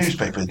remember that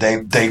newspaper,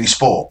 Daily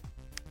Sport?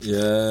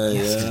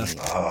 Yeah.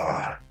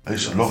 Oh, I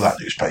used to love that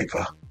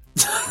newspaper.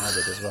 I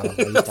did as well.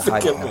 I used to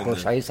hide it in the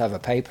bush. I used to have a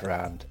paper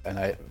round, and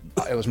it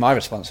was my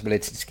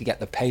responsibility to get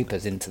the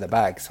papers into the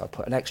bag. So I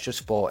put an extra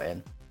sport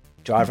in,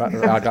 drive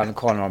around the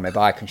corner on my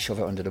bike, and shove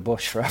it under the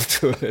bush for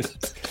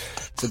afterwards.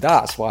 So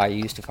that's why I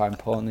used to find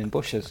porn in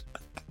bushes,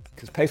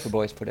 because paper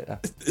boys put it there.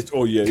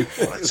 Or you.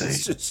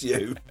 It's just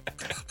you.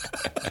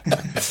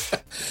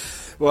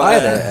 Well, I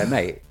had a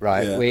mate,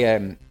 right? Yeah. We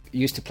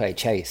used to play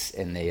chase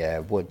in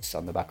the woods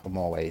on the back of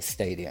Moorways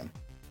Stadium.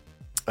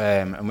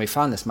 And we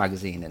found this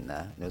magazine in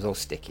there. It was all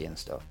sticky and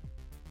stuff.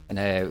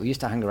 And we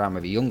used to hang around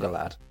with a younger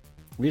lad.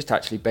 We used to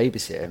actually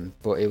babysit him,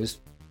 but he was a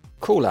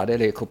cool lad,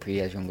 only a couple of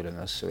years younger than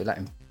us, so we let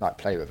him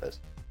play with us.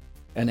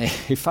 And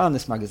he found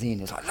this magazine.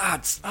 He was like,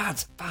 lads,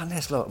 found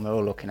this, look. And we're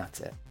all looking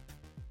at it.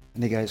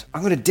 And he goes,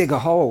 I'm going to dig a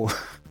hole.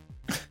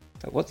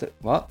 Like, what's it?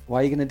 What? Why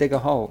are you going to dig a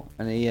hole?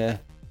 And he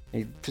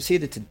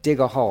proceeded to dig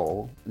a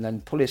hole and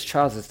then pull his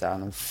trousers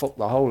down and fuck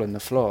the hole in the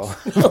floor.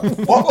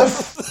 What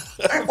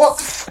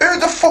who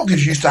the fuck did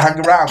you used to hang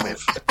around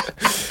with?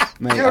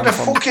 Mate, You're the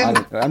fucking...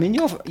 I mean,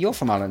 you're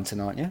from Allington,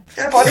 aren't you?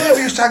 Yeah, but I never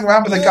used to hang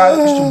around with a guy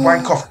that used to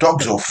wank off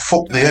dogs or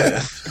fuck the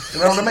earth. You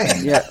know what I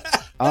mean? Yeah,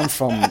 I'm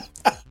from...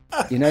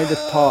 You know the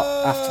part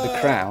after the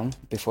Crown,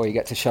 before you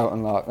get to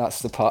Shelton Lark,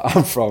 that's the part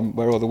I'm from,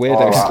 where all the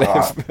weirdos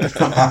live.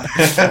 Oh,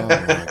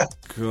 my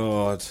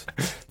God.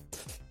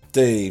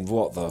 Dean,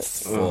 what the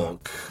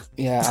fuck?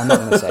 Yeah, I'm not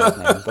going to say his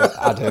name, but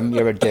Adam,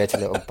 you're a dirty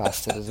little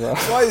bastard as well.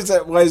 Why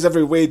is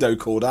every weirdo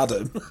called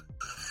Adam?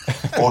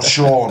 Or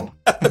Sean.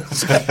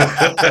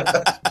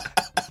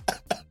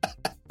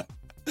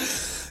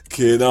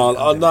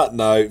 On that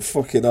note,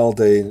 fucking old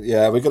Dean.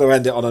 Yeah, we're going to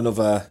end it on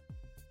another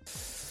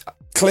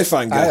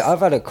cliffhanger. I've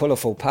had a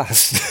colourful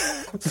past.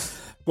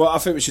 Well, I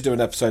think we should do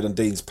an episode on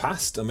Dean's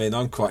past. I mean,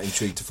 I'm quite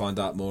intrigued to find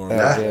out more on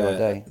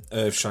day.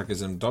 Earth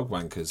shaggers and dog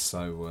wankers.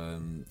 So,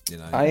 you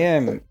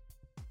know,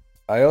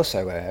 I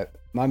also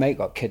my mate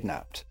got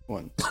kidnapped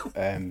once,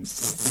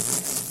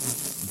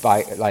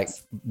 by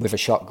with a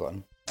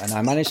shotgun, and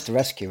I managed to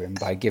rescue him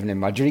by giving him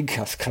my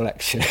Dreamcast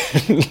collection.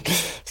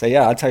 So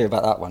yeah, I'll tell you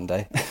about that one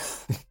day.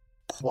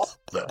 What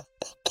the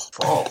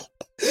fuck?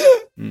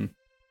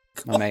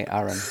 My mate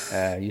Aaron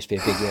used to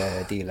be a big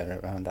dealer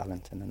around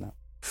Allington and that.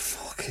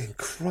 Fucking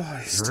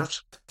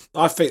Christ.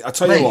 I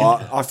tell you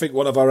what, I think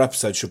one of our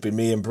episodes should be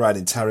me and Brad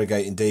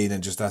interrogating Dean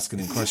and just asking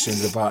him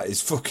questions about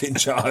his fucking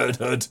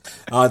childhood.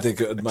 I think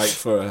it would make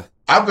for a...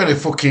 I'm going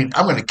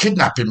to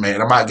kidnap him, mate,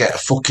 and I might get a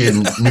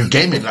fucking new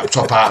gaming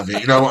laptop out of it,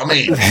 you know what I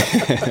mean?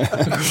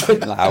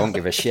 I won't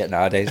give a shit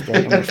nowadays,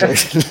 bro.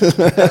 Fucking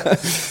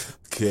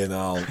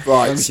hell. Right. As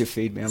long as you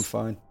feed me, I'm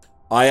fine.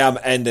 I am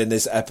ending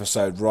this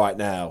episode right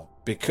now,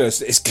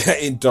 because it's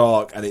getting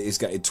dark and it is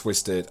getting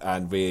twisted,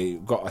 and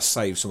we've got to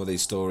save some of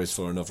these stories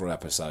for another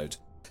episode.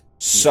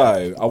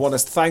 So I want to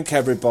thank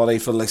everybody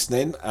for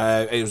listening.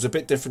 It was a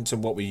bit different to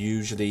what we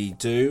usually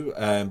do,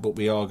 but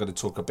we are going to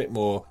talk a bit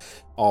more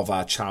of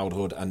our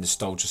childhood and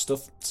nostalgia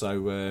stuff.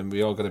 So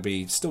we are going to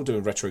be still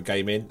doing retro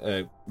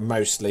gaming,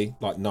 mostly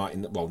like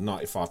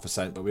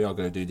 95%, but we are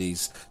going to do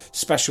these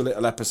special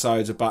little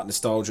episodes about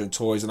nostalgia and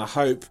toys, and I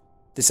hope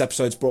this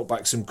episode's brought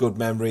back some good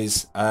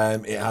memories.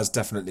 It has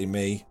definitely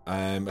me,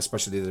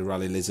 especially the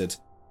Raleigh Lizard.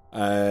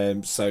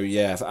 So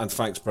yeah, and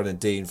thanks, Brennan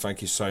Dean.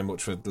 Thank you so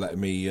much for letting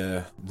me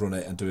run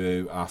it and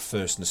do our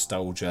first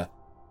nostalgia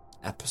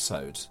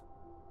episode.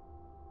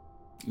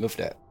 Loved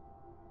it.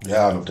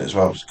 Yeah, I loved it as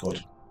well. It was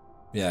good.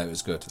 Yeah, it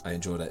was good. I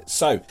enjoyed it.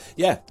 So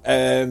yeah,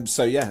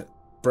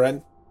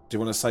 Bren, do you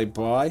want to say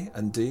bye?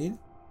 And Dean?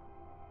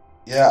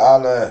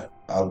 Yeah,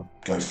 I'll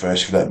go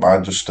first if you don't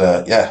mind. Just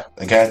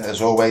again,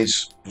 as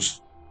always, just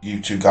you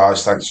two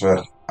guys, thanks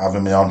for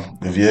having me on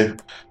with you.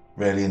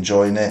 Really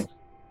enjoying it.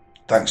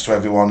 Thanks to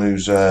everyone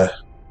who's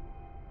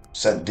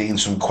sent Dean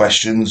some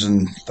questions,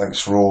 and thanks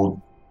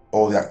for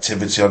all the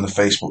activity on the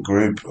Facebook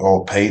group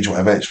or page,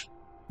 whatever. It's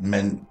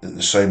meant that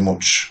there's so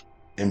much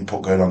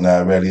input going on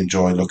there. I really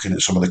enjoy looking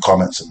at some of the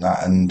comments and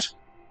that. And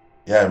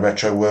yeah,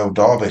 Retro World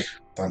Derby,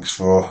 thanks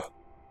for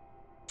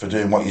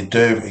doing what you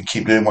do and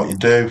keep doing what you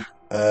do.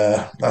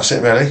 That's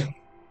it, really.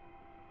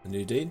 And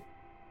you, Dean?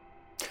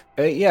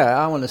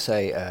 I want to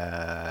say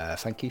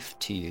thank you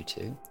to you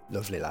two,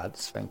 lovely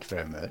lads. Thank you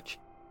very much.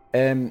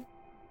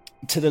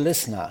 To the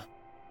listener,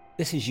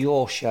 this is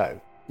your show.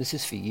 This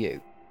is for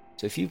you.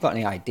 So if you've got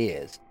any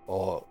ideas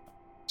or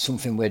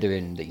something we're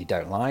doing that you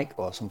don't like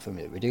or something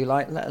that we do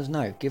like, let us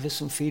know. Give us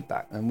some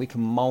feedback and we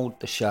can mould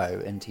the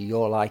show into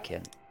your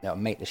liking. It'll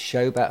make the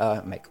show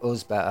better, make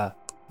us better,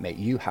 make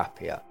you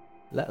happier.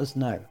 Let us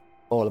know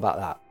all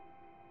about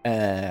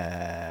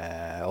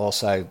that.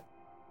 Also,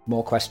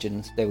 more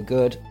questions. They were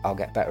good. I'll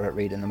get better at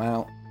reading them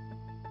out.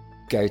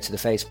 Go to the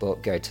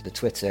Facebook, go to the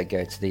Twitter,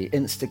 go to the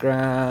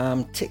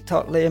Instagram,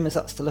 TikTok, Liam, is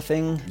that still a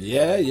thing?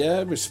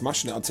 Yeah, we're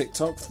smashing it on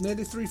TikTok.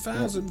 Nearly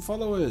 3,000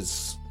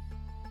 followers.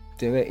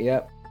 Do it,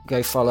 yep.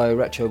 Go follow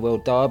Retro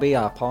World Derby,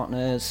 our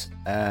partners.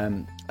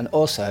 And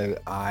also,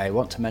 I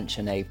want to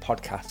mention a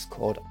podcast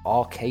called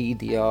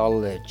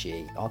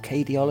Arcadiology.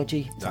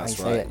 Arcadiology? That's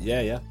right.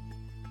 Yeah.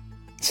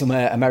 some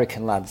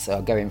American lads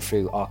are going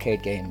through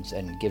arcade games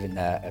and giving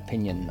their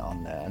opinion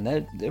on there, and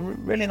they're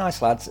really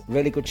nice lads.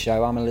 Really good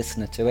show. I'm a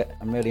listener to it.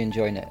 I'm really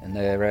enjoying it, and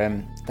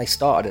they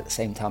started at the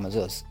same time as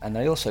us, and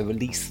they also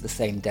release the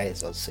same day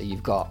as us. So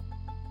you've got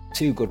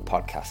 2 good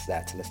podcasts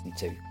there to listen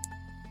to.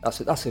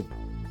 That's a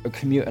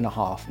commute and a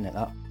half, isn't it?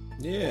 That.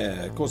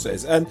 Yeah, of course it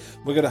is. And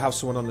we're going to have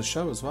someone on the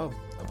show as well,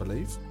 I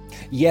believe.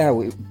 Yeah,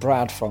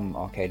 Brad from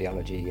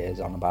Arcadiology is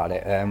on about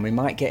it. We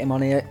might get him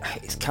on here.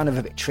 It's kind of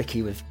a bit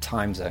tricky with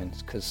time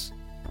zones because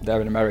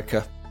they're in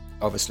America.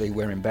 Obviously,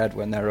 we're in bed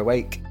when they're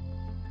awake.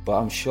 But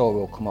I'm sure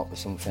we'll come up with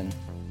something.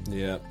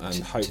 Yeah, and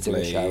hopefully to do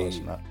a show or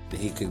something.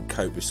 He can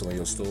cope with some of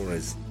your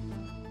stories.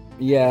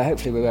 Yeah,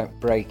 hopefully we won't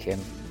break him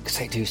because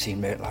they do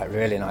seem like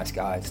really nice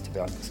guys, to be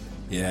honest.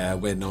 Yeah,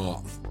 we're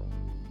not.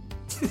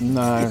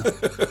 No.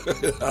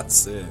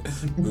 That's it.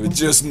 We're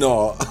just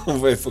not.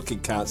 We're fucking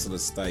council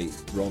estate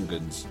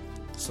wrong'uns.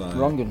 So,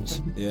 wrong'uns.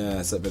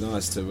 Yeah, so it'd be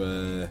nice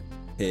to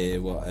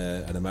hear what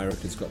an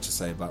American's got to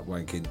say about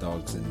wanking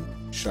dogs and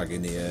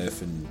shagging the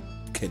earth and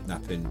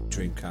kidnapping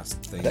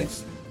Dreamcast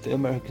things. The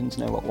Americans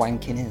know what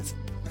wanking is.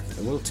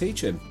 And we'll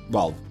teach him.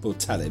 Well, we'll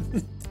tell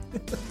him.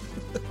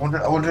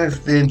 I wonder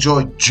if they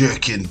enjoy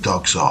jerking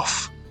dogs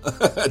off.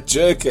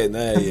 Jerking,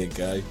 there you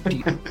go.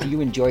 Do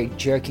you enjoy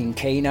jerking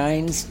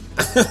canines?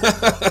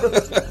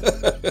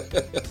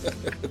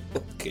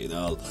 Fucking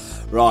hell.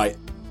 Right.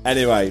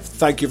 Anyway,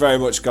 thank you very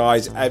much,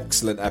 guys.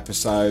 Excellent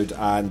episode,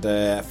 and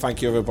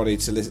thank you everybody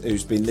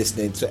who's been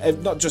listening to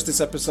not just this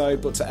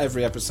episode, but to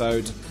every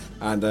episode.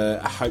 And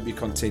I hope you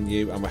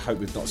continue, and we hope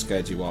we've not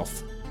scared you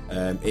off.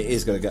 It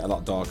is going to get a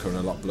lot darker and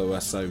a lot bluer,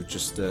 so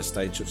just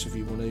stay in touch if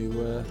you want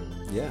to,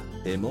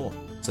 hear more.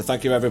 So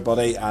thank you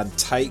everybody, and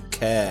take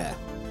care.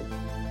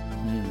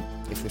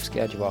 If we've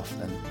scared you off,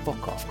 then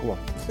fuck off. Go on.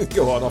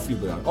 Go on, off you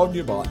go. On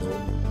your bike, though.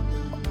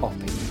 Off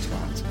you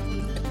twat.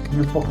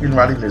 You fucking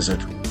Raleigh Lizard.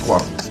 Go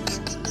on.